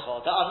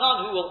levalotecha, there are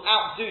none who will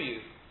outdo you.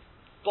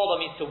 Bola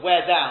means to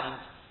wear down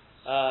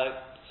and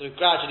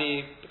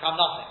gradually become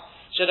nothing.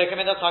 Hashem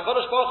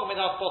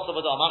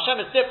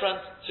is different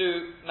to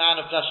man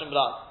of flesh and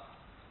blood.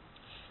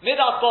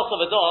 Midas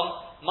Bosov Adom,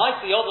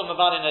 Maisi Odom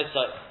Mavanin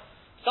Osoi.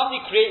 Somebody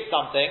creates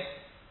something,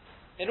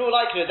 in all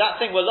likelihood that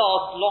thing will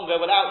last longer,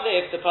 will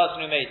outlive the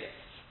person who made it.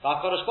 But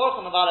HaKadosh Baruch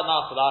Hu Mavanin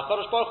Masala,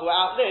 HaKadosh Baruch Hu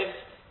outlives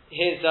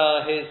his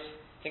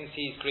things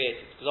he's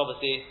created, because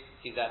obviously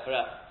he's there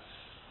forever.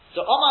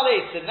 So Omar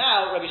so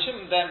now Rabbi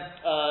Shimon Baruch,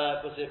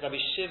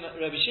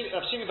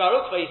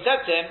 he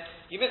said to him,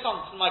 you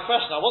misunderstood my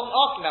question. I wasn't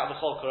asking about the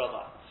Chol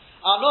Karodai.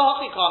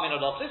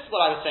 This is what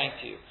I was saying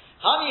to you.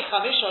 These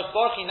 5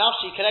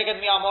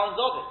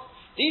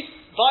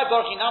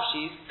 Barchi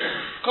Nafshis,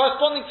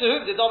 corresponding to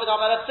whom did David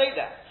HaMelech say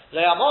that? He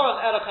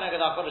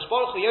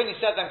only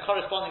said them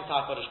corresponding to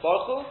HaKadosh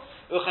Baruch Hu,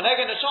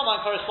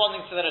 and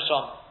corresponding to the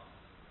Neshama.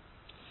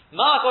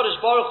 Ma HaKadosh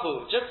Baruch Hu,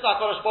 just as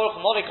HaKadosh Baruch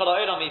Hu, he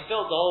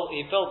filled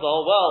the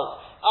whole world.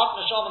 Af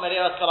Neshama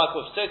Merirat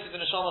Kalakuf, so the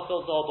Neshama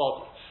fills the whole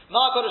body.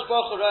 Ma HaKadosh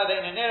Baruch Hu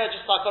Re'eh in Nera,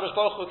 just like HaKadosh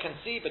Baruch Hu can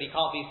see, but he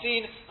can't be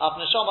seen. Af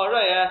Neshama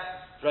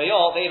Re'eh,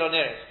 Re'eh Ve'elo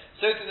Neres.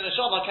 So the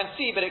Neshama can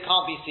see, but it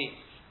can't be seen.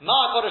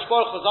 Ma HaKadosh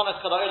Baruch Hu Zones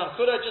Kala'ilam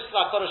Kura, just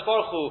like HaKadosh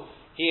Baruch Hu,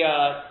 he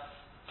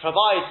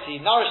provides, he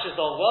nourishes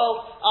the whole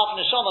world. Af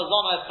Neshama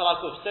Zones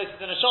Kalakuf, so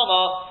the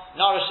Neshama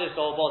nourishes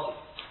the whole body.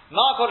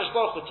 Ma HaKadosh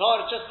Baruch Hu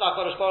Tahor, just like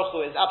HaKadosh Baruch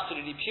Hu is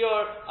absolutely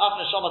pure. Af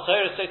Neshama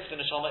Tahor, so the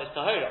Neshama is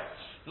Tahora.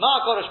 Ma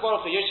HaKadosh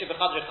Baruch Hu Yoshev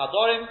B'chadrei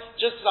Chadorim,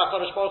 just as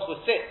HaKadosh Baruch Hu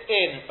sits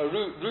in a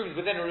room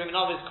within a room, in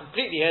other words,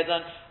 completely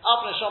hidden. Af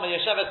Neshama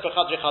Yoshevet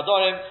B'chadrei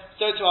Chadorim,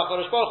 so too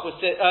HaKadosh Baruch Hu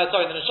the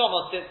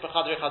Neshama sits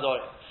B'chadrei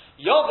Chadorim.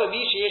 Yova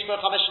Mishi Yesh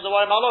B'chamesh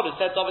Devarim Alod,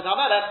 said David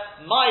HaMelech,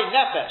 my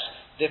nefesh,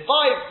 the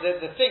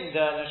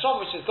Neshama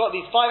which has got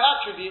these 5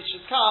 attributes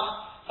should come,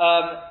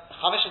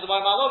 Chamesh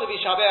Devarim Alod,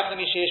 V'shabeach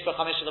Mishi Yesh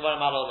B'chamesh Devarim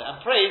Alod,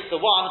 and praise the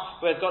one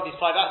who has got these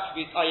 5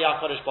 attributes, i.e.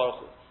 HaKadosh Baruch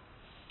Hu.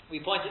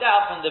 We pointed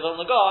out from the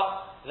Vilna Gaon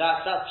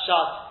that's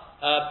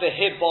pshat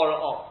behib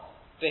bara'om.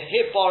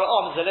 Behib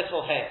bara'om is a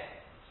little hay.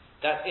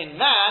 That in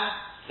man,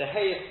 the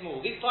hay is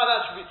small. These 5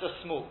 attributes are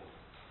small.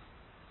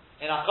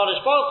 In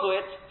HaKadosh Baruch Hu,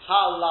 it's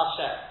hal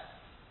lashem.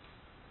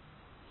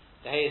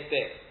 The hay is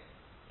big.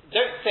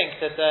 Don't think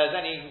that there's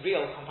any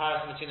real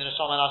comparison between the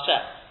Neshama and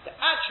Hashem. The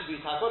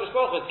attributes, HaKadosh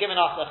Baruch Hu has given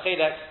us a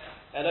chilek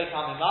Elohim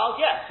Mimal.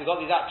 Yes, we've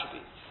got these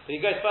attributes. But he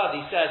goes further,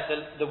 he says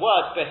the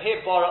word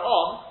behib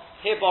bara'om,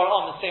 here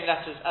bara'om, the same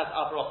letters as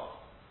Avraham.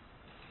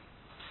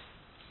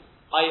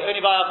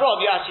 Only by Avraham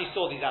you actually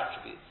saw these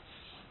attributes.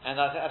 And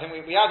I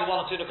think we added 1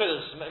 or 2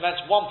 nukudas. We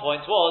mentioned one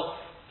point was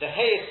the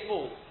hay is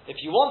small. If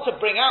you want to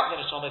bring out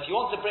the neshama, if you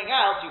want to bring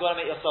out, you've got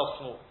to make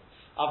yourself small.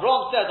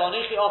 Avraham said, when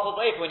he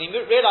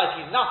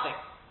realized he's nothing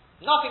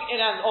in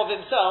and of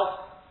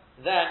himself,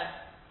 then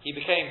he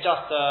became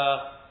just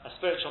a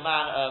spiritual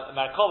man, a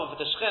Merkava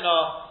for the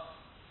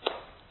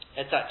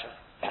Shekhinah, etc.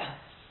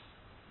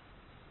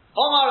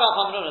 Omar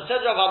Rav Hamnuna,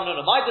 said Rav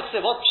Hamnuna, my defse,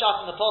 what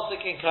pshat in the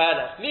Pasuk in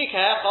Koheles? Who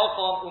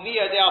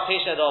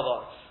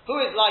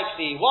is like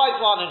the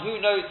wise one and who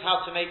knows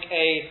how to make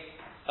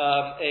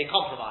a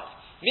compromise?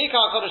 Mika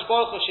HaKadosh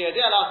Baruch Hu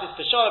she'yadeh alatis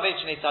b'shara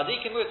bein shnei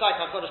tzadikim. Who is like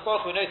HaKadosh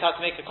Baruch Hu knows how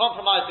to make a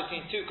compromise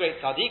between 2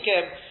 great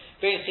tzadikim,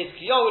 between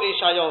Chizkiyahu and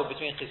Yeshayahu,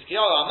 between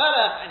Chizkiyahu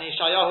HaMelech and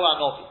Yeshayahu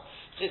HaNovi.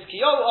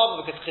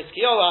 Chizkiyahu, because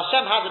Chizkiyahu,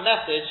 Hashem had a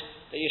message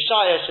that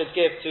Yeshaya should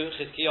give to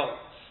Chizkiyahu.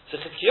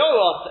 So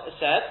Chizkiyahu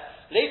said,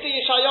 later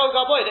Yeshayahu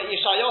Gaboy, that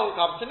Yeshayahu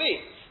come to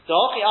me.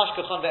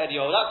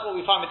 That's what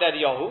we find with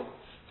Eliyahu.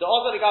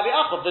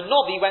 The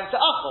Novi went to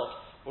Achod.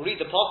 We'll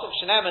read the Pasuk.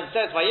 Shneman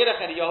says, Vayirech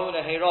Eliyahu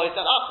leheiro, he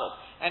said Achod.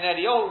 And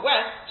Eliyahu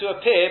went to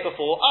appear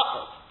before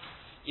Achod.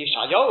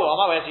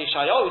 Yeshayahu, whereas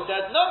Yeshayahu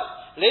said, no.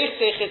 Let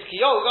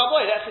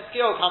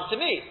Chizkiyahu come to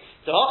me.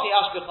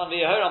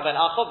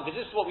 Because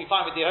this is what we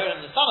find with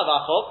Yehoram, the son of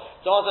Achod.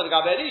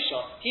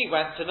 He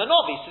went to the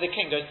Novi, so the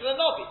king goes to the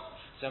Novi.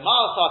 So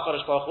Ma'asah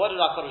HaKadosh Baruch Hu, what did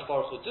HaKadosh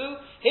Baruch Hu do?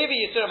 He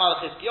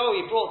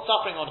brought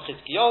suffering on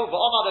Chizkiyahu, but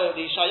Omar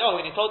Yeshayahu,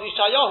 and he told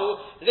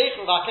Yeshayahu,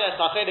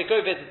 go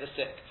visit the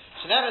sick.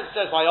 Shneman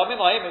says,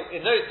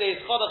 in those days,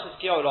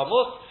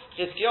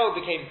 Chizkiyahu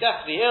became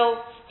deathly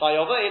ill,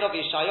 Vayoveid of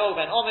Yishayahu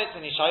ben Omitz,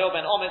 and Yishayahu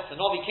ben Omitz, the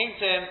Novi came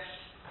to him,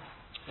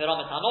 the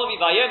Omitz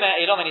Hanovi, Vayomer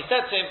Elom, and he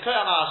said to him,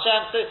 Koyama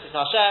Hashem, this is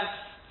Hashem,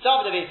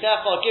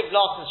 give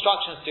last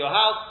instructions to your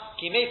house,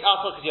 Kimes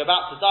Ato, because you're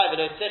about to die,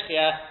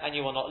 and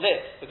you will not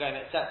live,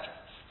 etc.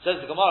 Says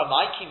the Gemara,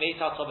 what does it mean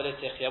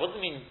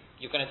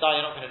you're going to die,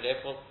 you're not going to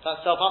live? Well, that's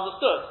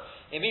self-understood.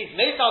 It means,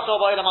 you're going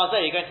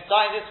to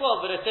die in this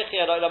world, and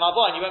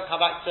you won't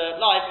come back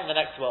to life in the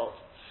next world.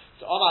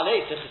 So Omar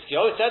Lei,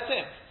 Chizkiyahu said to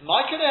him,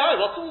 what's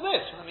all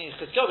this? I mean,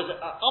 Chizkiyahu is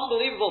an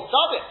unbelievable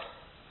tzaddik.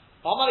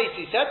 Omar Lei,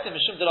 he said to him,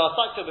 because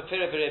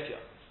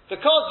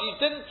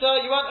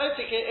you weren't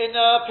otik in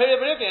Piri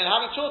Berivia and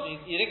having children,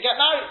 you didn't get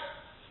married.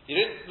 You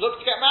didn't look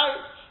to get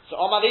married. So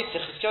Omar Lei,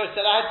 Chizkiyahu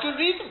said, I had good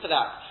reason for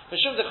that.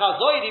 Because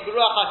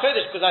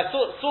I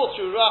saw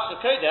through Ruach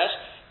HaKodesh,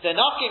 the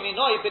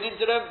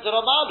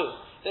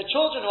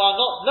children who are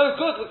no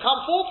good would come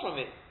forth from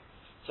me.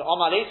 So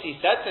Omar Leisi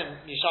said to him,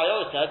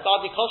 Yishayahu said,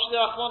 why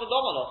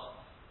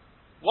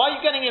are you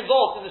getting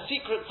involved in the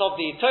secrets of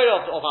the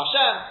Torah of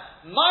Hashem?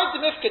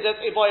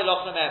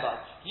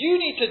 You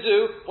need to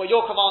do what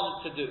you're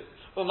commanded to do.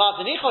 What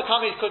HaKadosh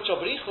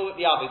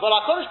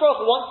Baruch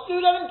Hu wants to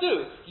do, let him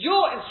do.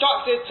 You're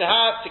instructed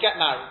to get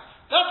married.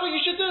 That's what you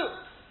should do.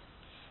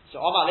 So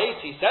Omar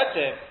Leisi said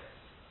to him,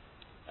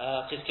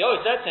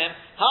 Chizkiyahu said to him,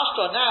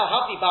 Hashta now,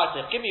 Havdi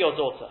Bartech, give me your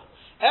daughter.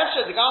 Maybe it's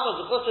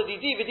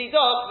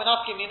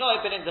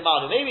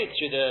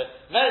true, the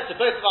merits of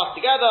both of us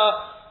together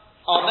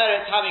are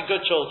merits having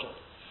good children.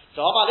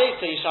 So Omar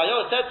Leisi,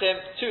 Yishayahu said to him,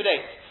 too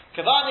late.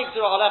 The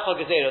decree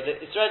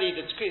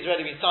has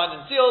already been signed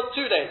and sealed,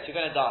 too late, you're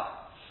going to die.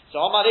 So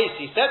Omar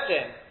Leisi said to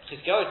him,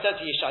 Chizkiyahu said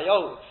to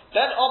Yishayahu,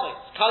 Ben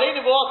Omitz, Kalei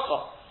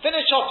Nevuotcha,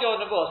 finish off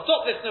your Nevuah,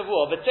 stop this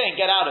Nevuah, but saying,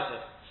 get out of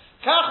it.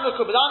 I have the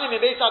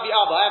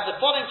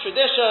following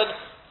tradition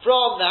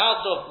from the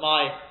house of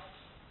my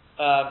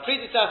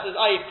predecessors,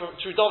 i.e.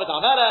 through David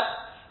HaMelech.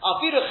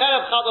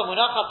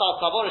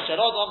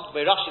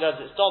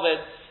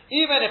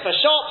 Even if a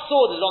sharp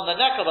sword is on the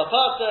neck of a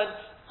person,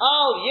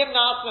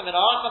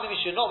 he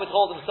should not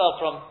withhold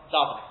himself from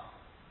davening.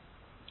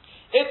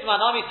 It's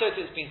Manami, so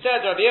it's been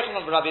said, Rabbi Yechon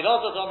and Rabbi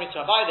Elazar,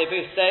 they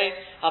both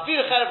say, even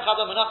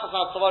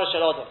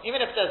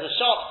if there's a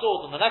sharp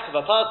sword on the neck of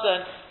a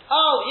person,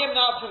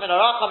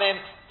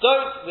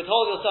 don't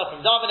withhold yourself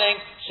from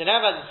davening.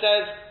 Shenem, as it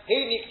says,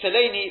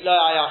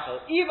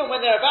 even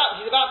when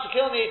he's about to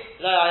kill me,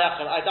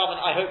 I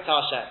daven, I hope to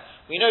Hashem.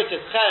 We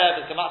notice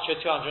Cherev is Gematria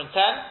 210.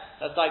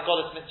 That's like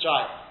Goddess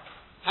Mitzrayim.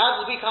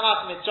 How did we come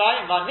out of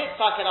Mitzrayim? By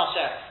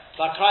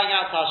crying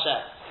out to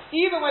Hashem.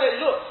 Even when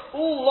it looks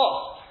all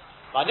lost,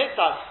 by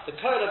Nitzach, the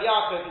code of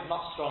Yaakov is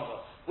much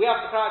stronger. We have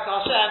to cry out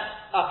to Hashem.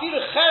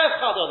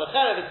 The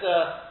Cherev is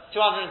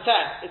 210.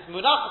 It's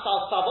Munachas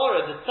al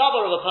Sabora, the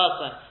Sabor of a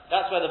person.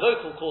 That's where the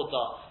vocal cords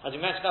are. As we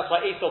mentioned, that's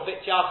why Esau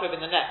bit Yaakov in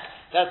the neck.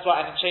 That's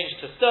why, and it changed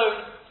to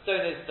stone.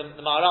 Stone is, the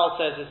Maharal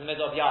says, is the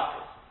middle of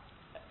Yaakov.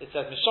 It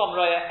says, Mishom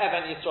Roya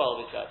Even Yisrael,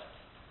 we said.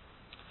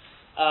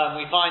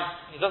 We find,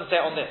 he doesn't say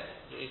it on this,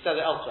 he says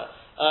it elsewhere.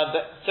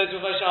 But so to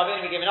Moshe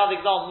Rabbeinu, we give another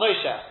example,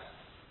 Moshe.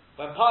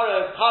 When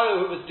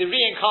Paro, who was the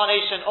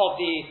reincarnation of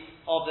the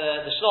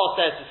Shloh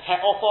says, is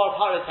He'ofar,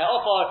 Paro is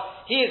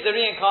He'ofar, he is the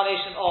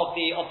reincarnation of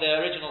the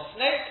original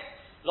snake,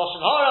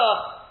 Lashon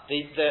Hara,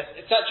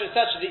 etc.,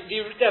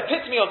 the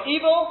epitome of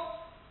evil.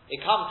 It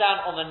comes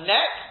down on the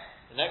neck,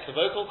 the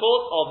vocal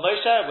cord of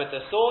Moshe with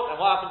the sword,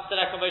 and what happens to the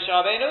neck of Moshe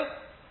Rabbeinu?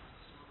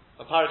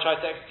 When Paro tries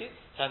to execute,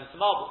 turns to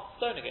marble,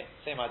 stone again,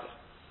 same idea.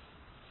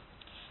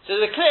 So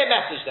there's a clear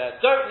message there,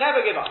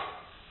 never give up.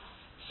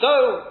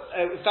 So,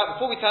 in fact,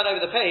 before we turn over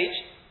the page,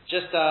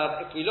 just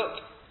if we look,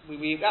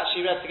 we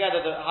actually read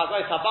together the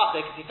Haggai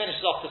Sabbatik, because he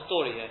finishes off the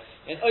story here.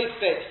 In Ois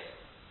Beis,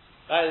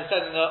 it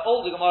says in the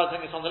older Gemara, I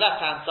think it's on the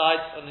left-hand side,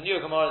 and the newer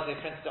Gemara, they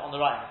printed it on the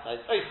right-hand side.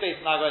 It's Ois Beis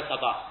and Haggai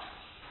Sabbatik.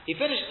 He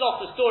finishes off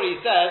the story,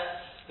 he says,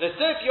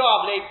 L'Sef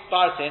Yoav Leik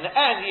Barti, in the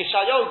end,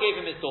 Yishayahu gave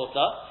him his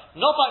daughter,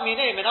 Nopak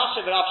Minei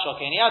Menashe v'Rav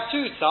Shoki, and he had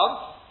two sons,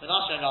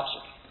 Menashe and Rav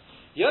Shoki.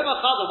 Yom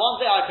Echad, one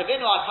day,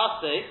 Akavinu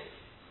Akaste,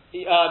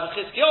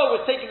 Chizkiyahu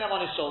was taking them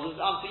on his shoulders,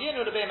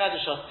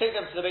 take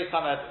them to the Beis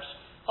HaMedrash.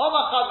 One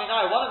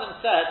of them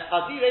said, the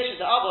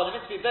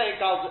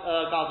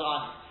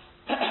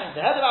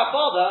head of our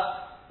father,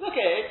 look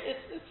at it,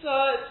 it's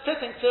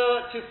fitting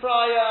to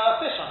fry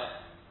fish on it.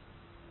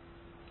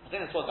 I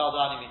think that's what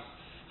Galzani means.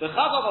 The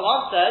Chazal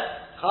once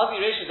said, the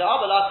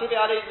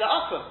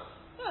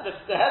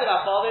head of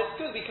our father, it's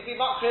good, we could be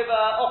makriv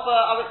offer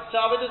to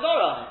Avodah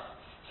Zarah on it.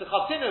 So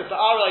Chavtinu, for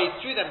Ara, he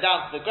threw them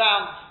down to the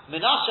ground.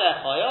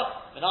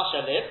 Menashe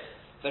lived,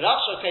 but Rav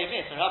Shokei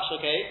missed, and Rav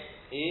Shokei,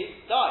 he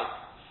died.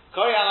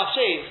 Kori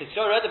Anafshei,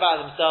 Chizkiyahu read about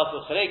himself, it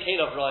all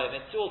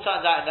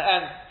turned out in the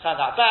end, turned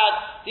out bad.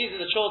 These are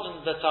the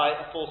children that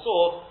I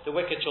foresaw, the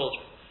wicked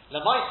children.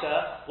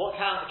 Lamaisa, what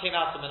came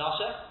out of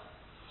Menashe?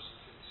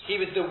 He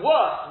was the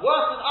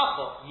worse than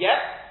Achor.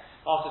 Yet,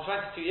 after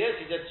 22 years,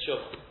 he did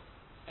Shuvah.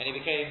 And he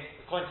became,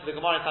 according to the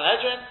Gemara in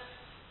Sanhedrin,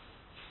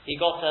 he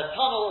got a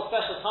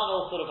special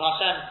tunnel, sort of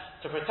Hashem,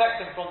 to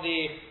protect him from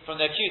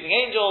the accusing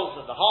angels,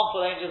 and the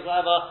harmful angels,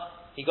 whatever.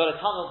 he got a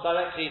tunnel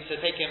directly to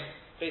take him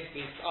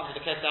basically under the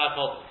Kesser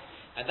HaKodesh.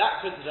 And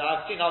that could,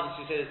 I've seen others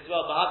who say this as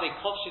well, but how they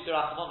Kovshit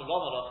Rachman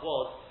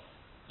was,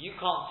 you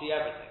can't see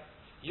everything.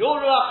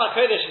 Your Ruach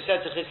HaKodesh, he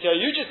said to Chizkiyahu,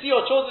 you just see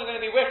your children are going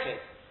to be wicked.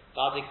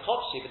 But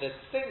there's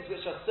things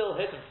which are still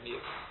hidden from you.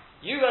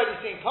 You're only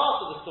seeing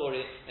part of the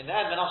story, in the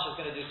end Menashe is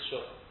going to do the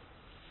shul.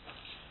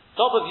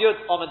 Top of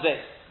Yud Amud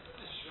Beis.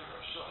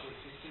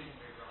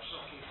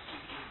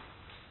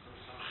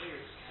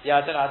 Yeah,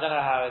 I don't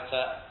know how it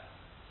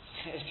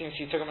seems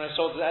he took him on his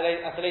shoulders at a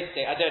later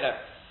date. I don't know.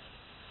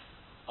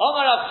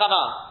 Omar Rav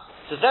Chanan.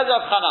 So says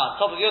Rav Chanan,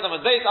 top of the Yodam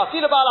Beis,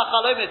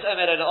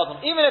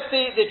 even if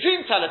the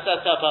dream teller says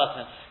to a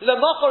person, he's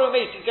going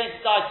to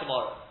die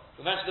tomorrow.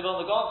 We mentioned the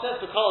Vilna Gaon says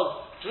because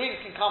dreams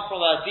can come from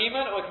a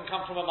demon or it can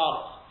come from a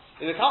malach.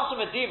 If it comes from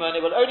a demon,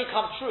 it will only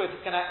come true if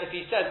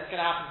he says it's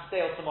going to happen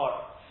today or tomorrow.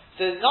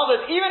 So in other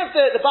words, even if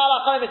the Baal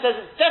HaChaim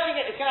says it's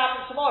definitely it's going to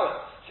happen tomorrow,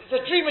 it's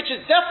a dream which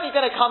is definitely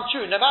going to come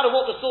true, no matter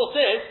what the source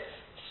is.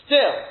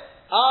 Still,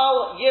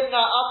 al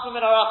yimna atzma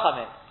min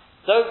harachamim.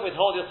 Don't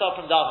withhold yourself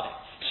from davening.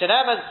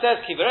 Sheneman says,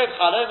 Kivarov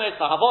chalomes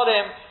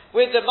hahavodim,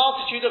 with the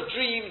multitude of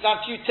dreams and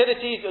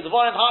futilities, with the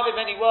vorim having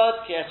many words,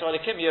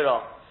 Kiyesralikim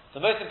yirah. The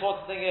most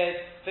important thing is,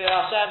 fear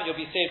Hashem, you'll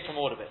be saved from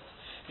all of it.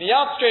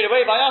 Miyad straight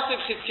away,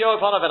 Vayasif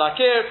Chizkiyahu upon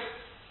Akir.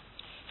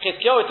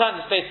 Chizkiyahu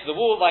turned his face to the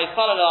wall,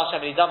 Vayisfalal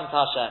Hashem, and he davened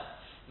to Hashem.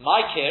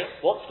 My kir,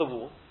 what's the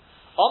wall?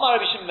 Omar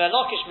Rabbi Shimon ben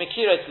Lakish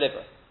Mekiros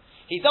Liver.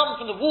 He davened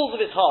from the walls of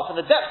his heart, from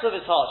the depths of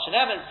his heart.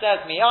 Sheneman says,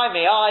 may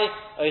I,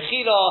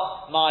 Oichila,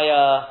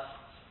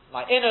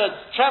 my innards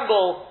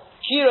tremble.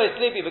 Kiros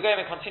Libi, the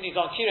Gomen continues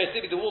on. Kiros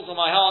Libi, the walls of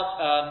my heart.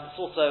 It's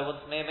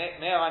also may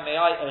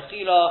I,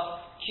 Oichila,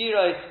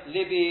 Kiros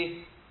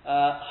Libi,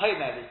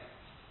 Homeli.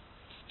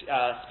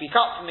 Speak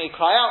up for me,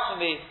 cry out for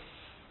me.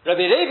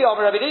 Rabbi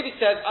Levi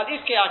said, Al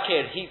Iskei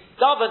Akir. He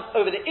davened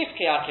over the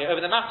Iskei Akir,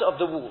 over the matter of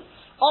the wall.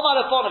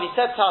 Omar Afonov, he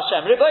said to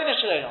Hashem, Rebbeinu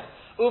Shalom,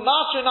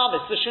 U'Mashu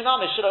Namis, the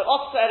Shunamis, Shalom,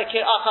 Otsa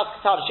Erekir Achaz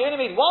Katav. She only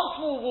made one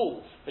small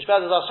wall, which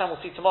Bezos Hashem will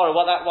see tomorrow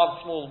what that one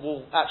small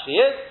wall actually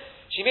is.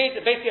 She made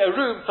basically a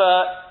room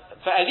for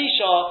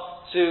Elisha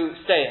to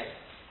stay in.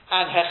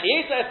 And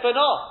Hechiesa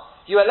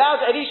Espanah, you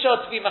allowed Elisha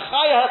to be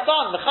Mechaya her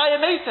son,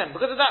 Mechaya Mason,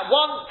 because of that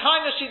one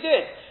kindness she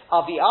did.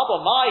 Avi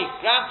Abba, my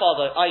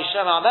grandfather,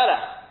 Aishem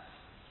HaMelech,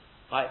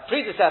 my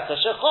predecessor,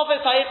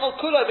 Shechofes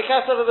HaEchol Kulo,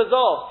 B'Kesav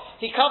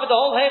V'Zov. He covered the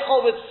whole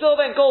Heichol with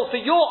silver and gold for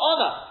your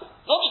honor.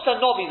 Not just a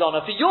Novi's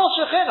honor, for your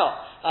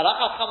Shekhinah.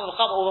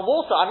 All the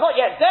more so, I'm not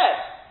yet dead.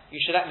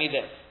 You should let me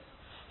live.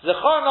 This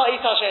is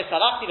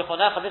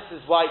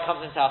why it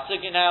comes into our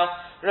sugya now.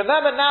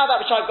 Remember now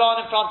that which I've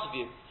gone in front of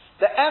you.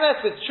 The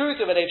emes with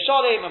truth, with a lev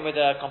shalom, and with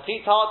a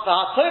complete heart. And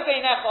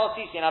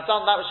I've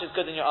done that which is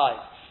good in your eyes.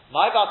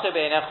 What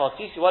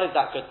is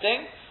that good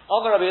thing?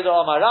 That's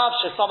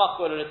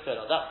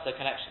the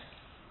connection.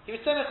 He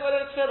was semech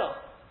oler tefillah.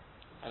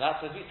 And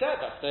that's as we said,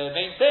 that's the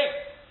main thing.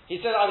 He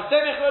said, I was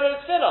semech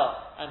oler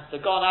tefillah. And the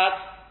Gon at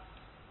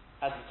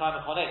the time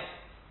of Honei.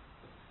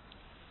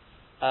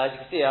 As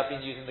you can see, I've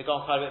been using the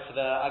Gon quite a bit for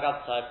the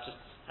Agad side.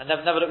 I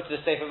never looked at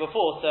the Sefer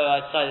before, so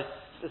I decided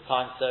this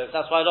time. So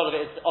that's why a lot of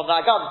it is on the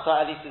Agad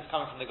side, at least it's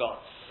coming from the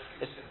Gon.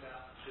 That's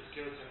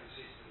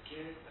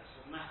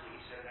automatic.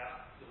 He said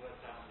that the word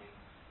davening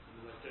and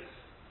the word dofen.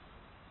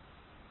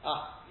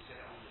 He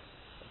said it on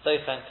this.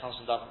 Dofen comes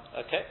from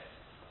davening. Okay.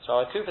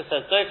 So Rabbi Cooper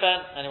says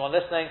Dofen. Anyone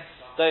listening?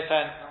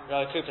 Dofen.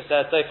 Rabbi Cooper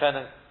says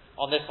Dofen, and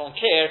on this one,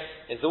 Kir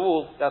is the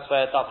wall. That's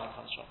where davening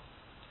comes from.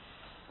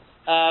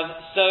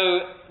 So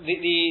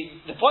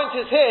the point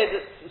is here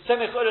that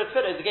Semech Geula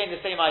Tefillah is again the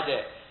same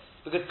idea.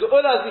 Because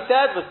Geula, as we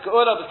said, was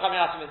coming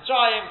out of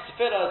Mitzrayim,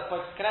 Tefillah is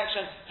point of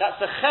connection.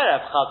 That's the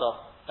Cherev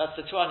Chador. That's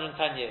the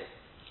 210 years.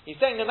 He's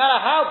saying no matter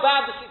how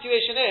bad the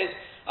situation is,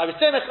 I was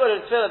Semech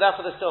Geula Tefillah,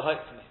 therefore there's still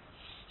hope for me.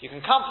 You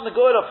can come from the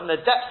Geula, from the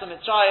depths of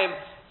Mitzrayim,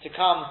 to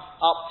come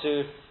up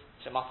to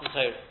Matan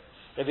Torah.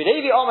 Rabbi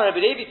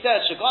Levi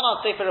says,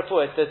 Shagana Sefer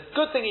Refuah. The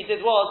good thing he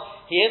did was,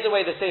 he hid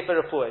away the Sefer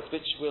Refuah,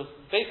 which will,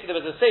 basically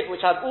there was a Sefer which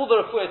had all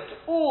the Refuah,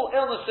 all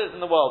illnesses in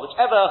the world, which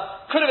ever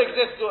could have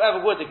existed or ever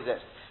would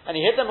exist. And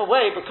he hid them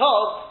away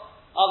because,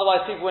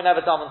 otherwise people would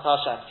never daven to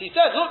Hashem. So he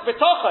says, look,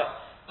 B'tochen,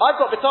 I've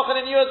got B'tochen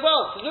in you as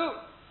well, so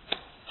look.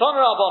 Toner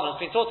Rabbanon,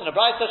 it's been taught in the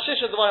Brayta,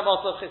 Shisha Dvarim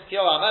also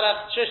Chizkiyahu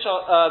HaMelech,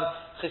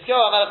 Chizkiyahu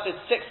HaMelech did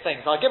 6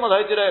 things. Al Gimel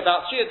Hodiro,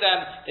 about 3 of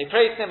them, they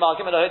praised him. Al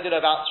Gimel Hodiro,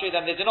 about 3 of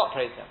them, they did not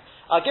praise him.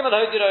 Al Gimel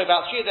Hodiro,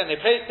 about 3 of them, they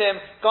praised him.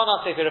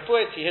 Gana Sefer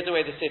Refuahs, he hid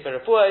away the Sefer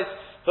Refuahs.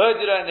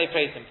 Hodiro, and they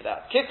praised him for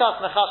that.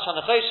 Kitas Nechash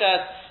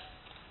HaNechoshes,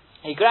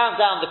 he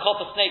ground down the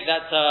copper snake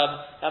that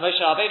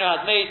Moshe Rabbeinu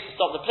had made to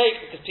stop the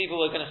plague, because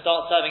people were going to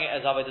start serving it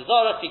as Avodah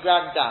Zarah. He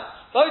ground it down.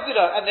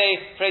 Hodiro, and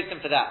they praised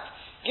him for that.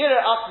 He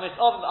dragged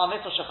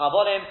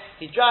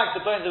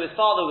the bones of his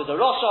father with a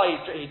rosha.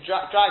 He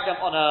dragged them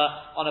on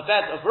a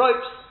bed of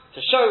ropes to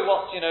show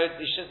what to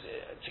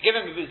give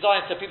him a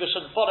design so people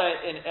shouldn't follow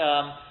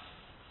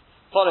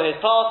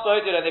his path.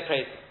 And they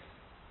praised him.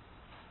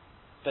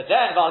 But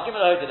then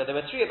there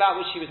were 3 about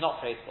which he was not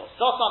praised for. He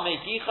stopped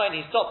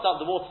up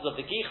the waters of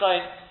the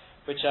Gichon.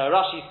 which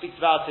Rashi speaks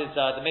about is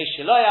the Mei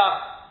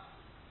Shiloyach,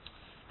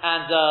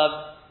 and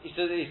he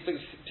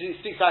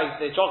speaks about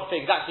the geography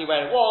exactly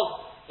where it was.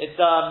 It's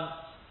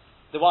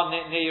the one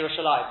near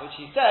Yerushalayim, which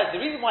he says the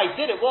reason why he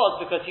did it was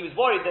because he was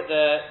worried that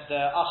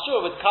the Ashur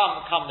would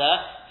come there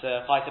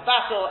to fight a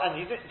battle, and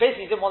he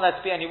basically didn't want there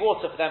to be any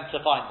water for them to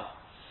find them.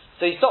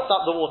 So he stopped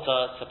up the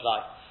water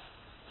supply.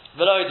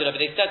 But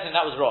they said to him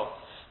that was wrong.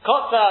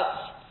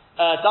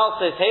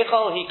 Dalsis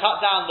Heichel, he cut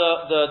down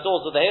the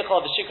doors of the Heichel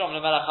of the Shikram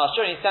and Melech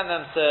Ashur, and he sent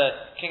them to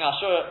King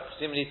Ashur,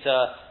 presumably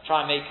to try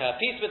and make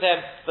peace with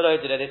him. But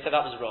they said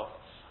that was wrong.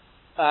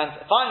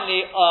 And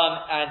finally,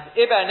 and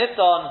Iber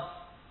Nissan,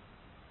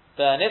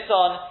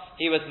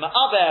 he was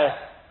Ma'aber,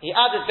 he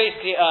added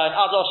basically an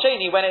Adar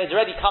Sheni when it had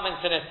already come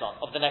into Nissan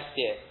of the next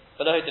year.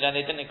 But they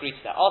didn't agree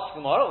to that. Ask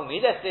Gemara,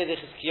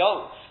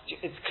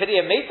 could he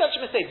have made such a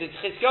mistake? Did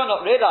Chizkiyahu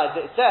not realize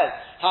that it says,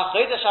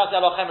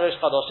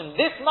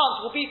 this month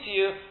will be to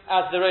you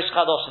as the Rosh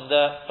Chodesh,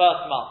 the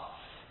first month.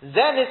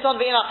 Then Nissan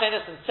and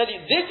tell you,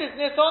 this is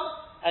Nissan,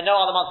 and no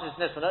other month is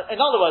Nissan. In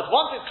other words,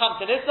 once it's come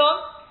to Nissan,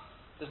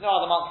 there's no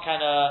other month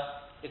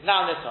it's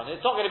now Nissan.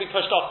 It's not going to be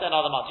pushed off to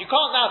another month. You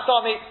can't now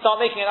start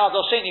making an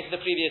Adar Sheni for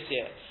the previous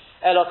year.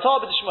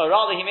 Rather,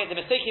 the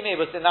mistake he made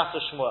was in Nasa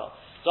Shmuel.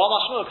 So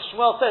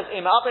Shmuel says, you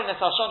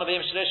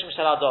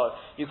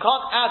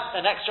can't add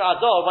an extra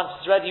Adar once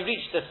it's already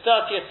reached the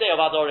 30th day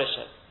of Adar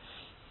Rishon.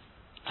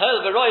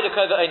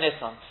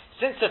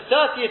 Since the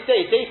 30th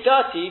day, day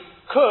 30,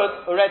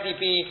 could already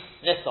be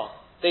Nissan.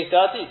 Day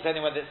 30,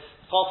 depending whether it's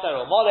Choser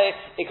or Mole,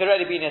 it could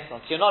already be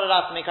Nissan. So you're not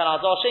allowed to make an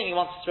Adar Sheni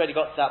once it's already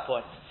got to that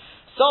point.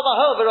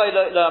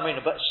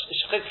 But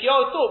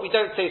Chizkiyahu thought we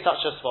don't say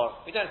such a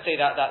svar. We don't say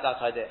that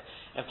idea.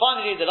 And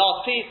finally, the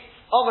last piece,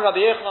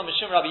 Rabbi Yochanan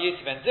Mishum Rabbi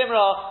Yossi ben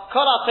Zimra,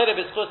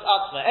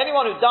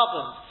 anyone who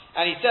davens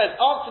and he says,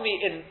 answer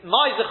me in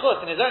my zechus,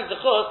 in his own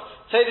zechus,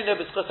 they'll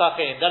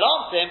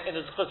answer him in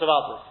the zechus of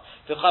others.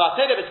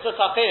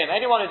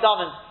 Anyone who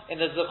davens in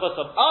the zechus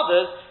of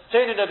others,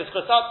 they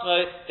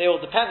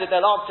will depend that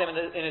they'll answer him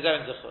in his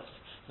own zechus.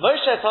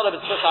 Moshe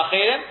davens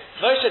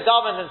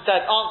and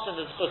said, answer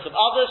in the zechus of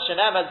others.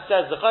 Shenem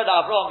says, remember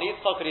Avraham,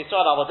 Yitzchak, and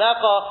Yisrael,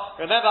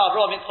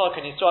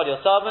 your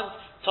servants.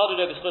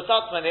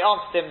 When they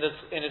answered him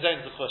in his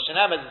own zechus.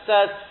 Shenem, as it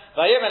says,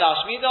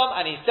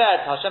 and he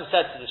said, Hashem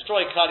said to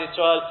destroy Klal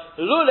Yisrael,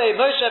 Lule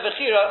Moshe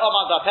v'chiro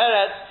omad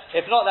ba'peretz.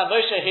 If not that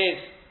Moshe,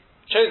 his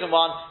chosen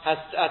one,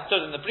 has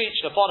stood in the breach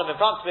upon him in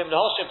front of him,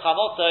 l'hoshib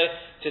chamoto,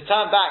 to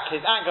turn back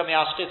his anger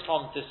mi'ashchis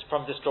from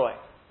destroying.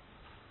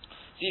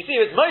 So you see,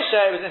 with Moshe,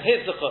 it was in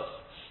his zechus.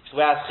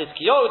 Whereas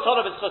Chizkiyahu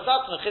told him his zechus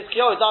atzma,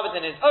 Chizkiyahu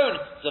davened in his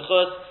own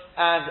zechus,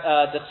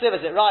 and the Chsiv,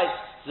 as it writes,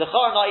 remember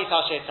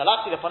Hashem,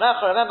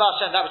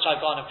 that which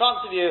I've gone in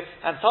front of you,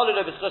 and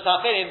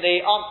they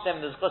answered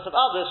him the zechus of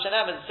others.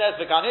 Shenem, as it says,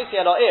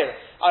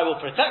 I will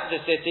protect the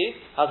city,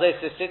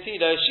 this city,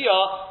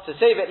 to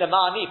save it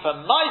lema'ani, for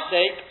my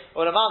sake,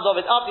 or leman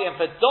David Abdi, and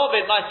for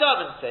David, my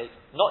servant's sake,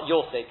 not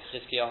your sake,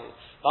 Chizkiyahu.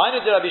 That's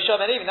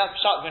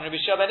Pshat when Rabbi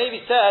Shimon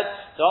Levi said,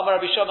 the Omer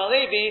Rabbi Shimon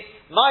Levi,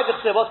 my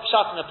B'chsev, what's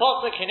Pshat in the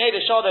Pasuk, Hinei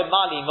L'Shalom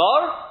Mali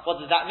Mor, what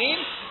does that mean?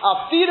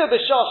 Afiru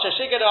B'Shah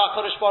Sheshigadu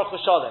HaKadosh Baruch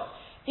Hu Shalom.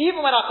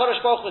 Even when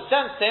HaKadosh Baruch Hu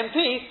sends him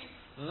peace,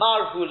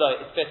 Mar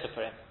Huloi, it's better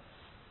for him.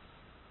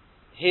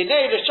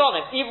 Hinei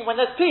L'Shalom, even when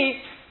there's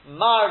peace,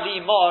 Mar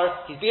Li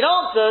Mor, he's been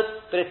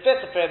answered, but it's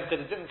better for him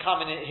because it didn't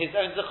come in his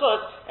own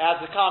zechus, it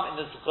has to come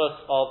in the zechus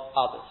of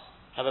others.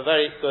 Have a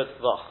very good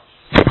vach.